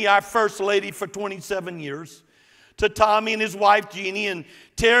Tenney, our First Lady for 27 years. To Tommy and his wife Jeannie, and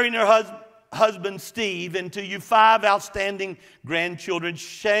Terry and her husband Steve, and to you 5 outstanding grandchildren,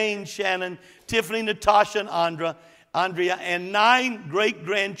 Shane, Shannon, Tiffany, Natasha, and Andrea, and 9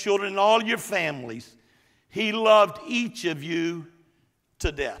 great-grandchildren and all your families. He loved each of you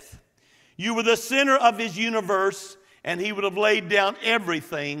to death. You were the center of his universe, and he would have laid down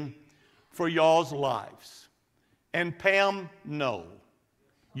everything for y'all's lives. And Pam, no,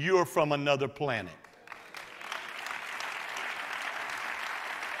 you're from another planet.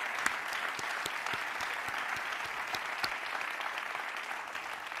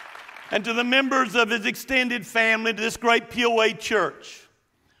 And to the members of his extended family, to this great POA church,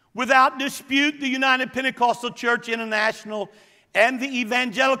 without dispute, the United Pentecostal Church International and the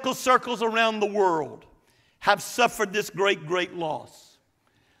evangelical circles around the world have suffered this great, great loss.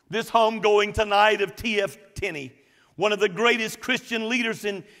 This homegoing tonight of T.F. Tenney, one of the greatest Christian leaders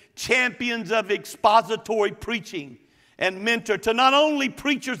and champions of expository preaching and mentor to not only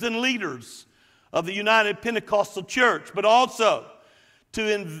preachers and leaders of the United Pentecostal Church, but also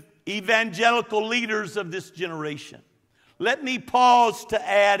to evangelical leaders of this generation. Let me pause to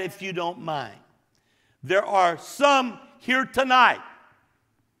add, if you don't mind. There are some here tonight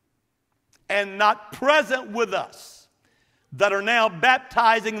and not present with us that are now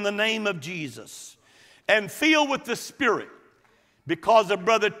baptizing in the name of Jesus and filled with the Spirit because of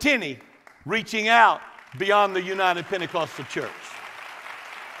Brother Tenney reaching out beyond the United Pentecostal Church.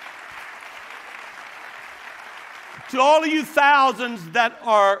 To all of you thousands that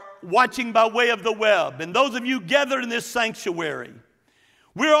are watching by way of the web, and those of you gathered in this sanctuary,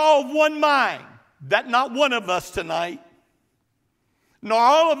 we're all of one mind that not one of us tonight, nor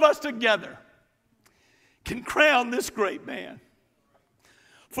all of us together, can crown this great man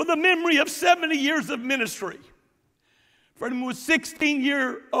for the memory of 70 years of ministry from him was a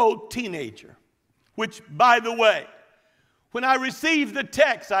 16-year-old teenager, which, by the way, when I received the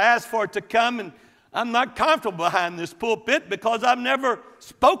text, I asked for it to come, and I'm not comfortable behind this pulpit because I've never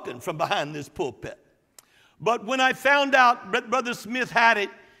spoken from behind this pulpit. But when I found out Brother Smith had it,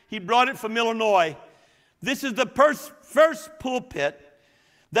 he brought it from Illinois. This is the first pulpit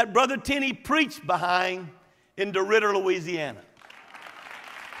that Brother Tenney preached behind in DeRidder, Louisiana.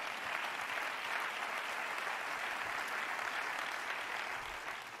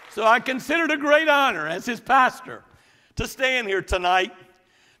 So I consider it a great honor as his pastor to stand here tonight,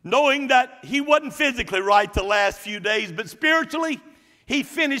 knowing that he wasn't physically right the last few days, but spiritually, he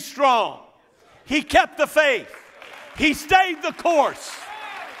finished strong. He kept the faith. He stayed the course.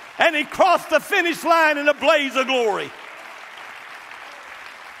 And he crossed the finish line in a blaze of glory.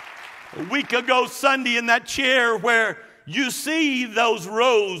 A week ago Sunday, in that chair where you see those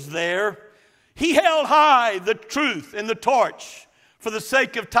rows there, he held high the truth and the torch. For the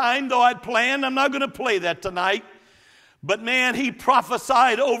sake of time, though I'd planned, I'm not going to play that tonight. But man, he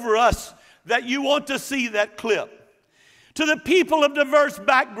prophesied over us that you want to see that clip. To the people of diverse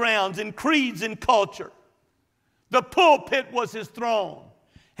backgrounds and creeds and culture, the pulpit was his throne,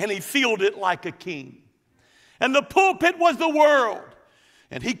 and he filled it like a king. And the pulpit was the world,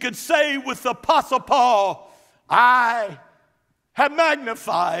 and he could say with the Apostle Paul, I have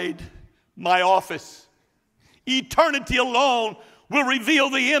magnified my office. Eternity alone will reveal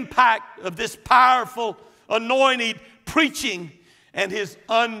the impact of this powerful, anointed preaching and his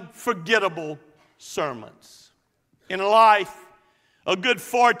unforgettable sermons. In life, a good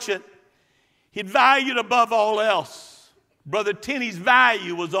fortune, he'd valued above all else. Brother Tenney's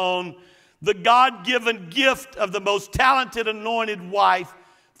value was on the God-given gift of the most talented, anointed wife,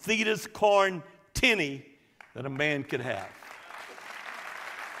 Thetis Corn Tenney, that a man could have.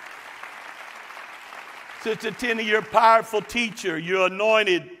 Sister Tenney, you're a powerful teacher. You're an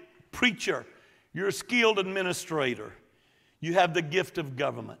anointed preacher. You're a skilled administrator. You have the gift of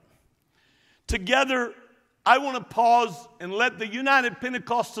government. Together, I want to pause and let the United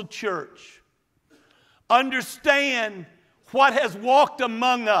Pentecostal Church understand what has walked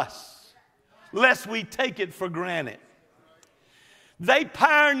among us lest we take it for granted. They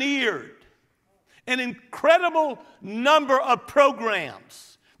pioneered an incredible number of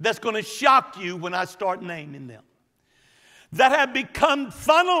programs that's going to shock you when I start naming them, that have become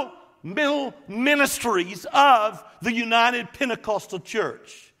fundamental ministries of the United Pentecostal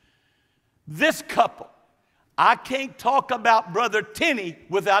Church. This couple, I can't talk about Brother Tenney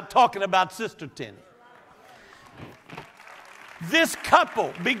without talking about Sister Tenney. This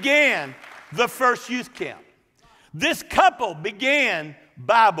couple began the first youth camp. This couple began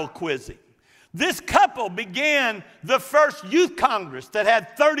Bible quizzing. This couple began the first youth congress that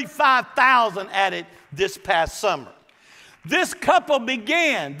had 35,000 at it this past summer. This couple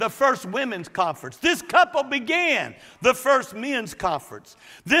began the first women's conference. This couple began the first men's conference.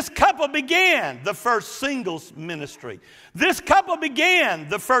 This couple began the first singles ministry. This couple began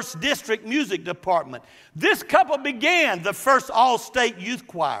the first district music department. This couple began the first all-state youth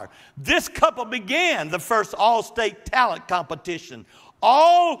choir. This couple began the first all-state talent competition.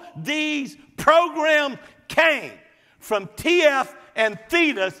 All these programs came from TF and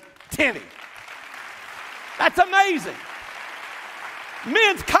Theta's Tenney. That's amazing.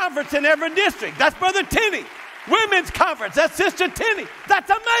 Men's conference in every district. That's Brother Tenney. Women's conference. That's Sister Tenney. That's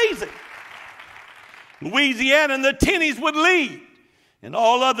amazing. Louisiana and the Tenneys would lead, and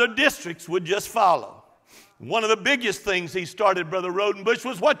all other districts would just follow. One of the biggest things he started, Brother Rodenbush,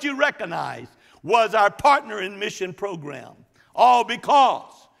 was what you recognize was our partner in mission program. All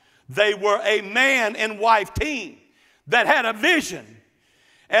because they were a man and wife team that had a vision,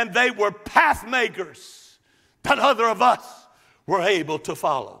 and they were path makers that other of us were able to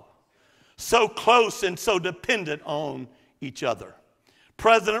follow. So close and so dependent on each other.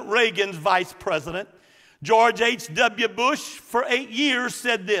 President Reagan's vice president, George H.W. Bush, for 8 years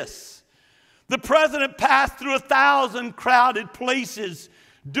said this: the president passed through 1,000 crowded places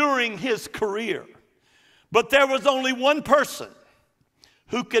during his career, but there was only one person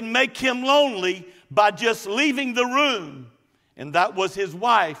who could make him lonely by just leaving the room, and that was his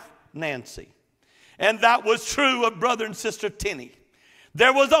wife, Nancy. And that was true of Brother and Sister Tenney.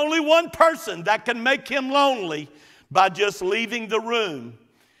 There was only one person that could make him lonely by just leaving the room,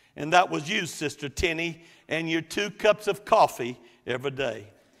 and that was you, Sister Tenney, and your 2 cups of coffee every day.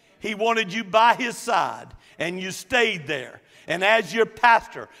 He wanted you by his side, and you stayed there. And as your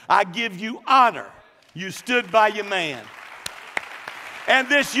pastor, I give you honor. You stood by your man. And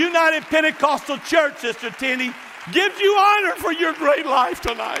this United Pentecostal Church, Sister Tenney, gives you honor for your great life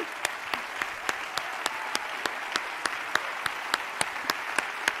tonight.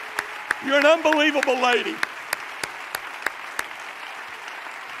 You're an unbelievable lady.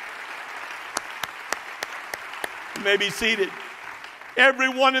 You may be seated.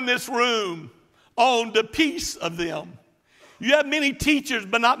 Everyone in this room owned a piece of them. You have many teachers,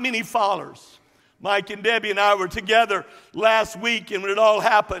 but not many followers. Mike and Debbie and I were together last week, and when it all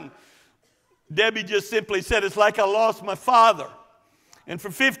happened, Debbie just simply said, it's like I lost my father. And for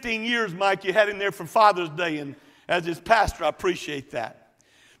 15 years, Mike, you had him there for Father's Day, and as his pastor, I appreciate that.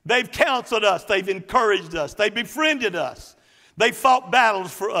 They've counseled us. They've encouraged us. They befriended us. They fought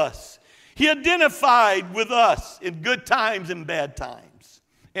battles for us. He identified with us in good times and bad times.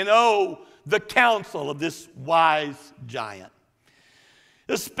 And oh, the counsel of this wise giant.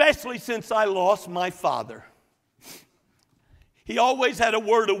 Especially since I lost my father. He always had a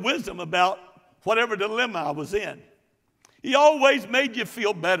word of wisdom about whatever dilemma I was in. He always made you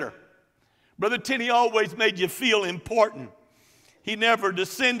feel better. Brother Tenney always made you feel important. He never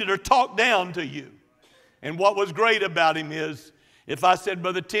descended or talked down to you. And what was great about him is, if I said,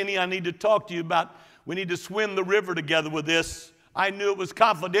 Brother Tenney, I need to talk to you about, we need to swim the river together with this, I knew it was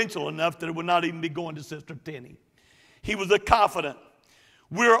confidential enough that it would not even be going to Sister Tenney. He was a confidant.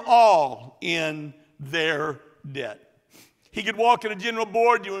 We're all in their debt. He could walk in a general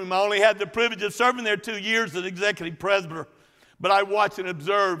board room. I only had the privilege of serving there 2 years as executive presbyter. But I watched and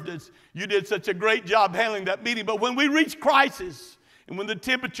observed as you did such a great job handling that meeting. But when we reached crisis and when the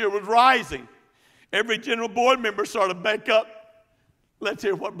temperature was rising, every general board member sort of back up. Let's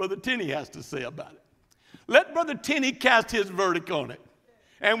hear what Brother Tenney has to say about it. Let Brother Tenney cast his verdict on it.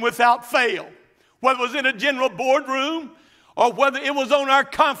 And without fail, whether it was in a general boardroom or whether it was on our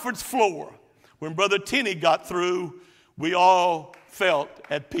conference floor, when Brother Tenney got through, we all felt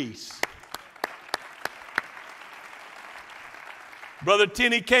at peace. Brother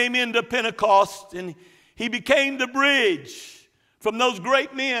Tenney came into Pentecost, and he became the bridge from those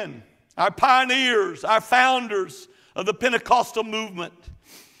great men, our pioneers, our founders of the Pentecostal movement,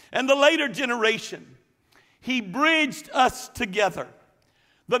 and the later generation. He bridged us together.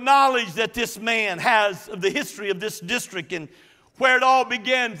 The knowledge that this man has of the history of this district and where it all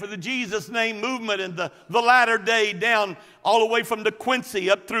began for the Jesus Name movement and the latter day down all the way from DeQuincy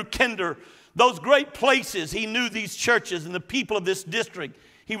up through Kinder. Those great places, he knew these churches and the people of this district.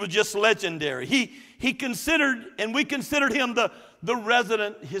 He was just legendary. He considered, and we considered him the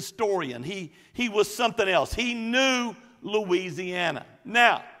resident historian. He was something else. He knew Louisiana.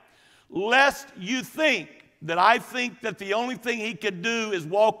 Now, lest you think that I think that the only thing he could do is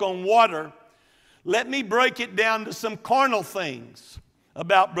walk on water, let me break it down to some carnal things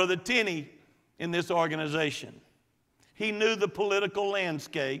about Brother Tenney in this organization. He knew the political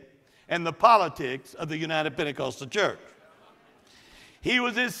landscape and the politics of the United Pentecostal Church. He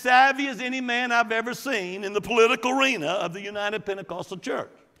was as savvy as any man I've ever seen in the political arena of the United Pentecostal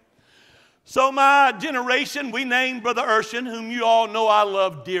Church. So my generation, we named Brother Urshan, whom you all know I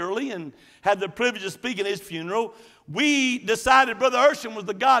love dearly and had the privilege of speaking at his funeral. We decided Brother Urshan was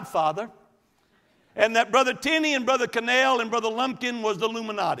the godfather and that Brother Tenney and Brother Cannell and Brother Lumpkin was the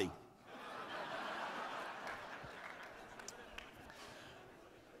Illuminati.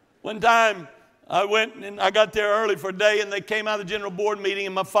 One time, I went and I got there early for a day, and they came out of the general board meeting,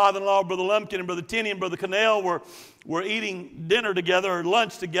 and my father-in-law, Brother Lumpkin, and Brother Tenney and Brother Cannell were eating dinner together or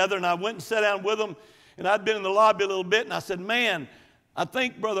lunch together, and I went and sat down with them, and I'd been in the lobby a little bit, and I said, man, I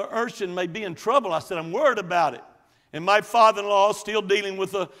think Brother Urshan may be in trouble. I said, I'm worried about it. And my father-in-law, still dealing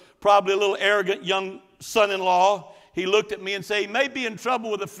with probably a little arrogant young son-in-law, he looked at me and said, he may be in trouble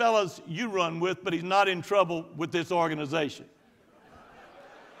with the fellas you run with, but he's not in trouble with this organization.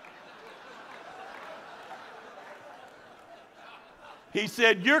 He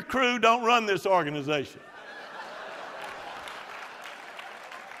said, your crew don't run this organization.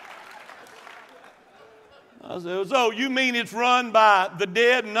 I said, so you mean it's run by the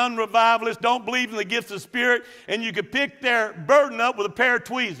dead and unrevivalists, don't believe in the gifts of the Spirit, and you could pick their burden up with a pair of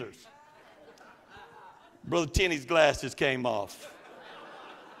tweezers? Brother Tenney's glasses came off.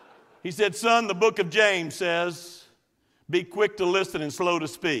 He said, son, the book of James says, be quick to listen and slow to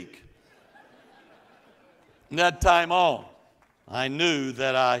speak. From that time on, I knew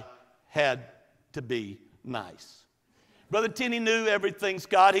that I had to be nice. Brother Tenney knew everything,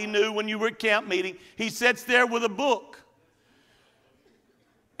 Scott. He knew when you were at camp meeting. He sits there with a book.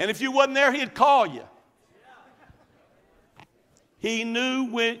 And if you wasn't there, he'd call you. He knew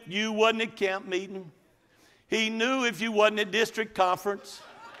when you wasn't at camp meeting. He knew if you wasn't at district conference.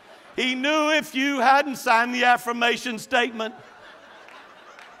 He knew if you hadn't signed the affirmation statement.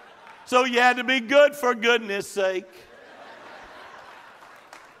 So you had to be good for goodness sake.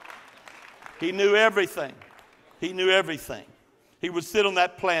 He knew everything. He knew everything. He would sit on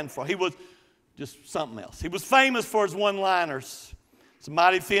that platform. He was just something else. He was famous for his one-liners. It's a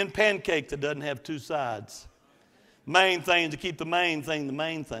mighty thin pancake that doesn't have two sides. Main thing is to keep the main thing the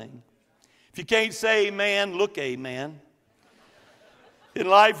main thing. If you can't say amen, look amen. In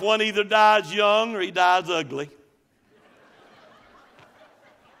life, one either dies young or he dies ugly.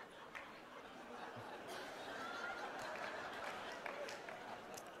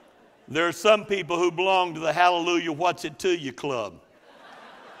 There are some people who belong to the Hallelujah What's It To You Club.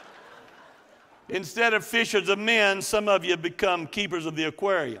 Instead of fishers of men, some of you have become keepers of the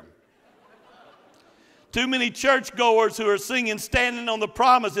aquarium. Too many churchgoers who are singing Standing on the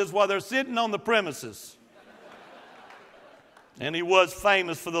Promises while they're sitting on the premises. And he was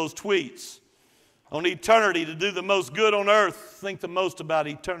famous for those tweets. On eternity, to do the most good on earth, think the most about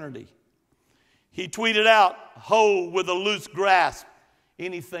eternity. He tweeted out, hold with a loose grasp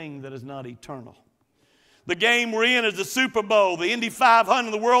anything that is not eternal. The game we're in is the Super Bowl, the Indy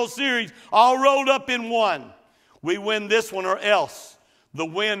 500, the World Series, all rolled up in one. We win this one or else. The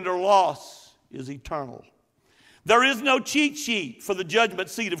win or loss is eternal. There is no cheat sheet for the judgment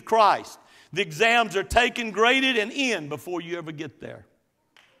seat of Christ. The exams are taken, graded, and in before you ever get there.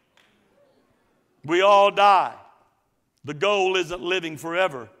 We all die. The goal isn't living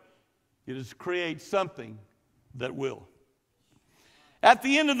forever. It is to create something that will. At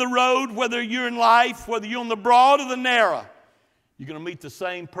the end of the road, whether you're in life, whether you're on the broad or the narrow, you're going to meet the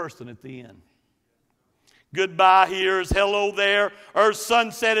same person at the end. Goodbye here is hello there. Earth's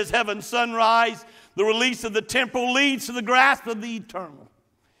sunset is heaven's sunrise. The release of the temporal leads to the grasp of the eternal.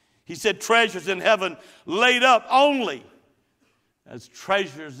 He said treasures in heaven laid up only as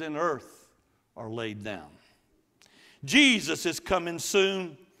treasures in earth are laid down. Jesus is coming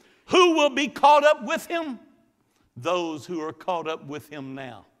soon. Who will be caught up with him? Those who are caught up with him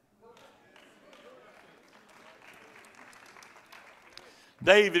now.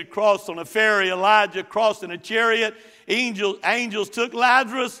 David crossed on a ferry. Elijah crossed in a chariot. Angels took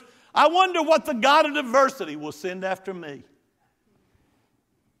Lazarus. I wonder what the God of diversity will send after me.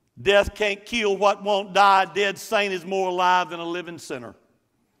 Death can't kill what won't die. A dead saint is more alive than a living sinner.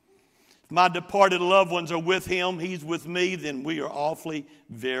 If my departed loved ones are with him, he's with me, then we are awfully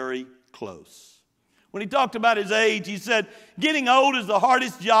very close. When he talked about his age, he said, getting old is the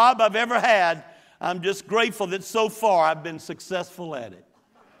hardest job I've ever had. I'm just grateful that so far I've been successful at it.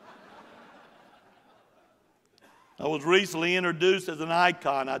 I was recently introduced as an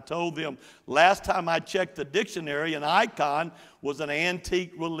icon. I told them last time I checked the dictionary, an icon was an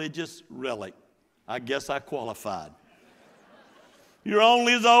antique religious relic. I guess I qualified. You're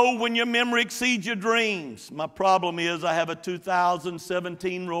only as old when your memory exceeds your dreams. My problem is I have a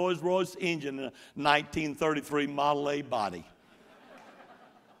 2017 Rolls-Royce engine and a 1933 Model A body.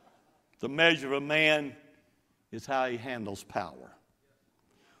 The measure of a man is how he handles power.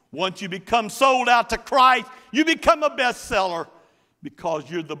 Once you become sold out to Christ, you become a bestseller because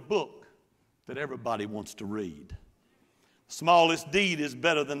you're the book that everybody wants to read. The smallest deed is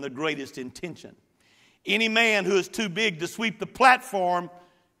better than the greatest intention. Any man who is too big to sweep the platform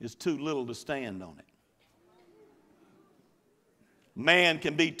is too little to stand on it. Man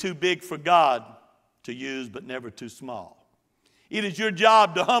can be too big for God to use, but never too small. It is your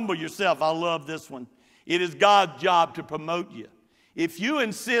job to humble yourself. I love this one. It is God's job to promote you. If you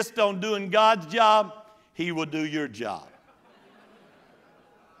insist on doing God's job, he will do your job.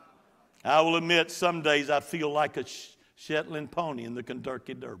 I will admit some days I feel like a Shetland pony in the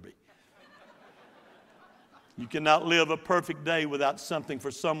Kentucky Derby. You cannot live a perfect day without something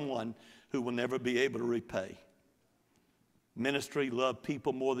for someone who will never be able to repay. Ministry, love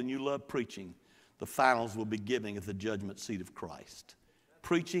people more than you love preaching. The finals will be given at the judgment seat of Christ.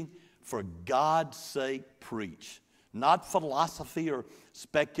 Preaching, for God's sake, preach. Not philosophy or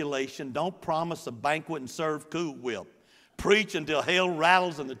speculation. Don't promise a banquet and serve Cool Whip. Preach until hell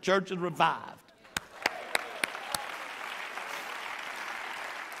rattles and the church is revived.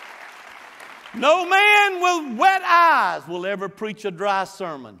 No man with wet eyes will ever preach a dry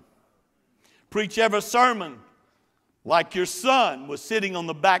sermon. Preach every sermon like your son was sitting on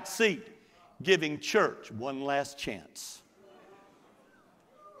the back seat giving church one last chance.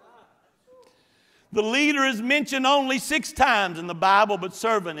 The leader is mentioned only 6 times in the Bible, but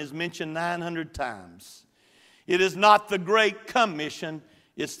servant is mentioned 900 times. It is not the great come mission,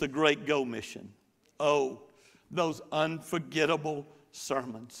 it's the great go mission. Oh, those unforgettable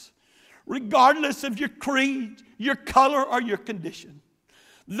sermons. Regardless of your creed, your color, or your condition.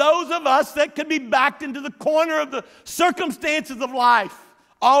 Those of us that could be backed into the corner of the circumstances of life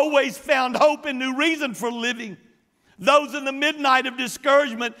always found hope and new reason for living. Those in the midnight of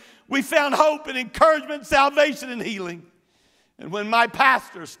discouragement, we found hope and encouragement, salvation and healing. And when my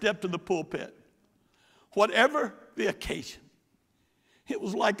pastor stepped to the pulpit, whatever the occasion, it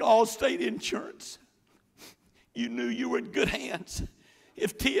was like Allstate Insurance. You knew you were in good hands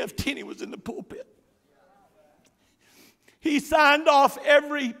if T.F. Tenney was in the pulpit. He signed off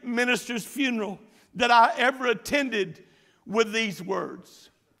every minister's funeral that I ever attended with these words.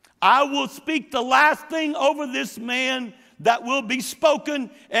 I will speak the last thing over this man that will be spoken,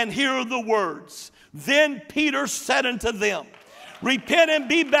 and here are the words. Then Peter said unto them, repent and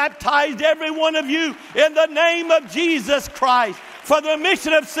be baptized, every one of you, in the name of Jesus Christ, for the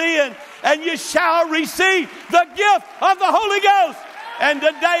remission of sin, and you shall receive the gift of the Holy Ghost. And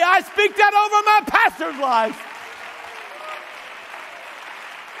today I speak that over my pastor's life.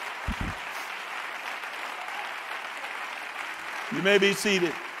 You may be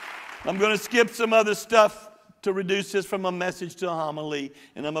seated. I'm going to skip some other stuff to reduce this from a message to a homily,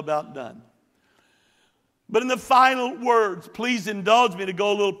 and I'm about done. But in the final words, please indulge me to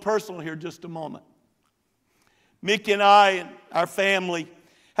go a little personal here just a moment. Mickey and I and our family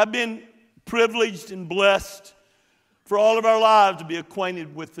have been privileged and blessed for all of our lives to be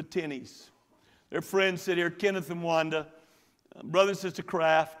acquainted with the Tenneys. Their friends sit here, Kenneth and Wanda, brother and sister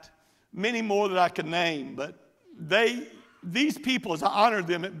Kraft, many more that I could name, but these people, as I honored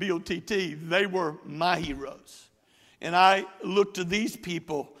them at BOTT, they were my heroes. And I looked to these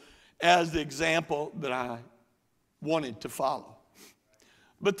people as the example that I wanted to follow.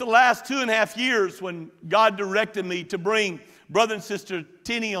 But the last 2.5 years, when God directed me to bring brother and sister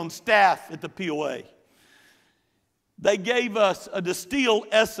Tenney on staff at the POA, they gave us a distilled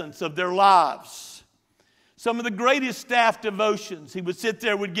essence of their lives. Some of the greatest staff devotions. He would sit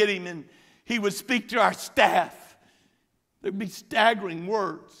there, we'd get him, and he would speak to our staff. There'd be staggering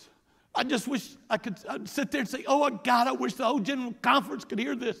words. I just wish I'd sit there and say, oh, God, I wish the whole General Conference could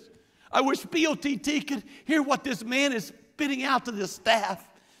hear this. I wish BOTT could hear what this man is spitting out to this staff.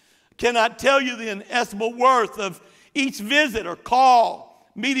 I cannot tell you the inestimable worth of each visit or call,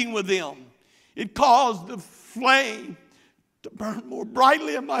 meeting with them. It caused the flame to burn more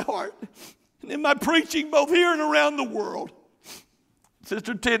brightly in my heart and in my preaching, both here and around the world.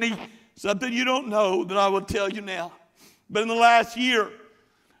 Sister Tenney, something you don't know that I will tell you now. But in the last year,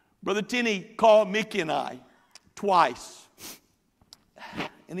 Brother Tenney called Mickey and I twice.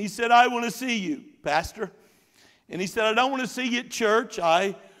 And he said, I want to see you, Pastor. And he said, I don't want to see you at church.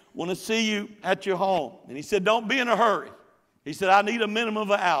 I want to see you at your home. And he said, don't be in a hurry. He said, I need a minimum of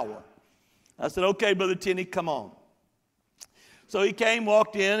an hour. I said, okay, Brother Tenney, come on. So he came,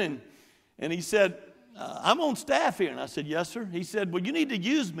 walked in, and he said, I'm on staff here. And I said, yes, sir. He said, well, you need to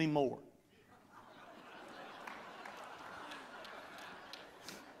use me more.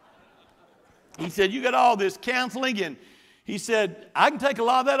 He said, you got all this counseling, and he said, I can take a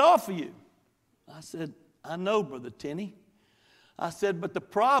lot of that off of you. I said, I know, Brother Tenney. I said, but the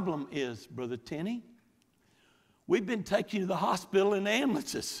problem is, Brother Tenney, we've been taking you to the hospital in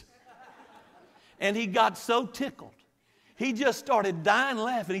ambulances. And he got so tickled. He just started dying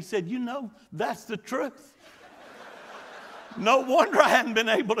laughing. He said, you know, that's the truth. No wonder I hadn't been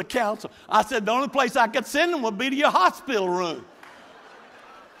able to counsel. I said, the only place I could send him would be to your hospital room.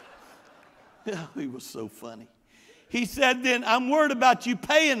 Oh, he was so funny. He said, then I'm worried about you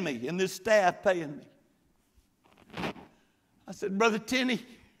paying me and this staff paying me. I said, Brother Tenney,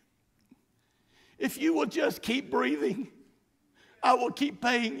 if you will just keep breathing, I will keep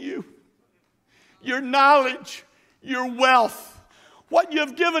paying you. Your knowledge, your wealth, what you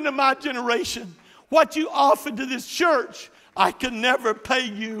have given to my generation, what you offered to this church, I can never pay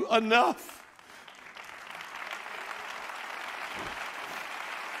you enough.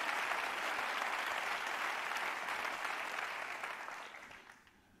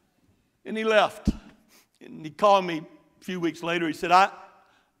 And he left. And he called me a few weeks later. He said, I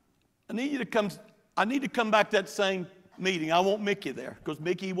need you to come. I need to come back to that same meeting. I want Mickey there, because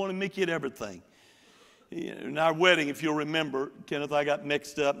Mickey wanted Mickey at everything. In our wedding, if you'll remember, Kenneth, I got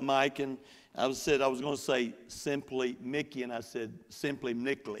mixed up, Mike, and I said I was going to say simply Mickey, and I said simply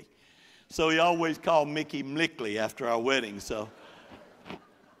Mnickley. So he always called Mickey Mnickley after our wedding. So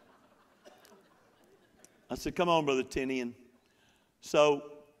I said, come on, Brother Tenney. And so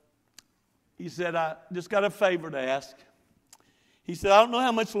he said, I just got a favor to ask. He said, I don't know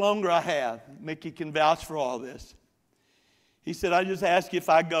how much longer I have. Mickey can vouch for all this. He said, I just ask you, if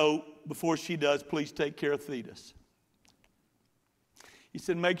I go before she does, please take care of Thetis. He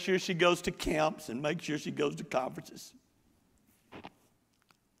said, make sure she goes to camps and make sure she goes to conferences.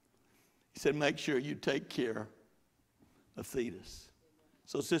 He said, make sure you take care of Thetis.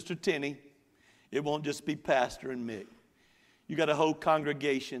 So, Sister Tenney, it won't just be Pastor and Mick. You got a whole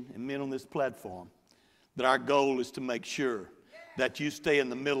congregation and men on this platform that our goal is to make sure that you stay in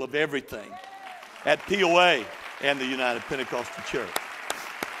the middle of everything at POA and the United Pentecostal Church.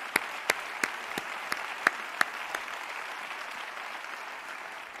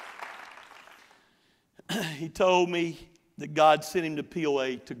 He told me that God sent him to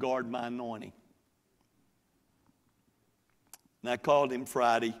POA to guard my anointing. And I called him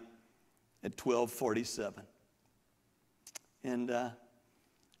Friday at 12:47. And I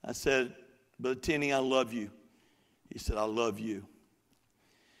said, Brother Tenney, I love you. He said, I love you.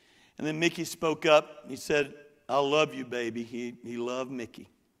 And then Mickey spoke up. He said, I love you, baby. He loved Mickey.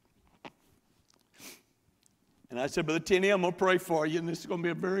 And I said, Brother Tenney, I'm going to pray for you. And this is going to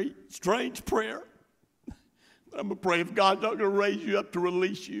be a very strange prayer. But I'm going to pray if God's not going to raise you up to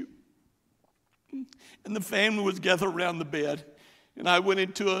release you. And the family was gathered around the bed. And I went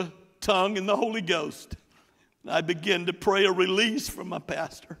into a tongue in the Holy Ghost. And I began to pray a release from my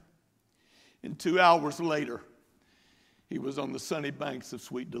pastor. And 2 hours later, he was on the sunny banks of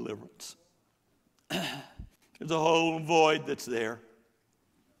sweet deliverance. There's a whole void that's there.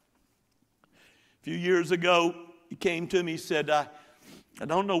 A few years ago, he came to me, he said, I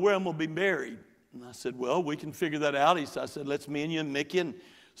don't know where I'm going to be buried. And I said, well, we can figure that out. I said, let's me and you and Mickey and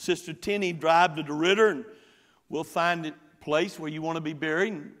Sister Tenney drive to DeRidder, and we'll find a place where you want to be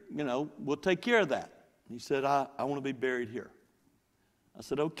buried, and, we'll take care of that. He said, I want to be buried here. I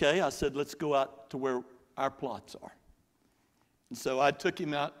said, okay. I said, let's go out to where our plots are. And so I took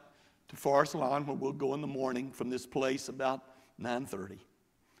him out to Forest Lawn, where we'll go in the morning from this place about 9:30.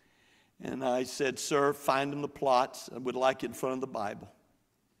 And I said, sir, find them the plots. I would like it in front of the Bible.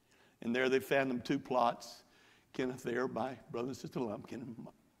 And there they found them 2 plots. Kenneth there by Brother and Sister Lumpkin, and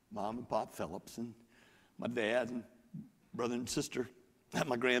Mom and Pop Phillips, and my dad, and brother and sister,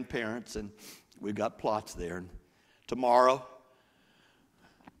 my grandparents, and we've got plots there. And tomorrow,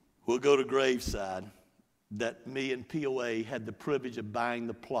 we'll go to Graveside that me and POA had the privilege of buying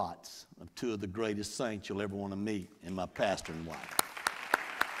the plots of 2 of the greatest saints you'll ever want to meet, and my pastor and wife.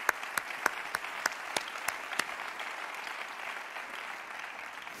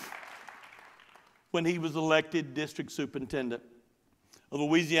 when he was elected district superintendent of the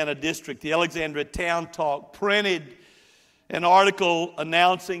Louisiana district. The Alexandria Town Talk printed an article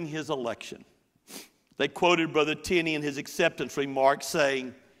announcing his election. They quoted Brother Tenney in his acceptance remarks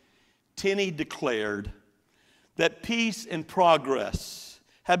saying, Tenney declared that peace and progress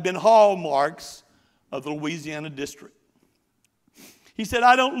have been hallmarks of the Louisiana district. He said,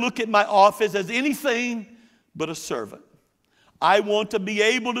 I don't look at my office as anything but a servant. I want to be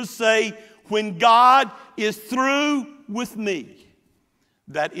able to say when God is through with me,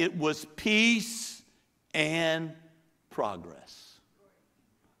 that it was peace and progress.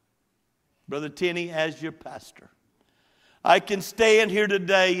 Brother Tenney, as your pastor, I can stand here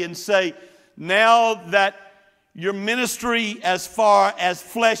today and say, now that your ministry as far as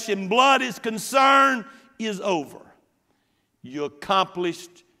flesh and blood is concerned is over. You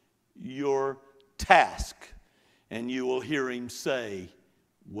accomplished your task, and you will hear him say,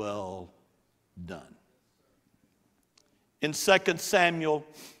 well done. In 2 Samuel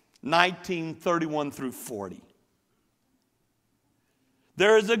 19:31 through 40,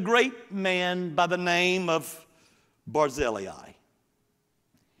 there is a great man by the name of Barzillai.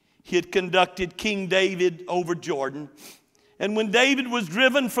 He had conducted King David over Jordan, and when David was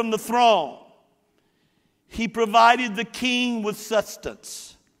driven from the throne, he provided the king with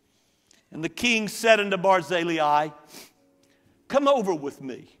sustenance. And the king said unto Barzillai, come over with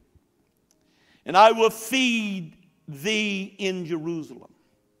me, and I will feed thee in Jerusalem.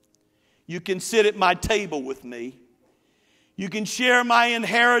 You can sit at my table with me. You can share my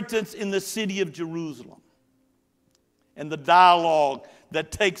inheritance in the city of Jerusalem. And the dialogue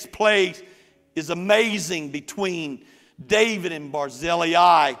that takes place is amazing between David and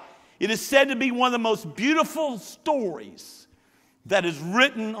Barzillai. It is said to be one of the most beautiful stories that is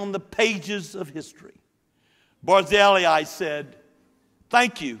written on the pages of history. Barzillai said,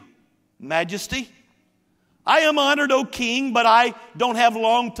 thank you, Majesty. I am honored, O king, but I don't have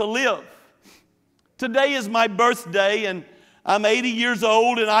long to live. Today is my birthday, and I'm 80 years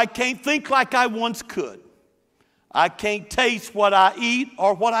old, and I can't think like I once could. I can't taste what I eat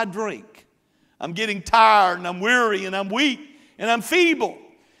or what I drink. I'm getting tired, and I'm weary, and I'm weak, and I'm feeble.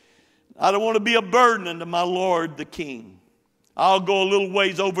 I don't want to be a burden unto my Lord the King. I'll go a little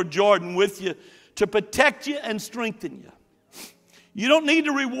ways over Jordan with you to protect you and strengthen you. You don't need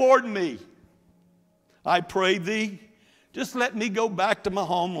to reward me. I pray thee, just let me go back to my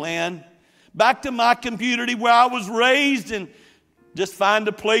homeland, back to my community where I was raised, and just find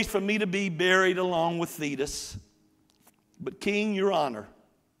a place for me to be buried along with Thetis. But King, your honor,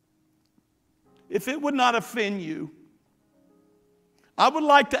 if it would not offend you, I would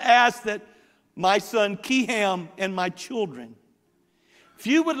like to ask that my son Kiham and my children, if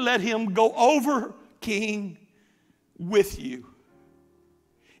you would let him go over, King, with you,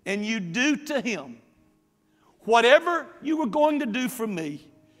 and you do to him whatever you were going to do for me,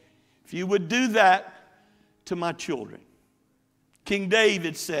 if you would do that to my children. King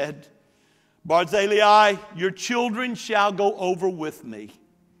David said, Barzillai, your children shall go over with me,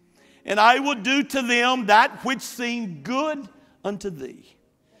 and I will do to them that which seemed good unto thee.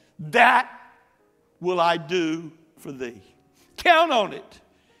 That will I do for thee. Count on it.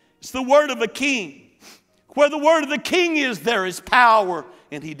 It's the word of a king. Where the word of the king is, there is power,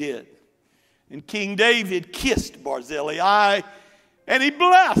 and he did. And King David kissed Barzillai, and he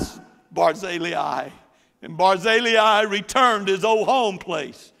blessed Barzillai. And Barzillai returned to his old home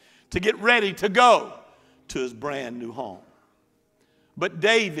place to get ready to go to his brand new home. But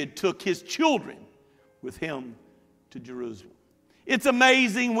David took his children with him to Jerusalem. It's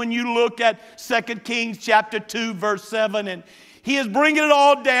amazing when you look at 2 Kings chapter 2, verse 7, and he is bringing it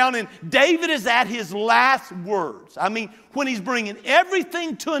all down, and David is at his last words. I mean, when he's bringing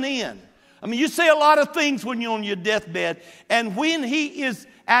everything to an end. I mean, you say a lot of things when you're on your deathbed, and when he is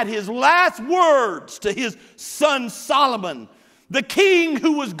at his last words to his son Solomon, the king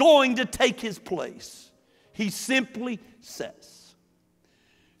who was going to take his place, he simply says,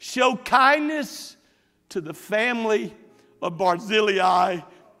 show kindness to the family of Barzillai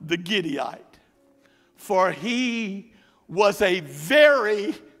the Gileadite, for he was a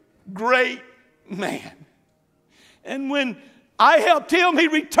very great man. And when I helped him, he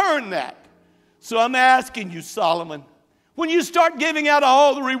returned that. So I'm asking you, Solomon, when you start giving out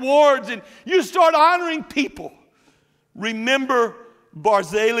all the rewards and you start honoring people, remember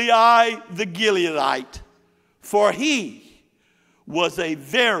Barzillai the Gileadite, for he was a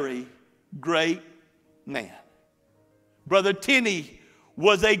very great man. Brother Tenney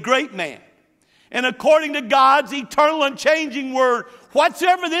was a great man. And according to God's eternal unchanging word,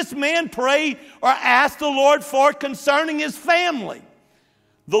 whatsoever this man prayed or asked the Lord for concerning his family,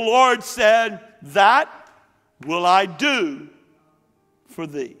 the Lord said, that will I do for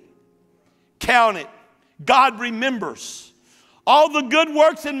thee. Count it. God remembers. All the good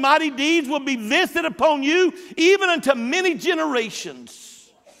works and mighty deeds will be visited upon you, even unto many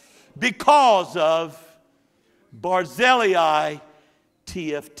generations, because of Barzillai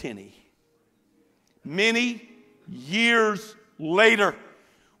T.F. Tenney. Many years later,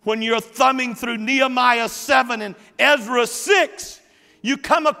 when you're thumbing through Nehemiah 7 and Ezra 6, you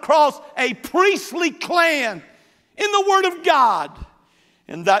come across a priestly clan in the Word of God.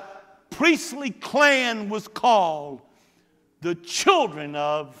 And that priestly clan was called the children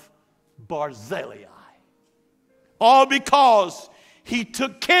of Barzillai. All because he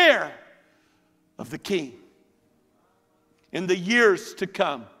took care of the king. In the years to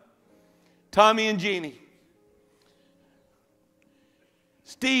come, Tommy and Jeannie,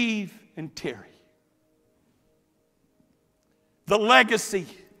 Steve and Terry, the legacy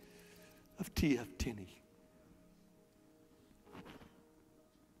of T.F. Tenney.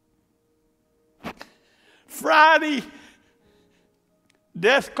 Friday,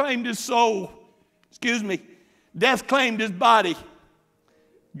 death claimed his soul. Death claimed his body.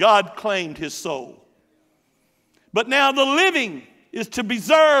 God claimed his soul. But now the living is to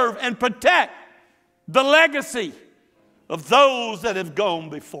preserve and protect the legacy of those that have gone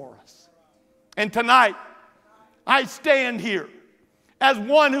before us. And tonight, I stand here as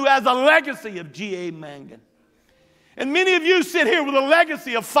one who has a legacy of G.A. Mangan. And many of you sit here with a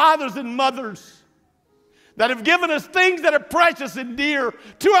legacy of fathers and mothers that have given us things that are precious and dear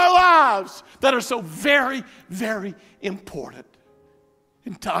to our lives that are so very, very important.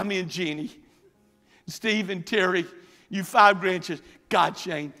 And Tommy and Jeannie, Steve and Terry, you 5 grandchildren, God,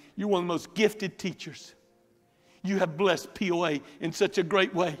 Shane, you're one of the most gifted teachers. You have blessed POA in such a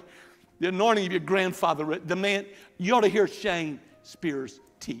great way. The anointing of your grandfather, the man, you ought to hear Shane Spears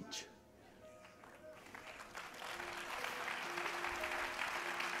teach.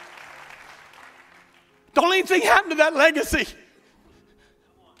 Don't let anything happen to that legacy.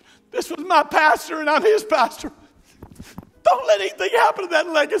 This was my pastor and I'm his pastor. Don't let anything happen to that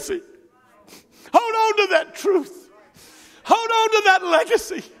legacy. Hold on to that truth. Hold on to that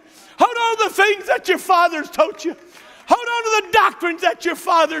legacy. Hold on to the things that your fathers taught you. Hold on to the doctrines that your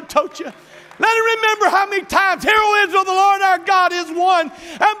father taught you. Let him remember how many times, hear, O Israel, the Lord our God is one,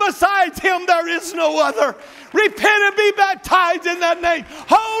 and besides him there is no other. Repent and be baptized in that name.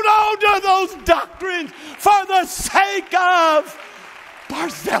 Hold on to those doctrines for the sake of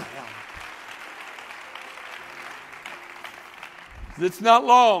Barzillai. It's not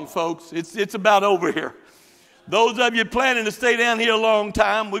long, folks. It's about over here. Those of you planning to stay down here a long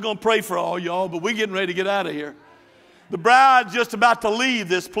time, we're going to pray for all y'all, but we're getting ready to get out of here. The bride's just about to leave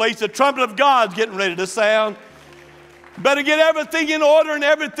this place. The trumpet of God's getting ready to sound. Better get everything in order and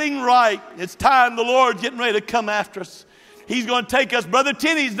everything right. It's time. The Lord's getting ready to come after us. He's going to take us. Brother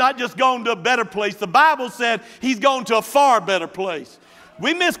Tenney's not just going to a better place. The Bible said he's going to a far better place.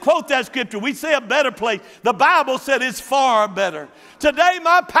 We misquote that scripture. We say a better place. The Bible said it's far better. Today,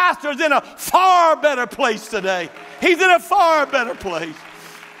 my pastor's in a far better place today. He's in a far better place.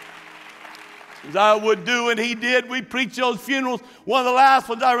 As I would do, and he did. We preached those funerals. One of the last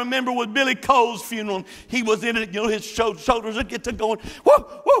ones I remember was Billy Cole's funeral. He was in it, his shoulders would get to going, whoa,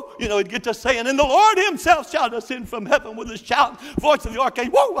 whoa, he'd get to saying, and the Lord himself shall descend from heaven with a shout, voice of the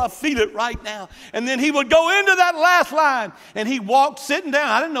archangel, whoa, I feel it right now. And then he would go into that last line, and he walked sitting down.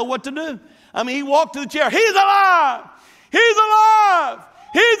 I didn't know what to do. He walked to the chair. He's alive! He's alive!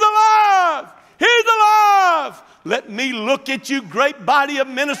 He's alive! He's alive! Let me look at you, great body of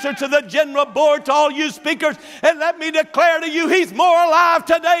ministers, to the general board, to all you speakers, and let me declare to you, he's more alive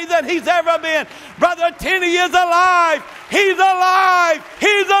today than he's ever been. Brother Tenney is alive. He's alive.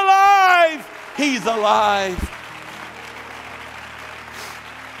 He's alive. He's alive.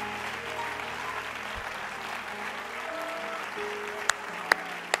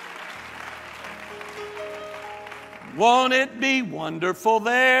 Won't it be wonderful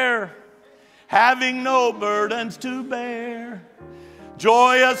there, having no burdens to bear,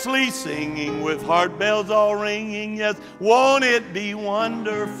 joyously singing with heart bells all ringing, yes, won't it be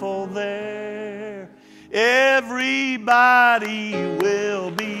wonderful there? Everybody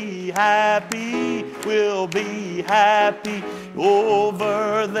will be happy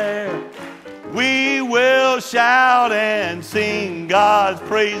over there. We will shout and sing God's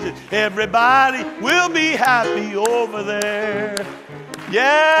praises. Everybody will be happy over there.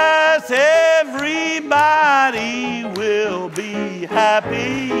 Yes, everybody will be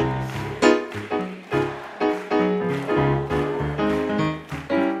happy.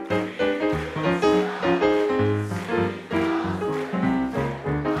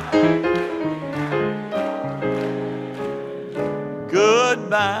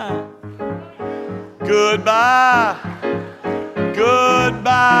 goodbye. Goodbye.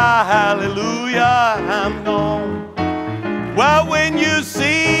 Goodbye. Hallelujah. I'm gone. Well, when you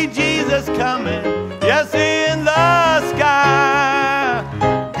see Jesus coming, yes, in the sky,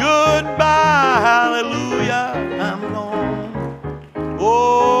 goodbye, hallelujah, I'm gone.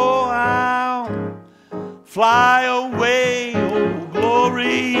 Oh, I'll fly away, oh,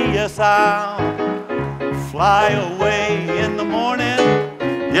 glory, yes, I'll fly away in the morning,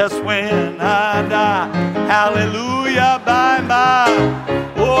 yes, when I die, hallelujah, by and by,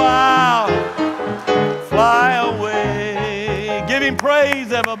 oh, I'll fly away. Give him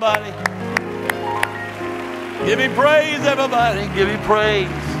praise, everybody. Give him praise, everybody. Give him praise.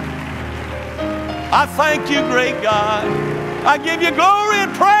 I thank you, great God. I give you glory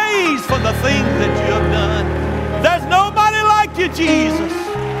and praise for the things that you have done. There's nobody like you, Jesus.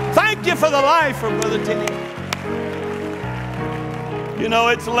 Thank you for the life of Brother Tenney. You know,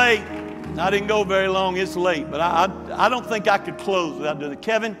 it's late. I didn't go very long. It's late. But I don't think I could close without doing it.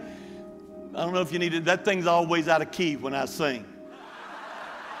 Kevin, I don't know if you needed, that thing's always out of key when I sing.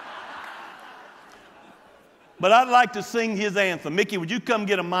 But I'd like to sing his anthem. Mickey, would you come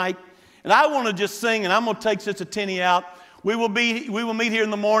get a mic? And I want to just sing, and I'm going to take Sister Tenney out. We will meet here in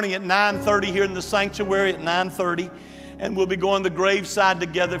the morning at 9:30 here in the sanctuary at 9:30. And we'll be going the graveside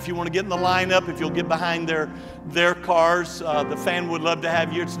together. If you want to get in the lineup, if you'll get behind their cars, the fan would love to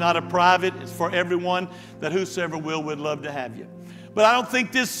have you. It's not a private. It's for everyone that whosoever will would love to have you. But I don't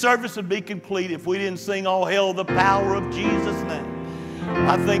think this service would be complete if we didn't sing All Hail the Power of Jesus' Name.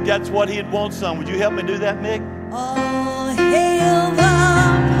 I think that's what he'd want sung. Would you help me do that, Mick? All hail the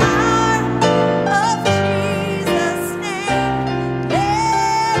power of Jesus' name.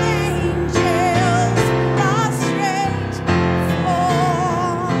 Let angels prostrate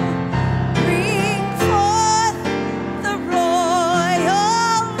fall. Bring forth the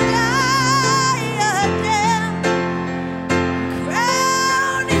royal diadem.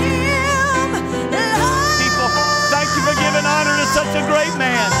 Crown him Lord. People, thank you for giving honor to such a great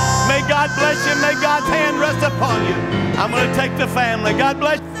man. May God bless you. May God's hand rest upon you. I'm going to take the family. God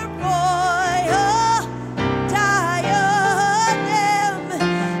bless you. The royal